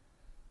question.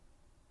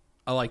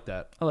 I like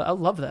that. I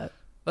love that.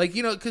 Like,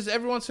 because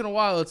every once in a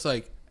while it's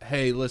like,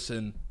 hey,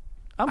 listen,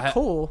 I'm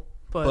cool,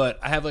 but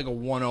I have like a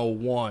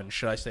 101.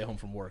 Should I stay home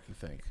from work, you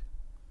think?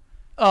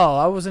 Oh,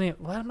 I wasn't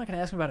even. What am I gonna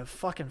ask him about a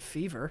fucking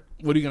fever?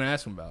 What are you going to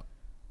ask him about?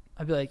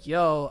 I'd be like,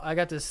 yo, I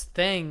got this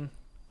thing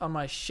on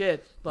my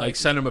shit, Like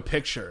send him a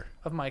picture.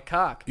 of my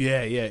cock.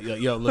 Yeah.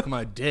 Yo, look at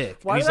my dick.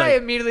 Why And did he's I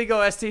like, immediately go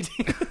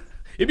STD?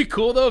 it'd be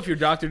cool, though, if your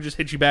doctor just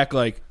hit you back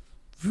like,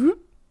 "Vroom."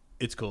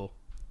 It's cool.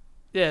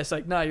 Yeah, it's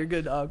like, nah, you're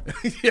good, dog.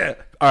 Yeah.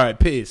 All right,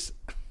 peace.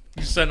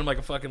 You send him like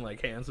a fucking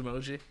like hands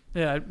emoji.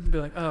 Yeah, I'd be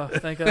like, oh,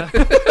 thank God.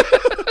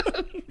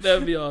 That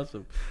would be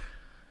awesome.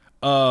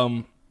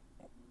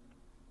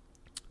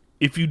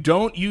 If you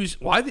don't use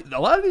a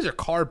lot of these are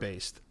car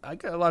based. I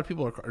got a lot of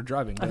people are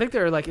driving. I think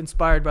they're like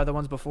inspired by the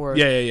ones before.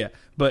 Yeah.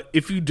 But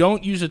if you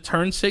don't use a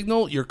turn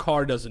signal, your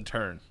car doesn't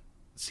turn.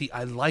 See,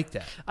 I like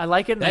that. I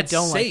like it and That's I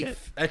don't safe. like it.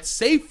 That's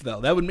safe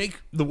though. That would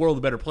make the world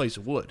a better place.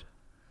 It would.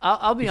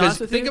 I'll be Because honest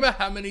with think you. about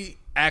how many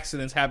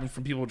accidents happen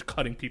from people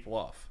cutting people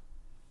off.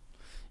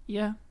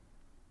 Yeah.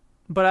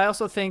 But I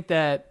also think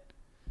that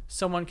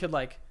someone could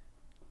like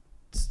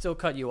still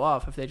cut you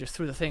off if they just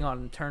threw the thing on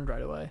and turned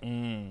right away.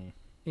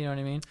 You know what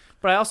I mean?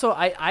 But I also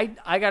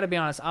I got to be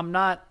honest,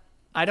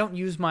 I don't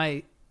use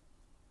my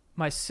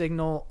my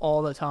signal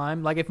all the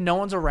time. Like if no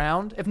one's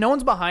around, if no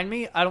one's behind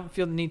me, I don't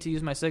feel the need to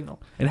use my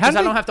signal. And how Because do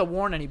I they- don't have to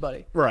warn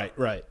anybody. Right.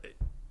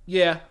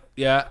 Yeah.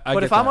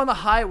 But if I'm on the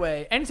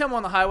highway, anytime I'm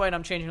on the highway and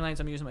I'm changing lanes,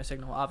 I'm using my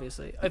signal,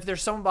 obviously. If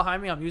there's someone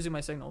behind me, I'm using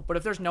my signal. But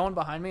if there's no one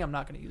behind me, I'm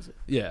not going to use it.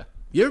 Yeah.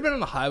 You ever been on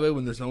the highway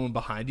when there's no one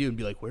behind you and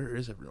be like, where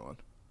is everyone?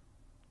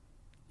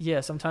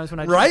 Yeah, sometimes when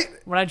I Right?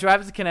 when I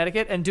drive to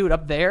Connecticut and dude,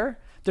 up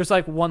there's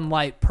like one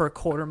light per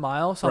quarter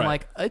mile. So I'm Right.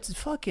 like, it's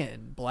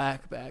fucking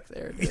black back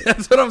there. Dude.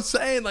 That's what I'm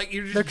saying. Like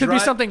you just There could be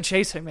something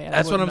chasing me. And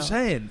That's I what I'm wouldn't know.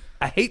 saying.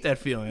 I hate that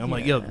feeling. I'm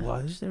like, yo, Yeah. why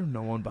is there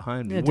no one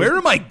behind me? Yeah, Where dude.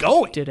 am I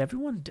going? Did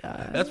everyone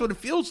die? That's what it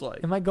feels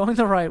like. Am I going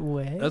the right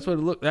way? That's what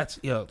it look. That's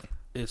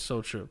it's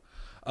so true.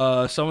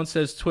 Someone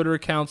says Twitter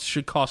accounts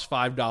should cost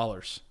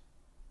 $5.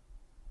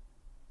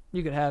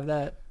 You could have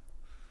that.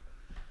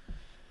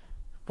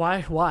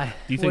 Why? Why?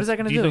 Do you think? What is that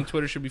going to do do? you think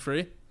Twitter should be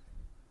free?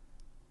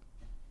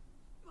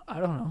 I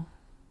don't know.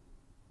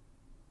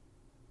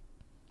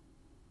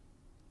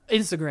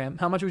 Instagram.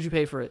 How much would you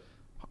pay for it?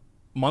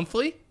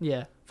 Monthly?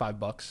 Yeah.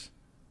 $5.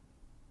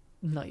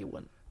 No, you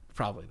wouldn't.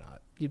 Probably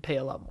not. You'd pay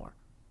a lot more.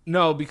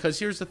 No, because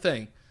here's the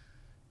thing.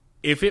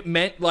 If it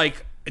meant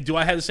like, do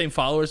I have the same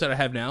followers that I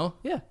have now?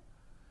 Yeah.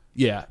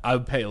 Yeah, I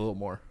would pay a little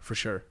more for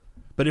sure.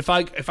 But if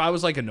I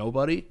was like a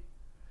nobody,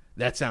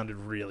 that sounded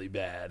really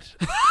bad.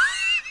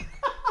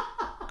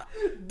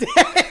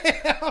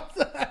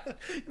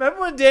 Remember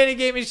when Danny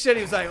gave me shit?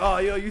 He was like, "Oh,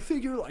 yo, you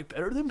think you're like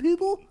better than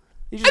people?"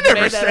 You just I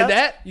never made said up?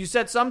 that. You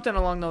said something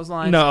along those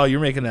lines. No, you're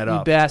making that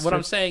up. bastard. What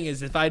I'm saying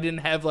is, if I didn't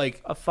have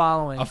like A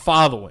following. a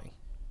following,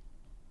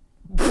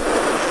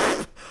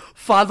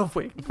 father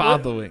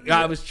wing.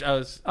 I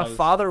was A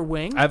father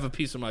wing. I have a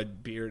piece of my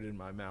beard in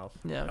my mouth.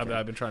 Yeah, okay.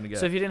 I've been trying to get.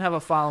 So if you didn't have a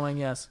following,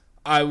 yes.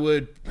 I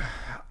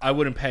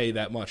wouldn't pay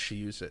that much to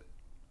use it.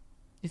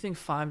 You think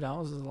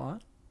 $5 is a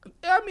lot?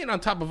 I mean,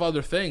 on top of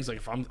other things, like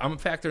if I'm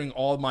factoring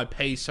all my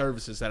pay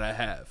services that I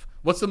have.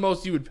 What's the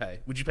most you would pay?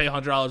 Would you pay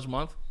 $100 a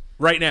month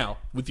right now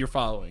with your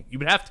following? You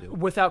would have to.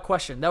 Without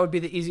question, that would be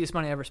the easiest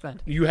money I ever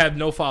spent. You have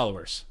no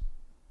followers.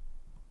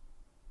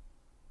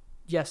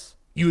 Yes.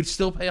 You would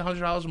still pay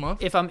 $100 a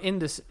month? If I'm in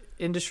this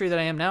industry that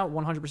I am now,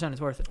 100%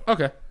 is worth it.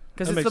 Okay.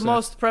 Because That it's makes the sense.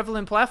 most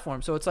prevalent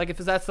platform. So it's like if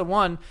that's the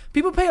one,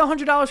 people pay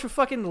 $100 for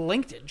fucking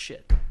LinkedIn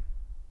shit.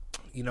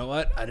 You know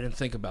what? I didn't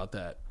think about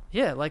that.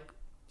 Yeah, like,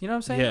 you know what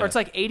I'm saying? Yeah. Or it's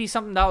like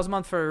 $80-something a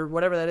month for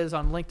whatever that is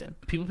on LinkedIn.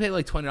 People pay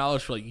like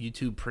 $20 for like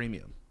YouTube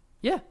Premium.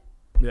 Yeah.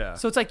 Yeah.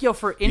 So it's like, yo,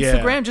 for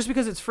Instagram, just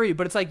because it's free,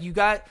 but it's like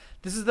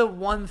this is the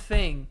one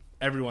thing.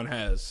 Everyone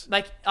has.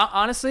 Like,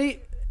 honestly,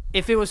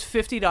 if it was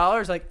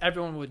 $50, like,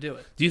 everyone would do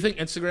it. Do you think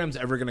Instagram's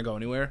ever going to go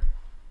anywhere?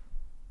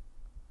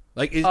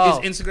 Like, is Oh.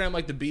 Instagram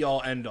like the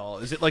be-all, end-all?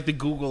 Is it like the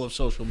Google of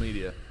social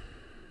media?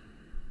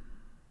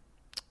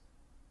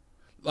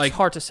 Like, It's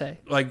hard to say.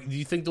 Like, do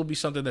you think there'll be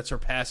something that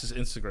surpasses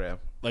Instagram?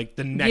 Like,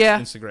 the next Yeah.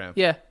 Instagram?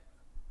 Yeah.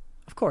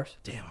 Of course.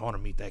 Damn, I want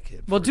to meet that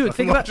kid. Well, dude,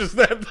 think about just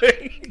that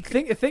thing.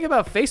 think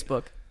about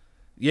Facebook.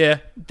 Yeah.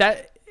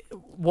 That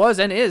was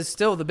and is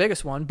still the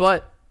biggest one,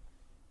 but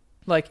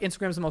like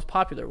Instagram's the most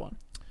popular one.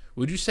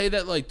 Would you say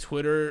that, like,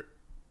 Twitter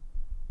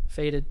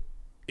Faded.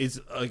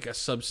 is like a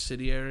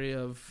subsidiary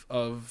of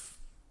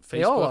Facebook?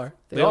 They all are.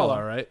 They all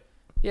are, right?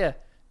 Yeah.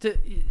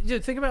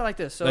 Dude, think about it like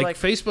this. So like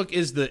Facebook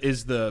is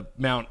the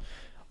mount.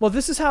 well,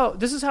 this is how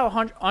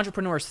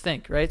entrepreneurs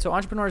think, right? So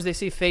entrepreneurs, they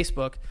see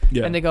Facebook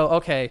Yeah. and they go,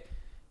 okay,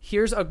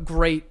 here's a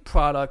great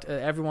product.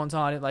 Everyone's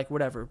on it, like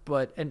whatever.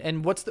 But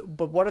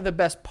what are the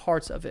best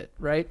parts of it,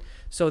 right?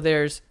 So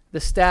there's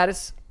the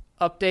status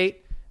update.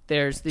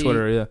 There's the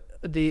Twitter,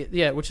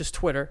 yeah. which is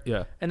Twitter.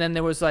 Yeah. And then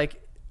there was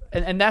like,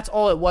 and that's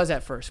all it was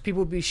at first. People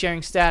would be sharing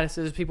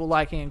statuses, people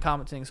liking and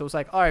commenting. So it's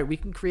like, all right, we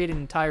can create an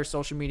entire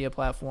social media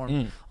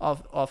platform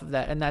off of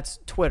that, and that's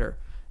Twitter,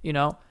 you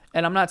know.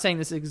 And I'm not saying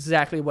this is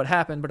exactly what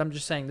happened, but I'm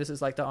just saying this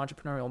is like the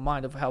entrepreneurial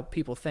mind of how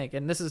people think.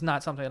 And this is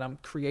not something that I'm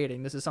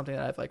creating. This is something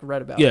that I've like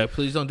read about. Yeah,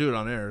 please don't do it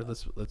on air.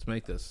 Let's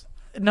make this.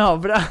 No,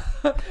 but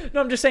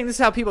no, I'm just saying this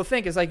is how people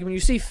think. It's like when you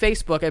see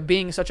Facebook at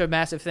being such a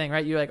massive thing,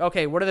 right? You're like,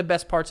 okay, what are the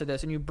best parts of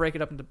this? And you break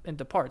it up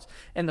into parts.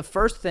 And the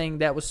first thing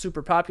that was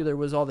super popular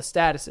was all the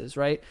statuses,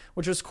 right?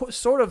 Which was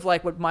sort of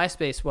like what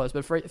MySpace was,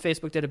 but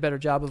Facebook did a better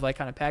job of like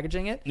kind of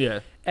packaging it. Yeah.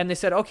 And they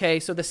said, okay,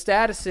 so the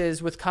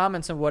statuses with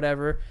comments and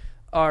whatever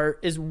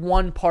is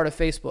one part of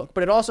Facebook,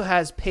 but it also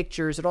has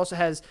pictures. It also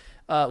has,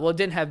 it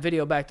didn't have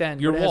video back then.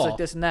 Your but it has wall. like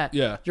this and that.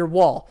 Yeah. Your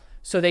wall.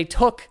 So they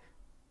took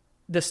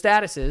the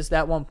statuses,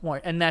 that one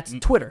point, and that's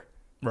Twitter.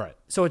 Right.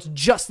 So it's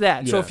just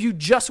that. So Yeah. if you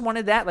just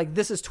wanted that, like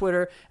this is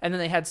Twitter, and then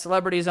they had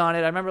celebrities on it.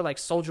 I remember like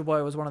Soulja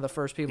Boy was one of the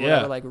first people that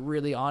Yeah. were like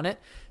really on it.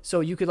 So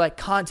you could like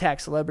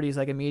contact celebrities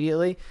like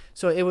immediately.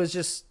 So it was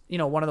just,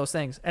 one of those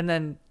things. And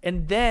then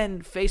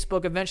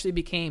Facebook eventually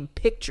became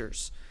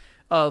pictures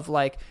of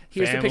like,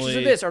 here's the pictures of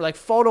Family. this, or like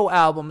photo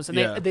albums, and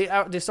Yeah.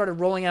 they started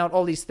rolling out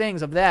all these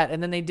things of that,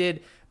 and then they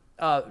did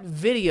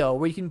video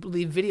where you can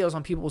leave videos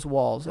on people's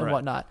walls and Right.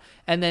 whatnot,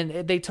 and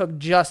then they took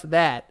just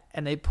that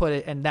and they put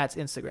it, and that's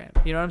Instagram.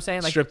 You know what I'm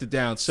saying? Like, Stripped it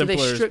down. so they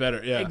Simpler is strip-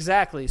 better. Yeah.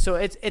 exactly. So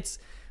it's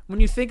when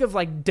you think of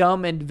like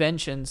dumb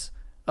inventions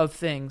of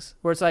things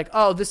where it's like,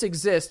 oh, this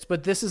exists,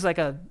 but this is like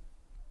a,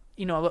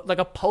 like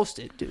a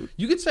Post-it, dude.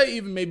 You could say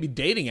even maybe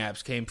dating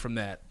apps came from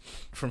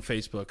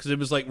Facebook, because it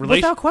was like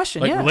Without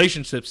question, yeah.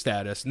 relationship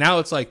status. Now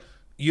it's like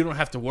you don't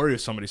have to worry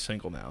if somebody's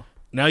single now.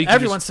 Now you can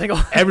Everyone's single.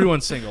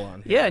 Everyone's single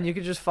on here. Yeah, and you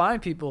can just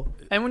find people.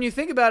 And when you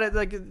think about it,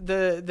 like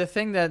the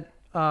thing that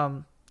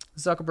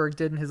Zuckerberg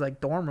did in his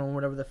like dorm room,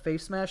 whatever, the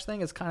face smash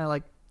thing, is kind of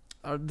like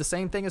the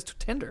same thing as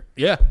Tinder.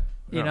 Yeah.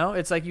 You know,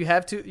 it's like you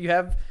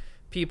have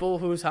people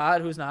who's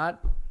hot, who's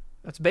not.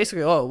 That's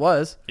basically all it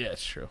was. Yeah,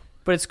 it's true.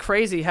 But it's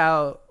crazy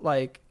how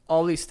like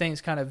all these things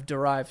kind of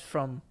derived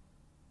from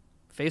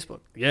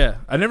Facebook. Yeah,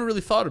 I never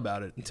really thought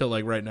about it until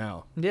like right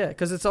now. Yeah,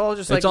 because it's all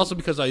just It's also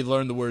because I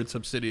learned the word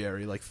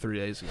subsidiary like 3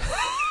 days ago.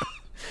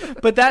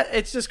 But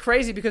it's just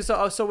crazy because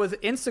so with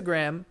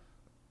Instagram,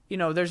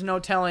 there's no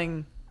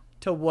telling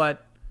to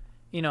what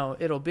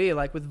it'll be.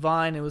 Like with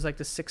Vine, it was like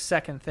the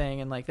 6-second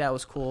thing, and like that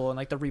was cool, and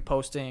like the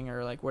reposting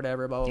or like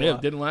whatever. Blah, blah, Yeah, blah.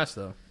 it didn't last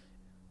though.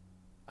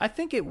 I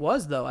think it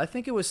was though. I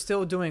think it was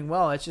still doing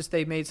well. It's just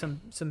they made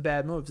some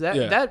bad moves. That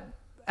Yeah. that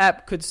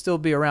app could still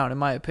be around, in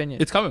my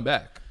opinion. It's coming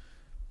back,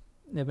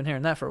 They've been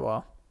hearing that for a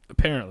while,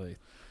 apparently.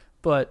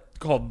 but It's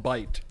called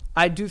Byte.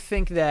 I do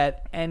think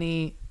that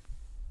any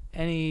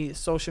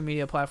social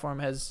media platform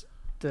has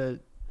the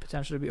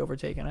potential to be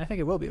overtaken. I think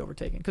it will be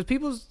overtaken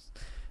because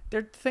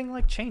their thing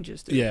like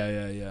changes. Dude. Yeah.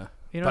 You know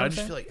But what I I'm just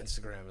saying? feel like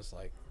Instagram is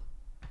like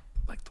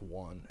the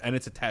one, and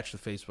it's attached to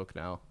Facebook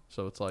now.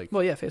 So it's like,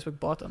 Well, yeah, Facebook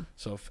bought them.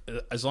 so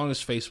as long as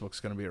Facebook's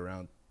going to be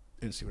around,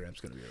 Instagram's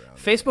going to be around.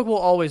 Facebook will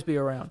always be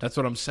around That's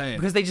what I'm saying.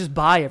 because they just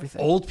buy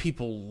everything. Old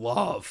people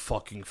love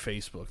fucking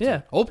Facebook. Yeah.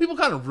 Too. Old people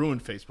kind of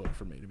ruined Facebook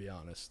for me, to be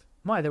honest.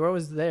 Why? They were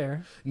always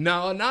there.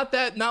 No, not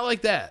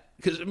like that.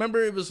 Because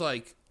remember, it was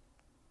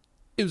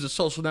a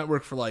social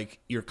network for like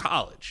your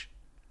college.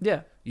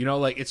 Yeah.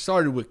 Like it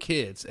started with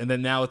kids, and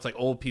then now it's like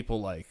old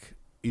people like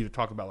either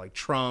talk about like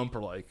Trump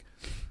or like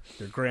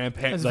their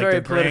grandparents. It's like very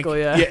their political,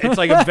 yeah. Yeah, it's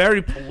like a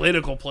very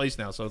political place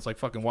now, so it's like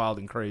fucking wild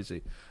and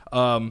crazy.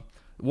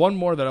 One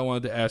more that I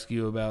wanted to ask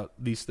you about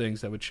these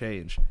things that would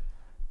change.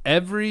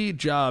 Every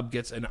job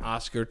gets an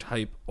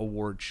Oscar-type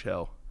award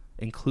show,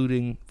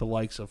 including the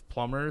likes of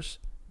plumbers,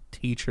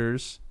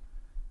 teachers.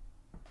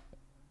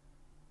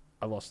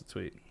 I lost the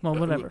tweet. Well,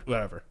 whatever.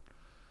 Whatever.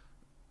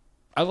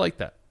 I like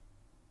that.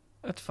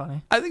 That's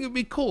funny. I think it'd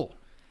be cool.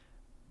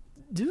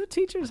 Do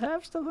teachers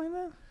have stuff like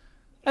that?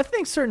 I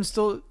think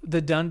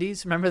the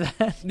Dundies, remember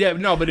that? Yeah,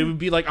 no, but it would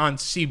be like on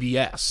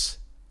CBS.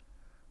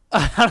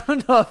 I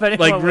don't know if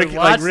anyone would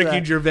watch Ricky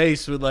that. Gervais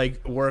would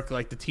like work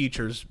like the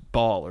teacher's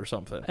ball or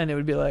something. And it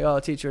would be like, oh,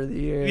 teacher of the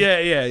year.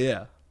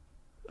 Yeah.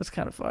 That's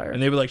kind of fire.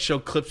 And they would like show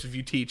clips of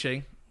you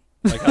teaching,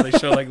 like how they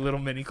show like little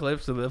mini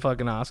clips of the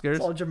fucking Oscars. It's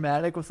all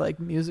dramatic with like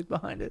music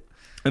behind it.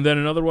 And then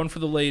another one for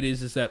the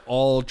ladies is that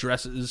all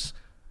dresses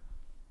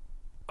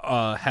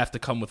have to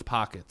come with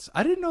pockets.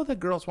 I didn't know that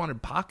girls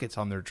wanted pockets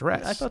on their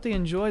dress. I thought they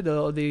enjoyed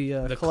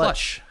the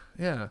clutch.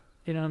 Yeah,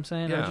 You know what I'm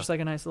saying? Yeah. Or just like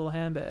a nice little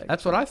handbag.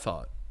 that's what I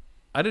thought.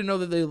 I didn't know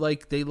that they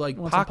like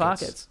Want pockets. some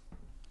pockets.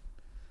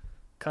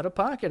 Cut a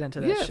pocket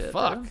into that Yeah, shit.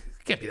 fuck. bro.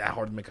 It can't be that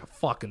hard to make a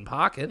fucking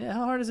pocket. Yeah,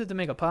 how hard is it to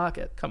make a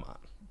pocket? Come on.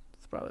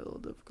 It's probably a little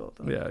difficult.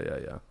 Though.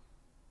 Yeah.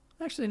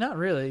 Actually, not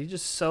really. You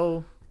just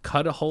sew.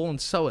 Cut a hole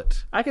and sew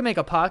it. I can make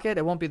a pocket.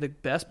 It won't be the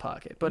best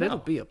pocket, but No. it'll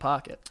be a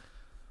pocket.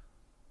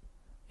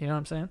 You know what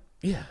I'm saying?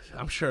 Yeah,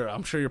 I'm sure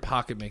your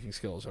pocket making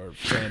skills are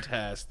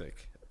fantastic.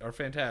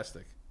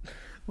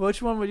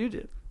 Which one would you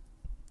do?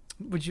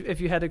 Would you,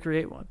 if you had to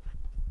create one?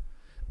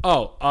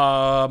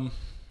 Oh,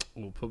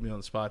 will put me on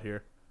the spot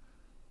here.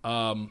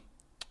 I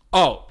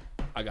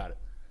got it.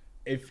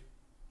 If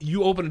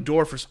you open a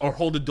door or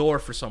hold a door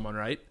for someone,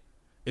 right?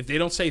 If they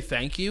don't say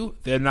thank you,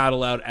 they're not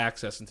allowed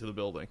access into the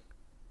building.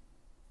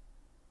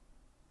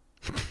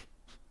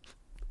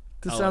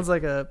 This sounds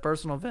like a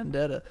personal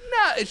vendetta.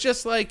 Nah, it's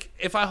just like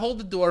if I hold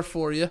the door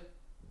for you,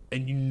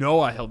 and you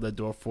know I held that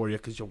door for you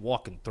because you're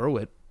walking through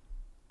it,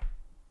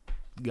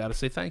 you got to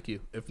say thank you.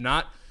 If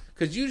not,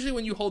 because usually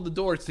when you hold the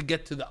door, it's to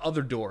get to the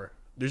other door.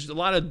 There's a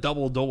lot of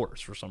double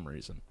doors for some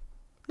reason.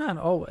 Not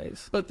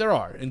always. But there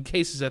are, in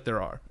cases that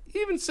there are.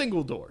 Even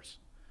single doors.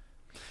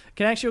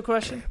 Can I ask you a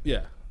question?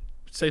 Yeah.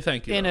 Say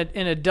thank you. In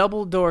a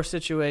double door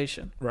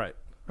situation, Right.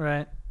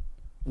 right?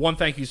 One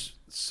thank you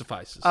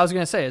suffices. I was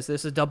gonna say, is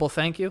this a double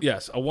thank you?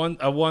 Yes, a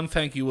one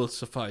thank you will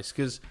suffice.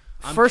 Because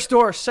First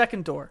door,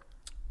 second door.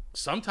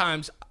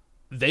 sometimes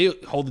they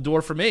hold the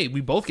door for me.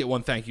 We both get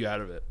one thank you out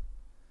of it.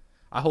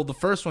 I hold the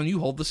first one, you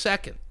hold the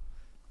second.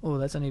 Oh,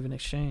 that's an even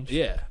exchange.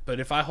 Yeah, but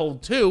if I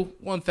hold two,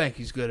 one thank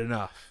you's good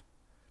enough.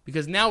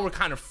 Because now we're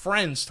kind of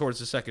friends towards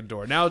the second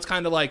door. Now it's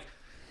kind of like,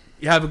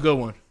 you have a good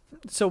one.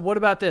 So what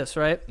about this,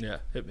 right? Yeah,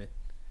 hit me.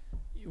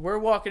 We're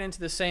walking into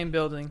the same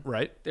building.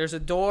 Right. There's a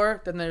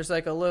door, then there's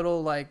like a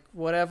little like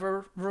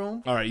whatever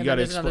room. All right, you and got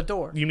then to there's another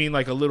door. You mean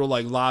like a little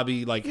like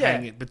lobby, like Yeah.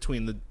 hanging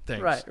between the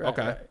things? Right.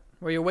 Okay. Right.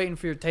 Where you're waiting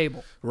for your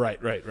table. Right.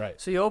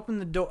 So you open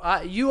the door.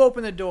 You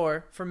open the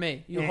door for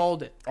me. You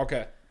hold it.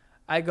 Okay.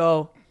 I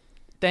go,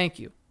 thank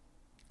you.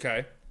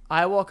 Okay.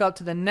 I walk up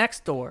to the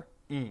next door.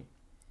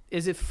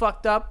 Is it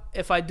fucked up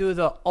if I do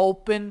the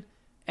open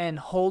and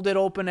hold it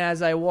open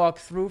as I walk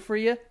through for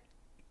you?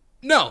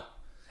 No.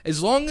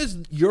 As long as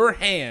your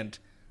hand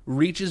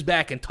reaches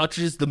back and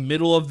touches the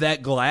middle of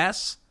that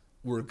glass,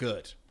 we're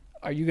good.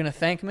 Are you going to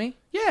thank me?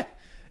 Yeah.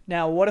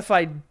 Now, what if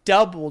I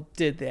double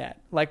did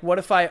that? Like, what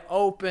if I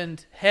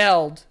opened,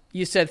 held,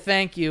 you said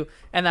thank you,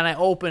 and then I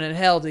opened and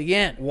held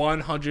again?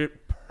 100%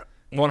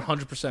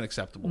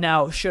 acceptable.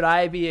 Now, should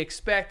I be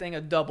expecting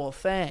a double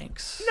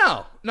thanks?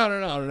 No.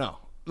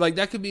 Like,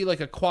 that could be like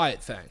a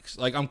quiet thanks.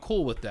 Like, I'm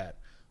cool with that.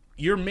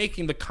 You're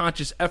making the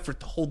conscious effort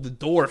to hold the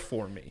door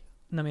for me.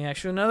 Let me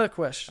ask you another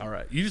question. All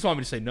right. You just want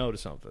me to say no to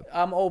something.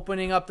 I'm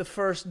opening up the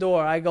first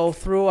door. I go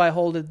through. I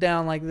hold it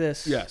down like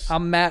this. Yes.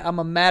 I'm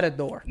a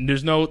matador.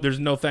 There's no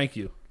thank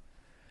you.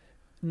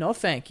 No,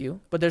 thank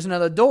you. But there's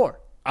another door.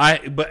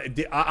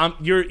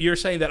 You're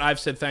saying that I've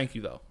said thank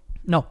you though.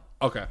 No.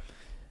 Okay.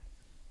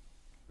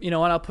 You know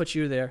what? I'll put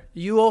you there.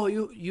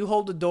 You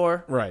hold the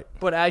door. Right.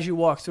 But as you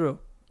walk through,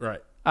 Right.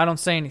 I don't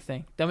say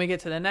anything. Then we get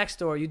to the next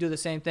door. You do the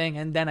same thing,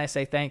 and then I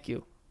say thank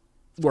you.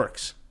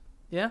 Works.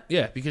 Yeah?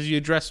 Yeah, because you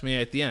addressed me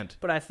at the end.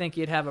 But I think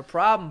you'd have a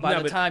problem by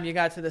the time you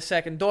got to the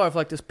second door of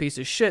like this piece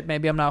of shit.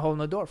 Maybe I'm not holding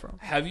the door for him.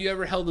 Have you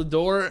ever held a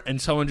door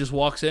and someone just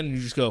walks in and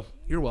you just go,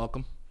 "You're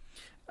welcome"?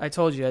 I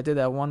told you I did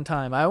that one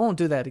time. I won't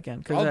do that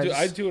again.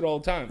 I do it all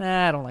the time.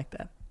 Nah, I don't like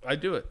that. I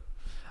do it.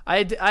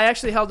 I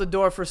actually held the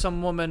door for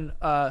some woman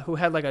who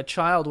had like a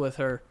child with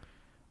her,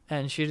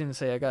 and she didn't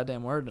say a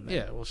goddamn word to me.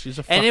 Yeah, well, she's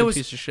a fucking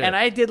piece of shit. And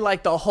I did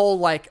like the whole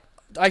like,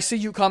 I see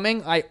you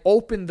coming. I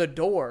open the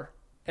door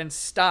and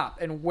stop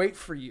and wait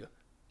for you.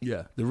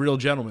 Yeah, the real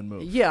gentleman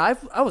move. Yeah,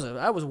 I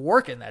was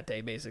working that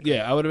day basically.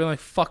 Yeah, I would have been like,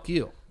 "Fuck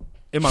you,"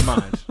 in my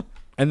mind,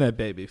 and that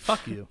baby,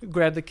 "Fuck you."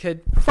 Grab the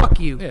kid. Fuck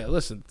you. Yeah,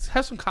 listen,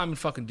 have some common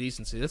fucking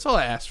decency. That's all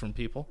I ask from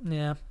people.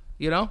 Yeah,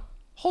 You know,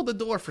 hold the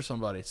door for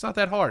somebody. It's not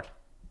that hard.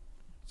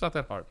 It's not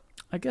that hard.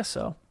 I guess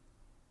so.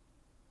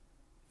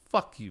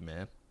 Fuck you,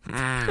 man.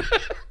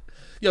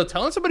 Yo,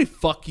 telling somebody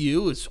 "fuck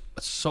you" is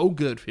a so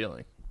good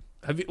feeling.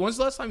 When's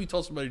the last time you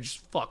told somebody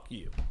just "fuck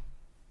you"?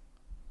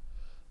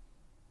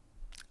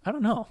 I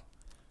don't know.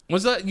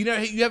 Was that you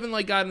haven't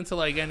like gotten into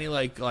like any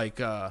like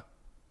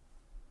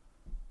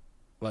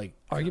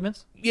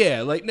Arguments?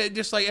 yeah, like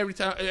just like every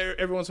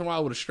once in a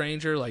while with a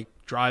stranger like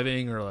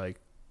driving or like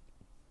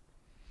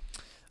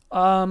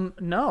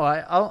No,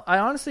 I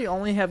honestly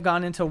only have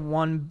gone into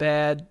one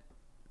bad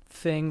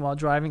thing while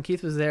driving.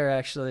 Keith was there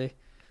actually,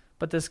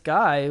 but this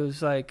guy, it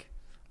was like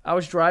I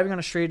was driving on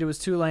a street. It was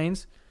 2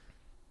 lanes,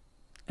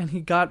 and he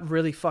got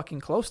really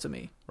fucking close to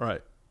me,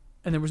 right.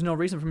 and there was no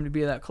reason for him to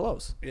be that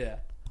close. Yeah.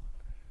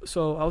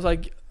 So I was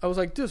like,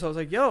 dude. So I was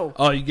like, yo.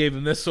 Oh, you gave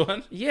him this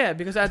one? Yeah,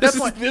 because at that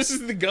point, this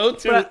is the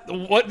go-to.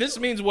 What this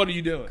means? What are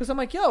you doing? because I'm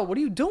like, yo, what are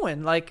you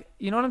doing? Like,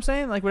 you know what I'm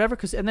saying? Like, whatever.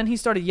 And then he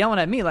started yelling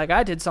at me like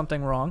I did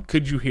something wrong.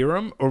 Could you hear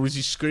him, or was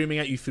he screaming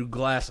at you through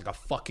glass like a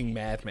fucking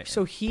madman?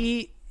 So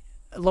he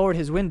lowered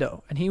his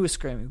window and he was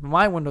screaming, but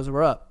my windows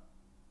were up.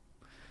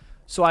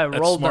 So I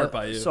rolled. Smart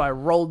by you. So I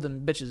rolled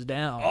them bitches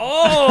down.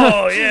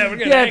 Oh yeah, we're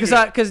getting yeah,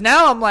 angry. because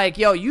now I'm like,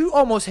 yo, you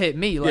almost hit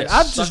me. Like Yeah,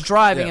 I'm just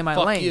driving in my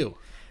fuck lane. You.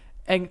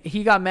 And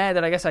he got mad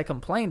that I guess I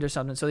complained or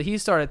something. So he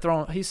started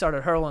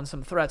hurling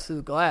some threats through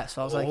the glass.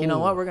 So I was like, you know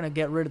what? We're gonna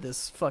get rid of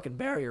this fucking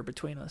barrier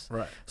between us.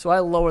 Right. So I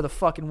lower the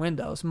fucking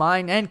windows,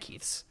 mine and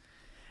Keith's,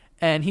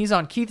 and he's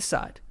on Keith's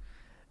side.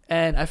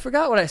 And I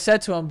forgot what I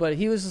said to him, but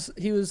he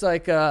was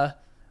like, I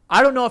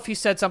don't know if he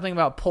said something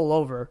about pull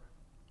over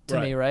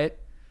to me, right?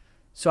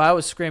 So I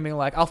was screaming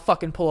like, I'll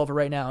fucking pull over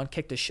right now and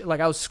kick the shit. Like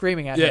I was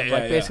screaming at him,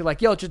 like basically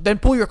like, yo, just then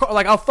pull your car.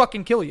 Like I'll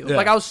fucking kill you. Yeah.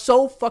 Like I was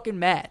so fucking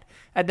mad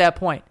at that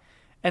point.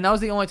 And that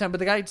was the only time. But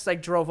the guy just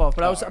like drove off.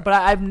 But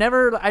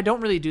I don't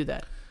really do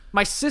that.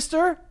 My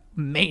sister,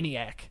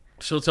 maniac,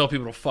 She'll tell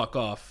people to fuck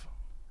off.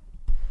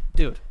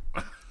 dude.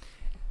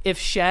 If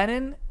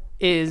Shannon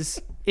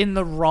is in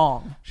the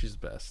wrong, She's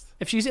the best.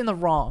 if she's in the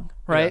wrong,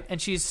 right, Yeah.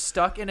 and she's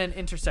stuck in an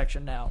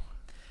intersection now,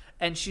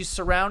 and she's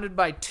surrounded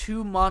by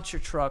 2 monster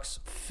trucks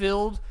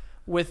filled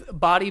with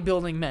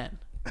bodybuilding men,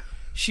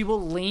 she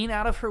will lean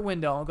out of her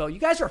window and go, "You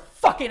guys are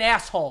fucking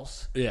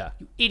assholes, Yeah.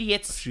 you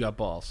idiots." She got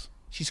balls.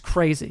 She's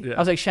crazy. Yeah. I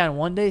was like, Shannon,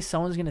 one day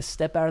someone's going to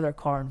step out of their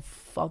car and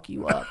fuck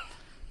you up.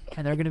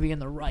 And they're going to be in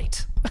the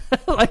right.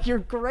 Like, you're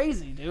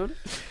crazy, dude.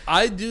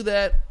 I do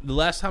that. The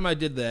last time I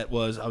did that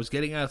was I was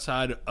getting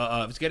outside.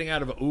 I was getting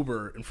out of an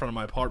Uber in front of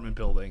my apartment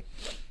building,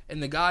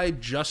 and the guy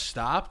just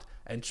stopped,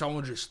 and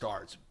someone just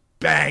starts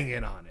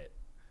banging on it,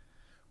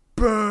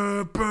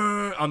 burr,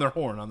 burr, on their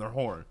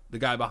horn. The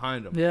guy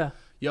behind him. Yeah.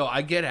 Yo,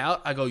 I get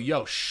out. I go,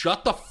 yo,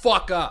 shut the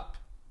fuck up.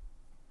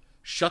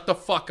 Shut the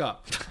fuck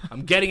up.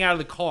 I'm getting out of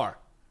the car.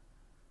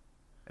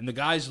 And the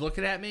guy's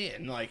looking at me,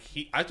 and like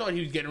I thought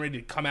he was getting ready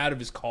to come out of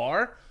his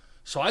car,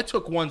 so I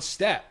took one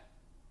step,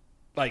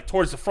 like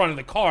towards the front of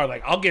the car,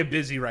 like I'll get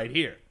busy right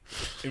here,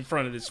 in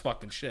front of this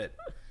fucking shit.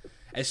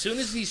 As soon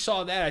as he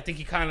saw that, I think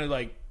he kind of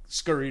like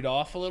scurried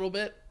off a little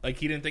bit, like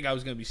he didn't think I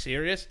was gonna be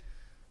serious,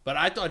 but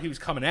I thought he was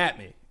coming at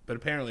me, but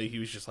apparently he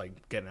was just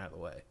like getting out of the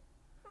way.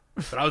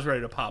 But I was ready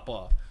to pop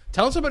off.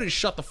 Telling somebody to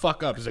shut the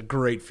fuck up is a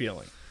great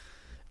feeling.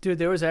 Dude,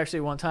 there was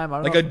actually one time. I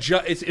don't Like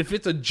know. if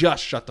it's a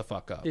just shut the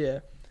fuck up. Yeah.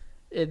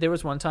 There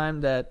was one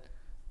time that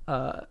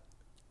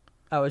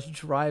I was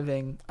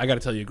driving. I got to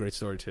tell you a great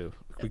story too.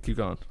 We keep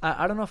going.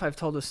 I don't know if I've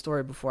told this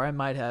story before. I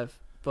might have,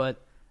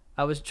 but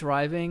I was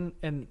driving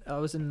and I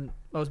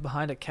was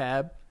behind a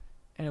cab,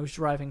 and it was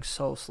driving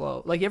so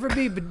slow. Like, you ever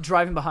be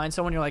driving behind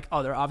someone? You're like,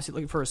 oh, they're obviously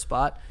looking for a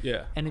spot.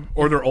 Yeah. And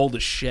Or they're old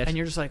as shit. and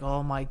you're just like,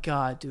 oh my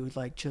god, dude,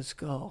 like, just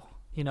go,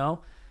 you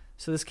know?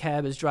 So this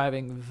cab is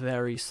driving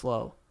very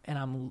slow, and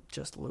I'm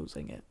just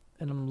losing it,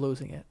 and I'm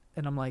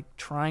like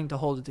trying to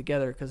hold it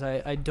together because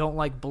I don't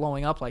like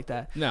blowing up like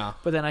that. No.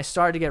 But then I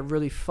started to get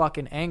really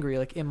fucking angry,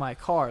 like, in my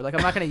car. Like,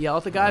 I'm not gonna yell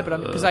at the guy, but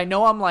because I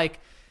know I'm like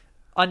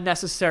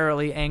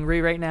unnecessarily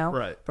angry right now.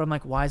 Right. But I'm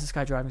like, why is this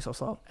guy driving so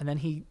slow? And then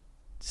he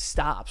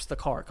stops the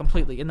car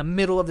completely in the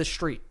middle of the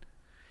street.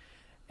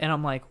 And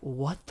I'm like,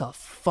 what the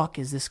fuck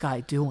is this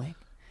guy doing?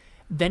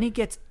 Then he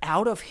gets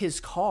out of his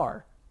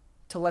car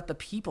to let the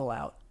people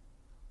out.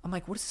 I'm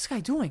like, what is this guy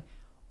doing?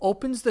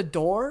 Opens the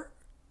door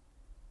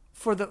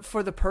for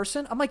the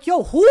person. I'm like,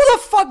 yo, who the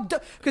fuck?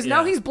 Because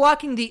now Yeah. he's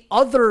blocking the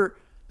other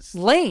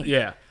lane.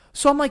 Yeah.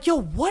 So I'm like, yo,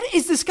 what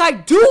is this guy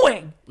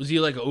doing? Was he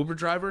like an Uber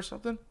driver or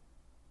something?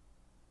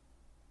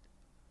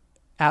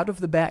 Out of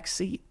the back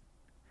seat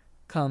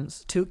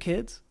comes 2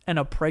 kids and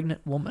a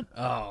pregnant woman.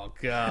 Oh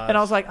god. And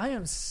I was like, I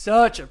am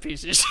such a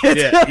piece of shit.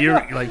 yeah,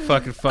 you're like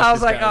fucking fuck. I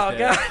was this like, guy's oh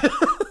dad.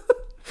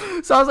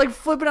 god. So I was like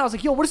flipping out. I was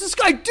like, yo, what is this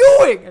guy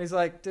doing? And he's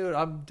like, dude,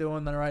 I'm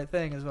doing the right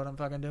thing is what I'm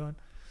fucking doing.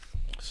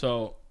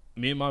 So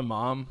me and my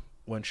mom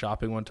went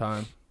shopping one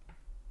time.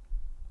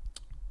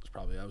 I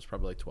was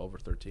probably like 12 or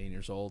 13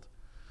 years old.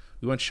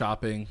 We went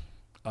shopping.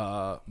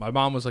 My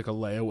mom was like a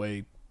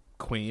layaway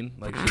queen.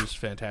 Like, she was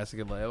fantastic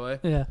at layaway.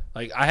 Yeah.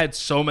 Like, I had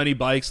so many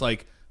bikes,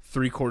 like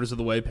 3/4 of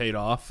the way paid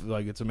off.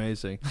 Like, it's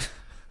amazing.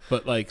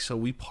 But like, so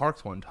we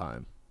parked one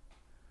time,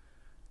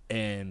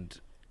 and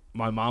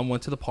my mom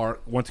went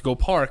to go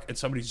park, and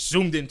somebody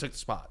zoomed in and took the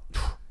spot.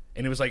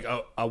 And it was like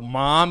a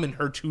mom and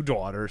her 2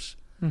 daughters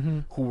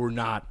who were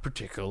not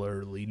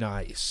particularly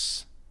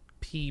nice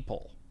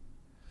people.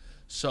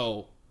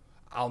 So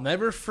I'll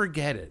never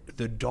forget it.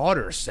 The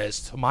daughter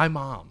says to my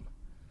mom,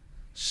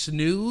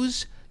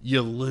 "Snooze,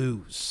 you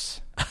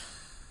lose."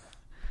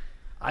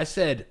 I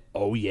said,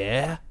 "Oh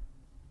yeah?"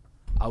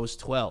 I was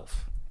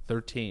 12,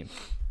 13.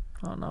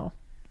 Oh no.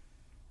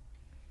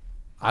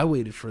 I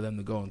waited for them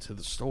to go into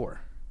the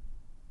store.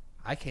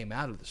 I came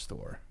out of the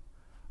store.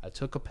 I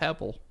took a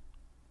pebble.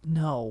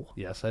 No.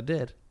 Yes, I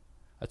did.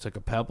 I took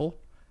a pebble,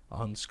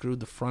 unscrewed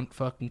the front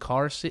fucking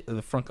car seat, the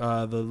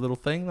little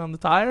thing on the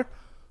tire,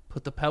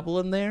 put the pebble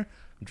in there,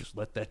 and just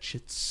let that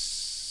shit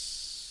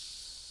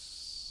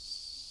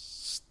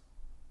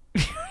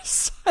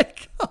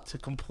Psycho. to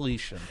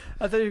completion.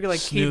 I thought you were gonna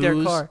like key their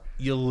Snooze, car.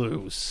 you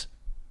lose.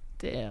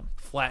 Damn.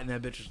 Flatten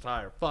that bitch's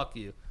tire. Fuck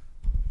you.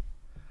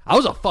 I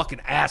was a fucking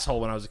asshole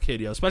when I was a kid,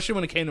 yo. Especially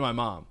when it came to my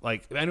mom.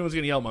 Like, if anyone's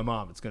gonna yell at my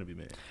mom, it's gonna be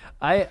me.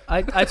 I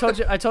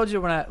told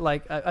you when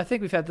I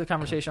think we've had the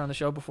conversation on the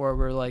show before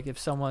where, like, if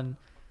someone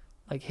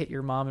like hit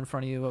your mom in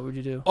front of you, what would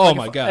you do? Oh, Like,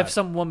 my if, God. If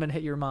some woman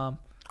hit your mom.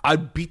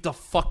 I'd beat the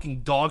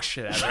fucking dog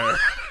shit out of her.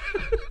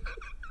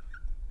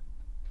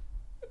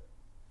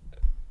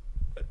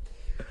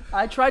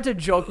 I tried to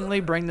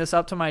jokingly bring this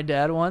up to my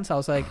dad once. I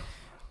was like,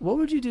 what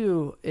would you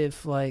do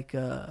if, like,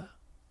 you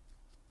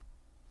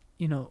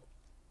know,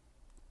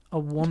 a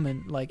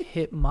woman, like,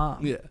 hit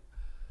mom? Yeah.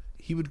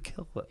 He would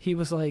kill her. He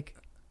was like,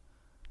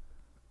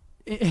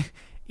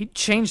 he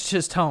changed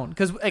his tone.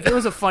 Because, like, it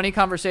was a funny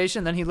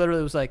conversation. Then he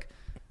literally was like,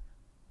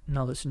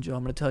 no, listen, Joe,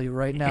 I'm going to tell you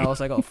right now. I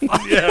was like, oh,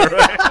 fuck. Yeah,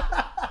 right.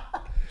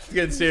 It's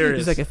getting serious.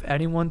 He's like, if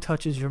anyone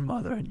touches your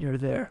mother and you're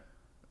there,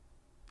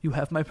 you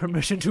have my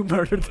permission to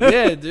murder them.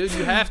 yeah, dude,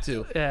 you have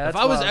to. Yeah, if that's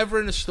I was wild. ever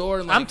in a store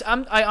and like,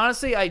 I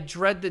honestly, I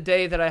dread the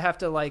day that I have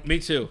to, like, me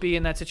too. be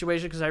in that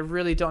situation because I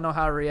really don't know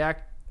how to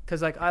react.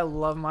 Because, like, I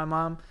love my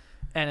mom,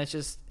 and it's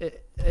just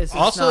it's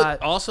just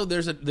not. Also,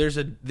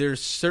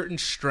 there's certain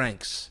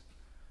strengths.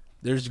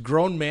 There's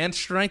grown man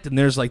strength, and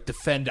there's like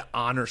defend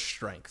honor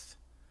strength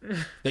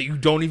that you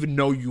don't even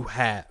know you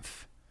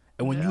have.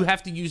 And when you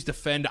have to use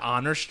defend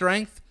honor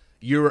strength,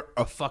 you're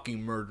a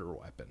fucking murder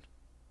weapon.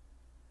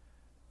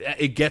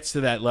 It gets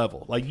to that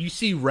level. Like, you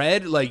see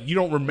red, like, you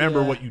don't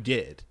remember Yeah. what you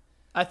did.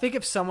 I think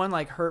if someone,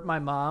 like, hurt my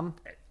mom,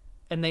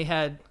 and they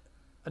had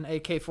an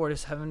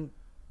AK-47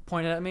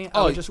 pointed at me,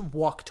 I would just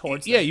walk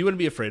towards them. Yeah, you wouldn't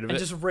be afraid of and it.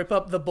 just rip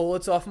up the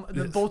bullets off.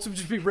 The bullets would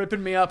just be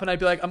ripping me up, and I'd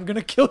be like, I'm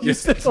gonna kill you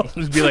still.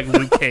 It'd be like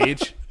Luke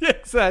Cage. Yeah,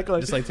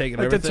 exactly. Just like taking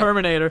like everything. the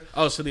Terminator.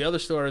 Oh, so the other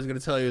story I was going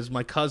to tell you is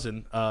my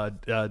cousin,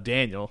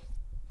 Daniel,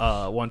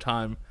 one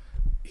time,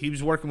 he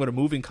was working with a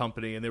moving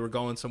company, and they were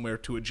going somewhere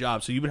to a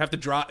job. So you would have to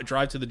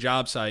drive to the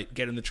job site,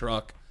 get in the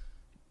truck,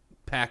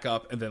 pack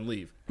up, and then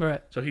leave.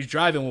 Right. So he's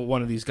driving with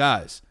one of these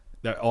guys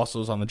that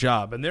also is on the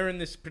job. And they're in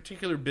this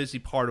particular busy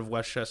part of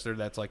Westchester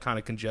that's, like, kind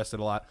of congested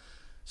a lot.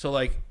 So,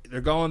 like,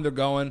 they're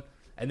going,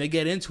 and they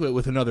get into it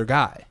with another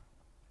guy.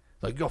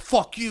 Like, yo,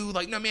 fuck you.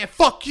 Like, no, man,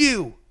 fuck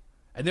you.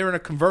 And they're in a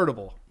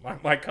convertible.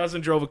 My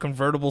cousin drove a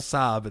convertible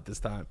Saab at this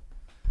time.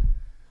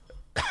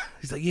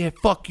 He's like, yeah,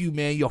 fuck you,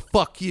 man. Yo,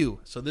 fuck you.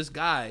 So this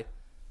guy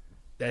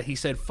that he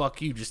said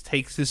fuck you just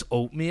takes this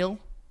oatmeal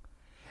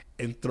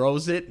and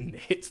throws it and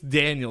hits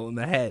Daniel in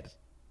the head.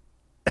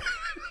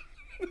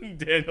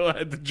 Daniel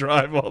had to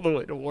drive all the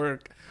way to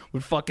work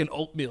with fucking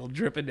oatmeal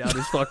dripping down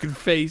his fucking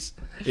face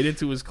and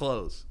into his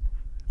clothes.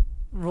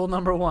 Rule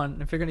number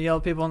 1: if you're gonna yell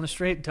at people on the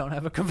street, don't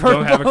have a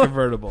convertible. Don't have a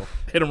convertible.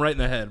 Hit him right in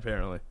the head,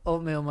 apparently.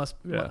 Oatmeal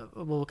Yeah.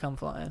 will come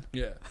flying.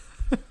 Yeah.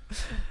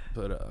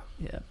 But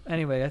Yeah.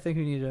 Anyway, I think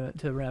we need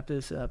to wrap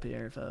this up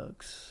here,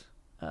 folks.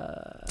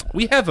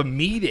 we have a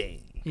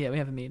meeting. Yeah, we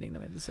have a meeting that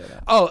we have to set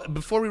up. Oh,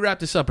 before we wrap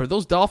this up, are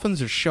those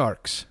dolphins or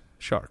sharks?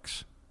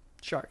 Sharks.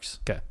 Sharks.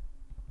 Okay.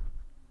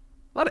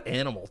 A lot of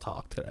animal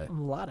talk today. A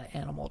lot of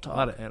animal talk. A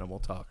lot of animal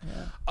talk.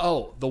 Yeah.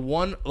 Oh, the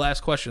one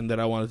last question that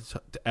I wanted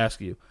to ask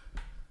you.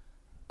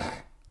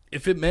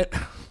 If it meant,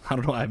 I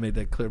don't know why I made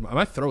that clear.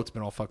 My throat's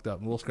been all fucked up.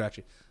 I'm a little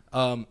scratchy.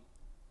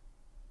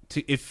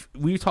 If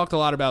we talked a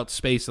lot about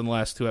space in the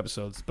last 2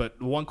 episodes,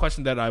 but one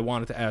question that I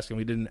wanted to ask,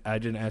 and I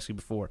didn't ask you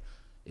before.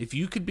 If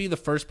you could be the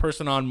first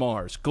person on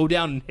Mars, go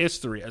down in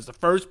history as the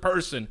first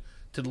person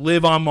to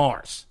live on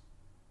Mars,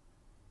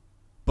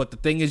 but the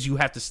thing is you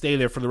have to stay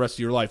there for the rest of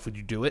your life, would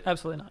you do it?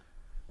 Absolutely not.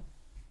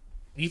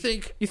 You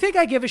think? You think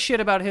I give a shit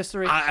about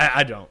history?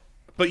 I don't.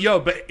 But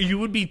you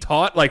would be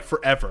taught like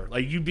forever.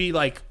 Like you'd be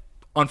like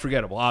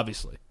unforgettable,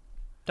 obviously.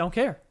 Don't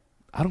care.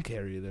 I don't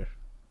care either.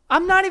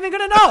 I'm not even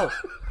gonna know.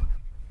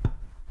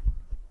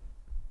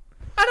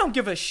 I don't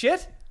give a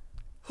shit.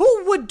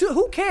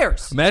 Who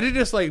cares? Imagine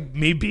just like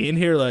me being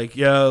here, like,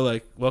 yo,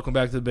 like, welcome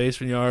back to the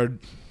basement yard.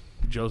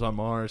 Joe's on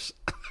Mars.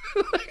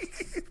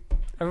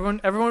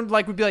 Everyone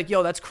like would be like,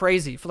 yo, that's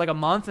crazy for like a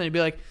month, and you'd be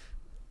like,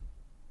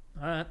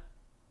 all right,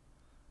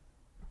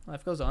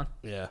 life goes on.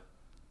 Yeah.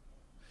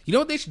 You know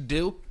what they should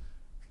do?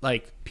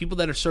 Like, people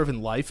that are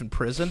serving life in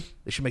prison,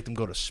 they should make them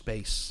go to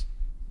space.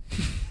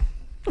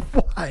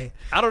 Why?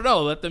 I don't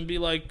know. Let them be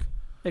like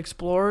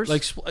Explorers?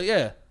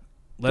 yeah.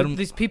 Let them.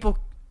 These people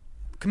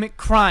commit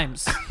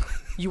crimes.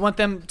 You want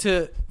them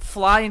to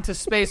fly into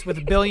space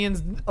with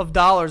billions of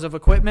dollars of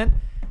equipment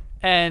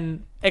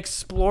and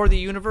explore the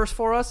universe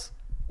for us?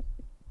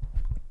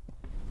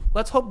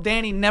 Let's hope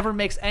Danny never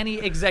makes any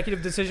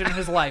executive decision in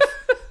his life,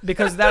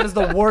 because that is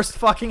the worst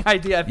fucking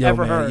idea I've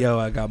ever heard. Yo,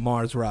 I got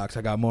Mars rocks.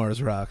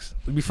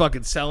 We'd be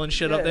fucking selling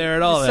shit up there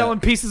and all that. Selling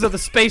pieces of the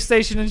space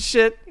station and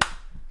shit.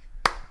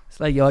 It's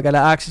like, yo, I got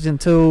an oxygen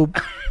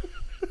tube.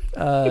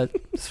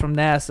 It's from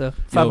NASA.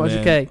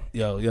 500K.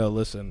 Yo,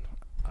 listen.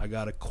 I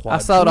got a quad. I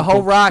saw the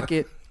whole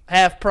rocket,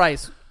 half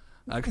price.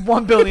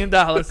 $1 billion.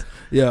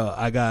 Yo,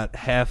 I got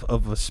half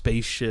of a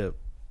spaceship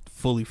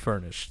fully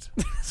furnished.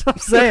 That's what I'm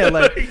saying.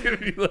 Like,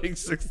 like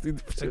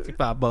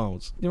 65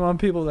 bones. you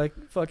want people that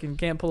fucking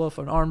can't pull off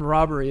an armed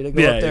robbery to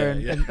go Yeah, up there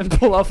yeah, and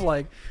pull off,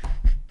 like,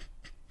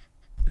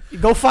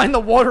 go find the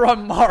water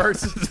on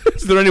Mars.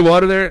 Is there any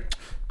water there?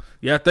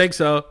 Yeah, I think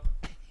so.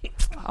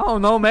 I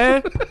don't know,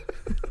 man.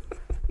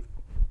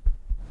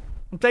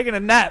 I'm taking a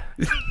nap.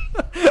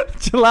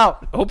 Chill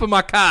out. Open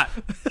my cot.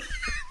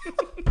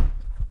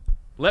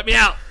 Let me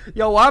out.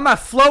 Yo, why am I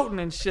floating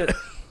and shit?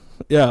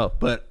 Yeah,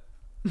 but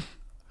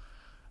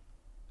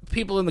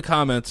people in the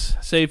comments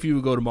say if you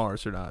would go to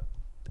Mars or not.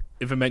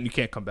 If it meant you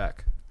can't come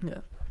back. Yeah.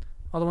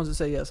 All the ones that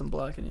say yes, I'm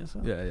blocking you.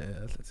 So. Yeah,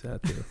 that's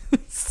that too.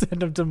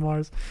 Send them to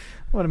Mars.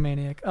 What a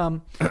maniac.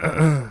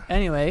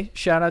 Anyway,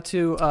 shout out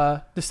to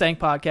the Stank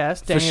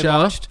Podcast. Danny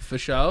launched For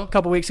show. a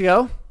couple weeks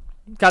ago.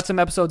 Got some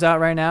episodes out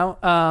right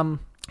now.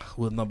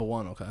 We were number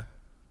 1, okay.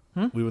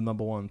 We were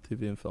number 1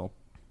 TV and film.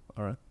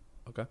 All right.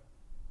 Okay.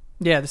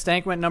 Yeah, the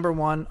Stank went number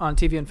 1 on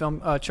TV and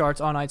film charts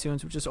on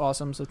iTunes, which is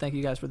awesome. So thank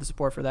you guys for the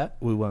support for that.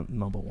 We went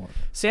number 1.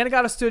 Santa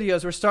Gata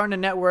Studios, we're starting a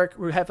network.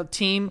 We have a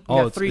team. We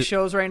got 3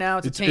 shows right now.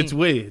 It's a team.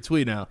 It's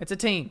we now. It's a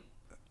team.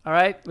 All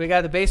right? We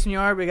got the Basement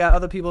Yard, we got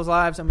Other People's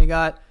Lives, and we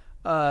got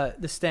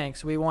the Stank.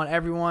 So we want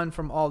everyone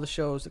from all the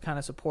shows to kind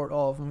of support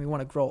all of them. We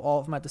want to grow all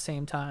of them at the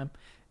same time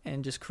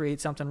and just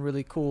create something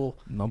really cool.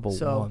 Number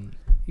 1.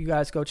 You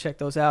guys go check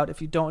those out.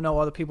 If you don't know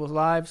Other People's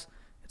Lives,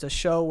 it's a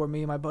show where me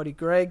and my buddy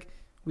Greg,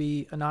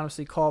 we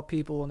anonymously call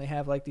people, and they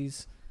have like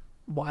these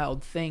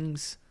wild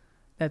things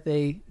that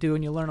they do,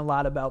 and you learn a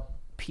lot about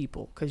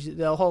people, because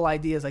the whole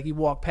idea is like you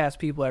walk past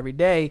people every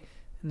day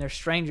and they're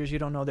strangers, you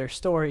don't know their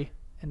story,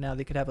 and now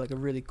they could have like a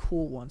really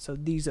cool one. So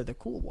these are the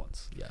cool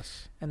ones.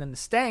 Yes. And then the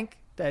Stank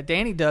that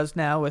Danny does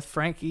now with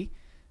Frankie,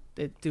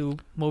 they do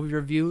movie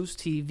reviews,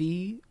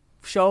 TV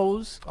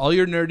shows, All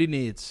your nerdy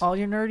needs. all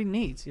your nerdy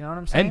needs. You know what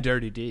I'm saying? And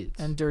dirty deeds.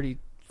 And dirty,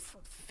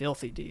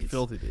 filthy deeds.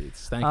 Filthy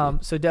deeds. Thank you.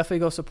 So definitely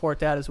go support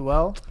that as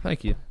well.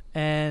 Thank you.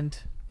 And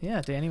yeah,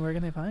 Danny, where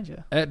can they find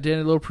you? At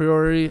Danny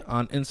Lopriori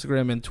on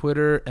Instagram and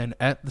Twitter, and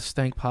at the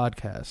Stank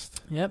Podcast.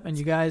 Yep, and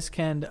you guys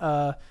can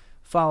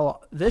follow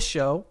this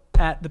show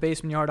at The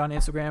Basement Yard on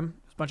Instagram.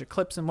 There's a bunch of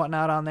clips and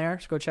whatnot on there,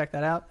 so go check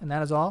that out. And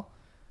that is all.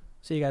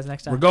 See you guys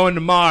next time. We're going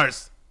to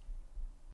Mars.